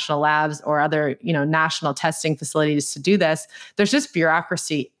with the national labs or other, national testing facilities to do this. There's just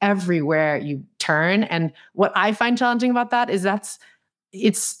bureaucracy everywhere you turn. And what I find challenging about that is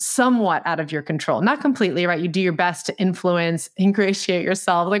it's somewhat out of your control. Not completely, right? You do your best to influence, ingratiate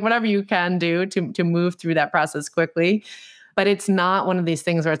yourself, like whatever you can do to move through that process quickly. But it's not one of these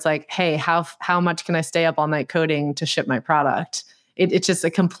things where it's like, hey, how much can I stay up all night coding to ship my product? It's just a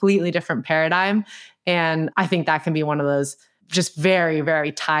completely different paradigm. And I think that can be one of those just very,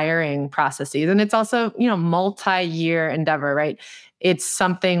 very tiring processes. And it's also, multi-year endeavor, right? It's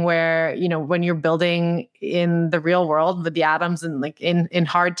something where, when you're building in the real world with the atoms and like in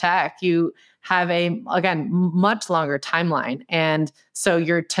hard tech, you have again, much longer timeline. And so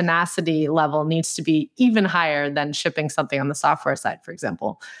your tenacity level needs to be even higher than shipping something on the software side, for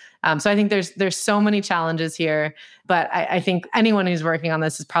example. So I think there's so many challenges here, but I think anyone who's working on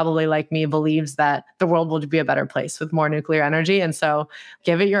this is probably like me, believes that the world will be a better place with more nuclear energy. And so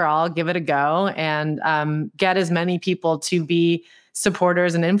give it your all, give it a go, and get as many people to be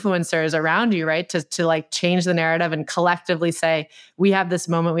supporters and influencers around you, right? To like change the narrative and collectively say, we have this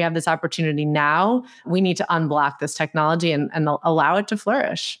moment, we have this opportunity now. We need to unblock this technology and allow it to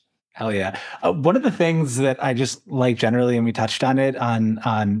flourish. Hell yeah. One of the things that I just like generally, and we touched on it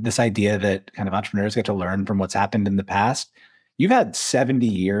on this idea that kind of entrepreneurs get to learn from what's happened in the past. You've had 70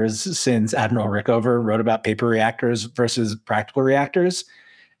 years since Admiral Rickover wrote about paper reactors versus practical reactors.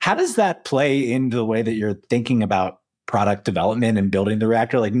 How does that play into the way that you're thinking about product development and building the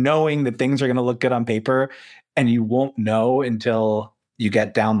reactor? Like knowing that things are going to look good on paper and you won't know until you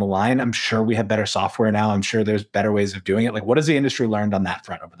get down the line. I'm sure we have better software now. I'm sure there's better ways of doing it. Like, what has the industry learned on that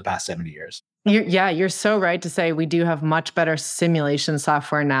front over the past 70 years? You're so right to say we do have much better simulation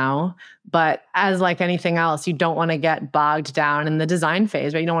software now. But as like anything else, you don't want to get bogged down in the design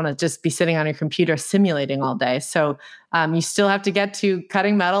phase, right? You don't want to just be sitting on your computer simulating all day. So you still have to get to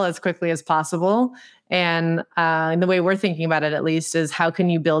cutting metal as quickly as possible. And the way we're thinking about it, at least, is how can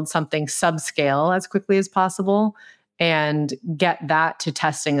you build something subscale as quickly as possible and get that to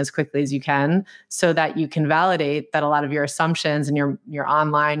testing as quickly as you can so that you can validate that a lot of your assumptions and your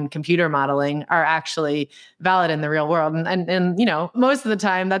online computer modeling are actually valid in the real world. And most of the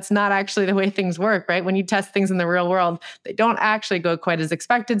time, that's not actually the way things work, right? When you test things in the real world, they don't actually go quite as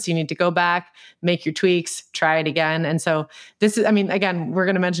expected. So you need to go back, make your tweaks, try it again. And so this is, again, we're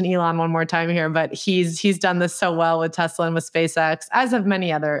going to mention Elon one more time here, but he's done this so well with Tesla and with SpaceX, as have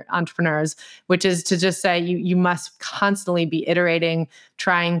many other entrepreneurs, which is to just say you must constantly be iterating,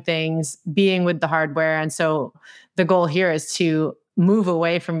 trying things, being with the hardware. And so the goal here is to move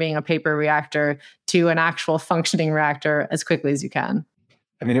away from being a paper reactor to an actual functioning reactor as quickly as you can.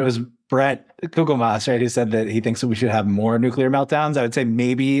 It was Brett Kugelmas, right, who said that he thinks that we should have more nuclear meltdowns. I would say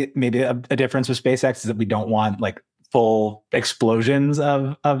maybe a difference with SpaceX is that we don't want like full explosions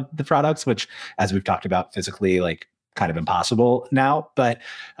of the products, which, as we've talked about, physically like kind of impossible now. But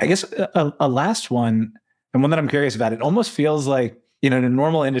I guess a last one, and one that I'm curious about, it almost feels like, in a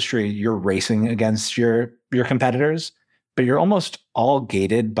normal industry, you're racing against your competitors, but you're almost all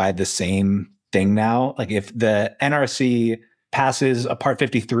gated by the same thing now. Like if the NRC passes a Part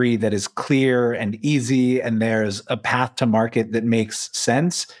 53 that is clear and easy, and there's a path to market that makes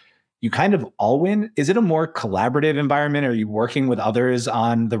sense, you kind of all win. Is it a more collaborative environment? Are you working with others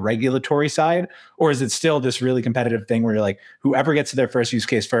on the regulatory side? Or is it still this really competitive thing where you're like, whoever gets to their first use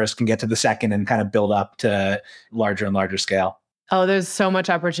case first can get to the second and kind of build up to larger and larger scale? Oh, there's so much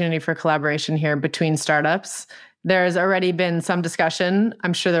opportunity for collaboration here between startups. There's already been some discussion.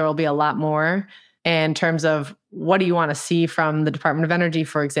 I'm sure there will be a lot more. in terms of what do you want to see from the Department of Energy,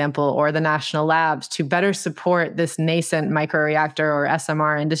 for example, or the national labs to better support this nascent microreactor or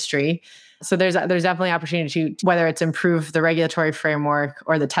SMR industry. So there's definitely opportunity to, whether it's improve the regulatory framework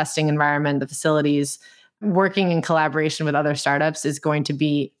or the testing environment, the facilities, working in collaboration with other startups is going to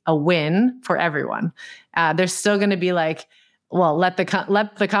be a win for everyone. There's still going to be like, well, let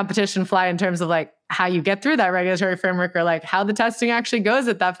the competition fly in terms of like how you get through that regulatory framework, or like how the testing actually goes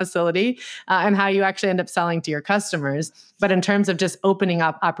at that facility, and how you actually end up selling to your customers. But in terms of just opening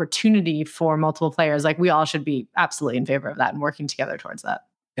up opportunity for multiple players, like we all should be absolutely in favor of that and working together towards that.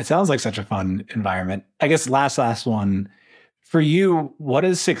 It sounds like such a fun environment. I guess last one. For you, what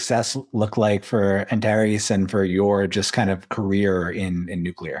does success look like for Antares and for your just kind of career in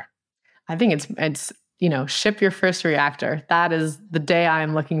nuclear? I think it's ship your first reactor. That is the day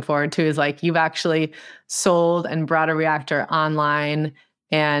I'm looking forward to, is like you've actually sold and brought a reactor online.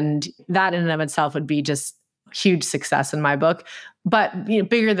 And that in and of itself would be just huge success in my book. But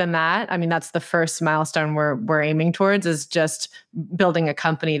bigger than that, I mean, that's the first milestone we're aiming towards, is just building a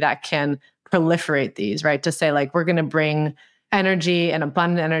company that can proliferate these, right? To say like, we're going to bring energy and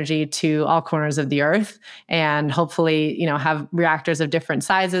abundant energy to all corners of the earth, and hopefully, have reactors of different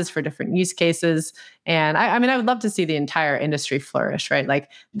sizes for different use cases. And I would love to see the entire industry flourish, right? Like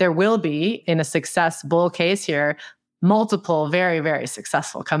there will be, in a success bull case here, multiple very, very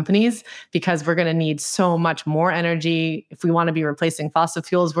successful companies, because we're going to need so much more energy. If we want to be replacing fossil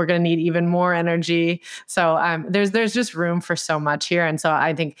fuels, we're going to need even more energy. So there's just room for so much here. And so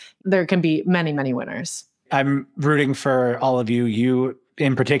I think there can be many, many winners. I'm rooting for all of you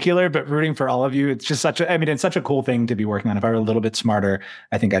in particular, but rooting for all of you. It's just it's such a cool thing to be working on. If I were a little bit smarter,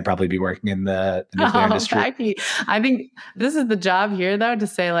 I think I'd probably be working in the nuclear industry. I think this is the job here, though, to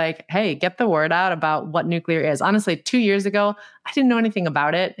say like, hey, get the word out about what nuclear is. Honestly, 2 years ago, I didn't know anything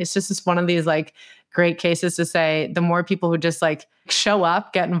about it. It's just one of these like great cases to say, the more people who just like show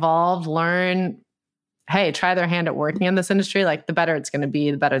up, get involved, learn, hey, try their hand at working in this industry, like the better it's going to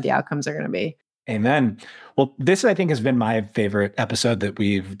be, the better the outcomes are going to be. Amen. Well, this, I think, has been my favorite episode that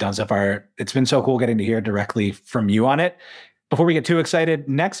we've done so far. It's been so cool getting to hear directly from you on it. Before we get too excited,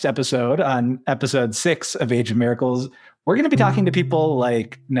 next episode, on episode 6 of Age of Miracles, we're going to be talking to people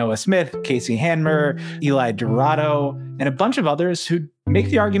like Noah Smith, Casey Hanmer, Eli Dorado, and a bunch of others who make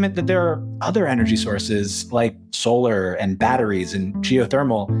the argument that there are other energy sources like solar and batteries and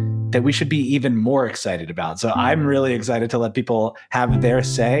geothermal that we should be even more excited about. So I'm really excited to let people have their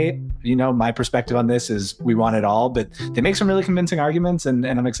say. My perspective on this is we want it all, but they make some really convincing arguments, and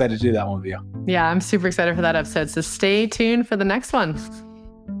I'm excited to do that one with you. Yeah, I'm super excited for that episode. So stay tuned for the next one.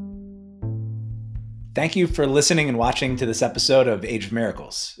 Thank you for listening and watching to this episode of Age of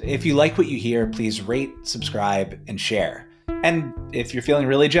Miracles. If you like what you hear, please rate, subscribe, and share. And if you're feeling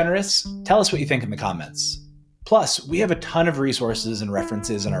really generous, tell us what you think in the comments. Plus, we have a ton of resources and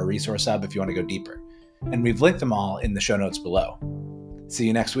references in our resource hub if you want to go deeper. And we've linked them all in the show notes below. See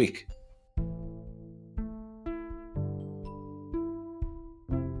you next week.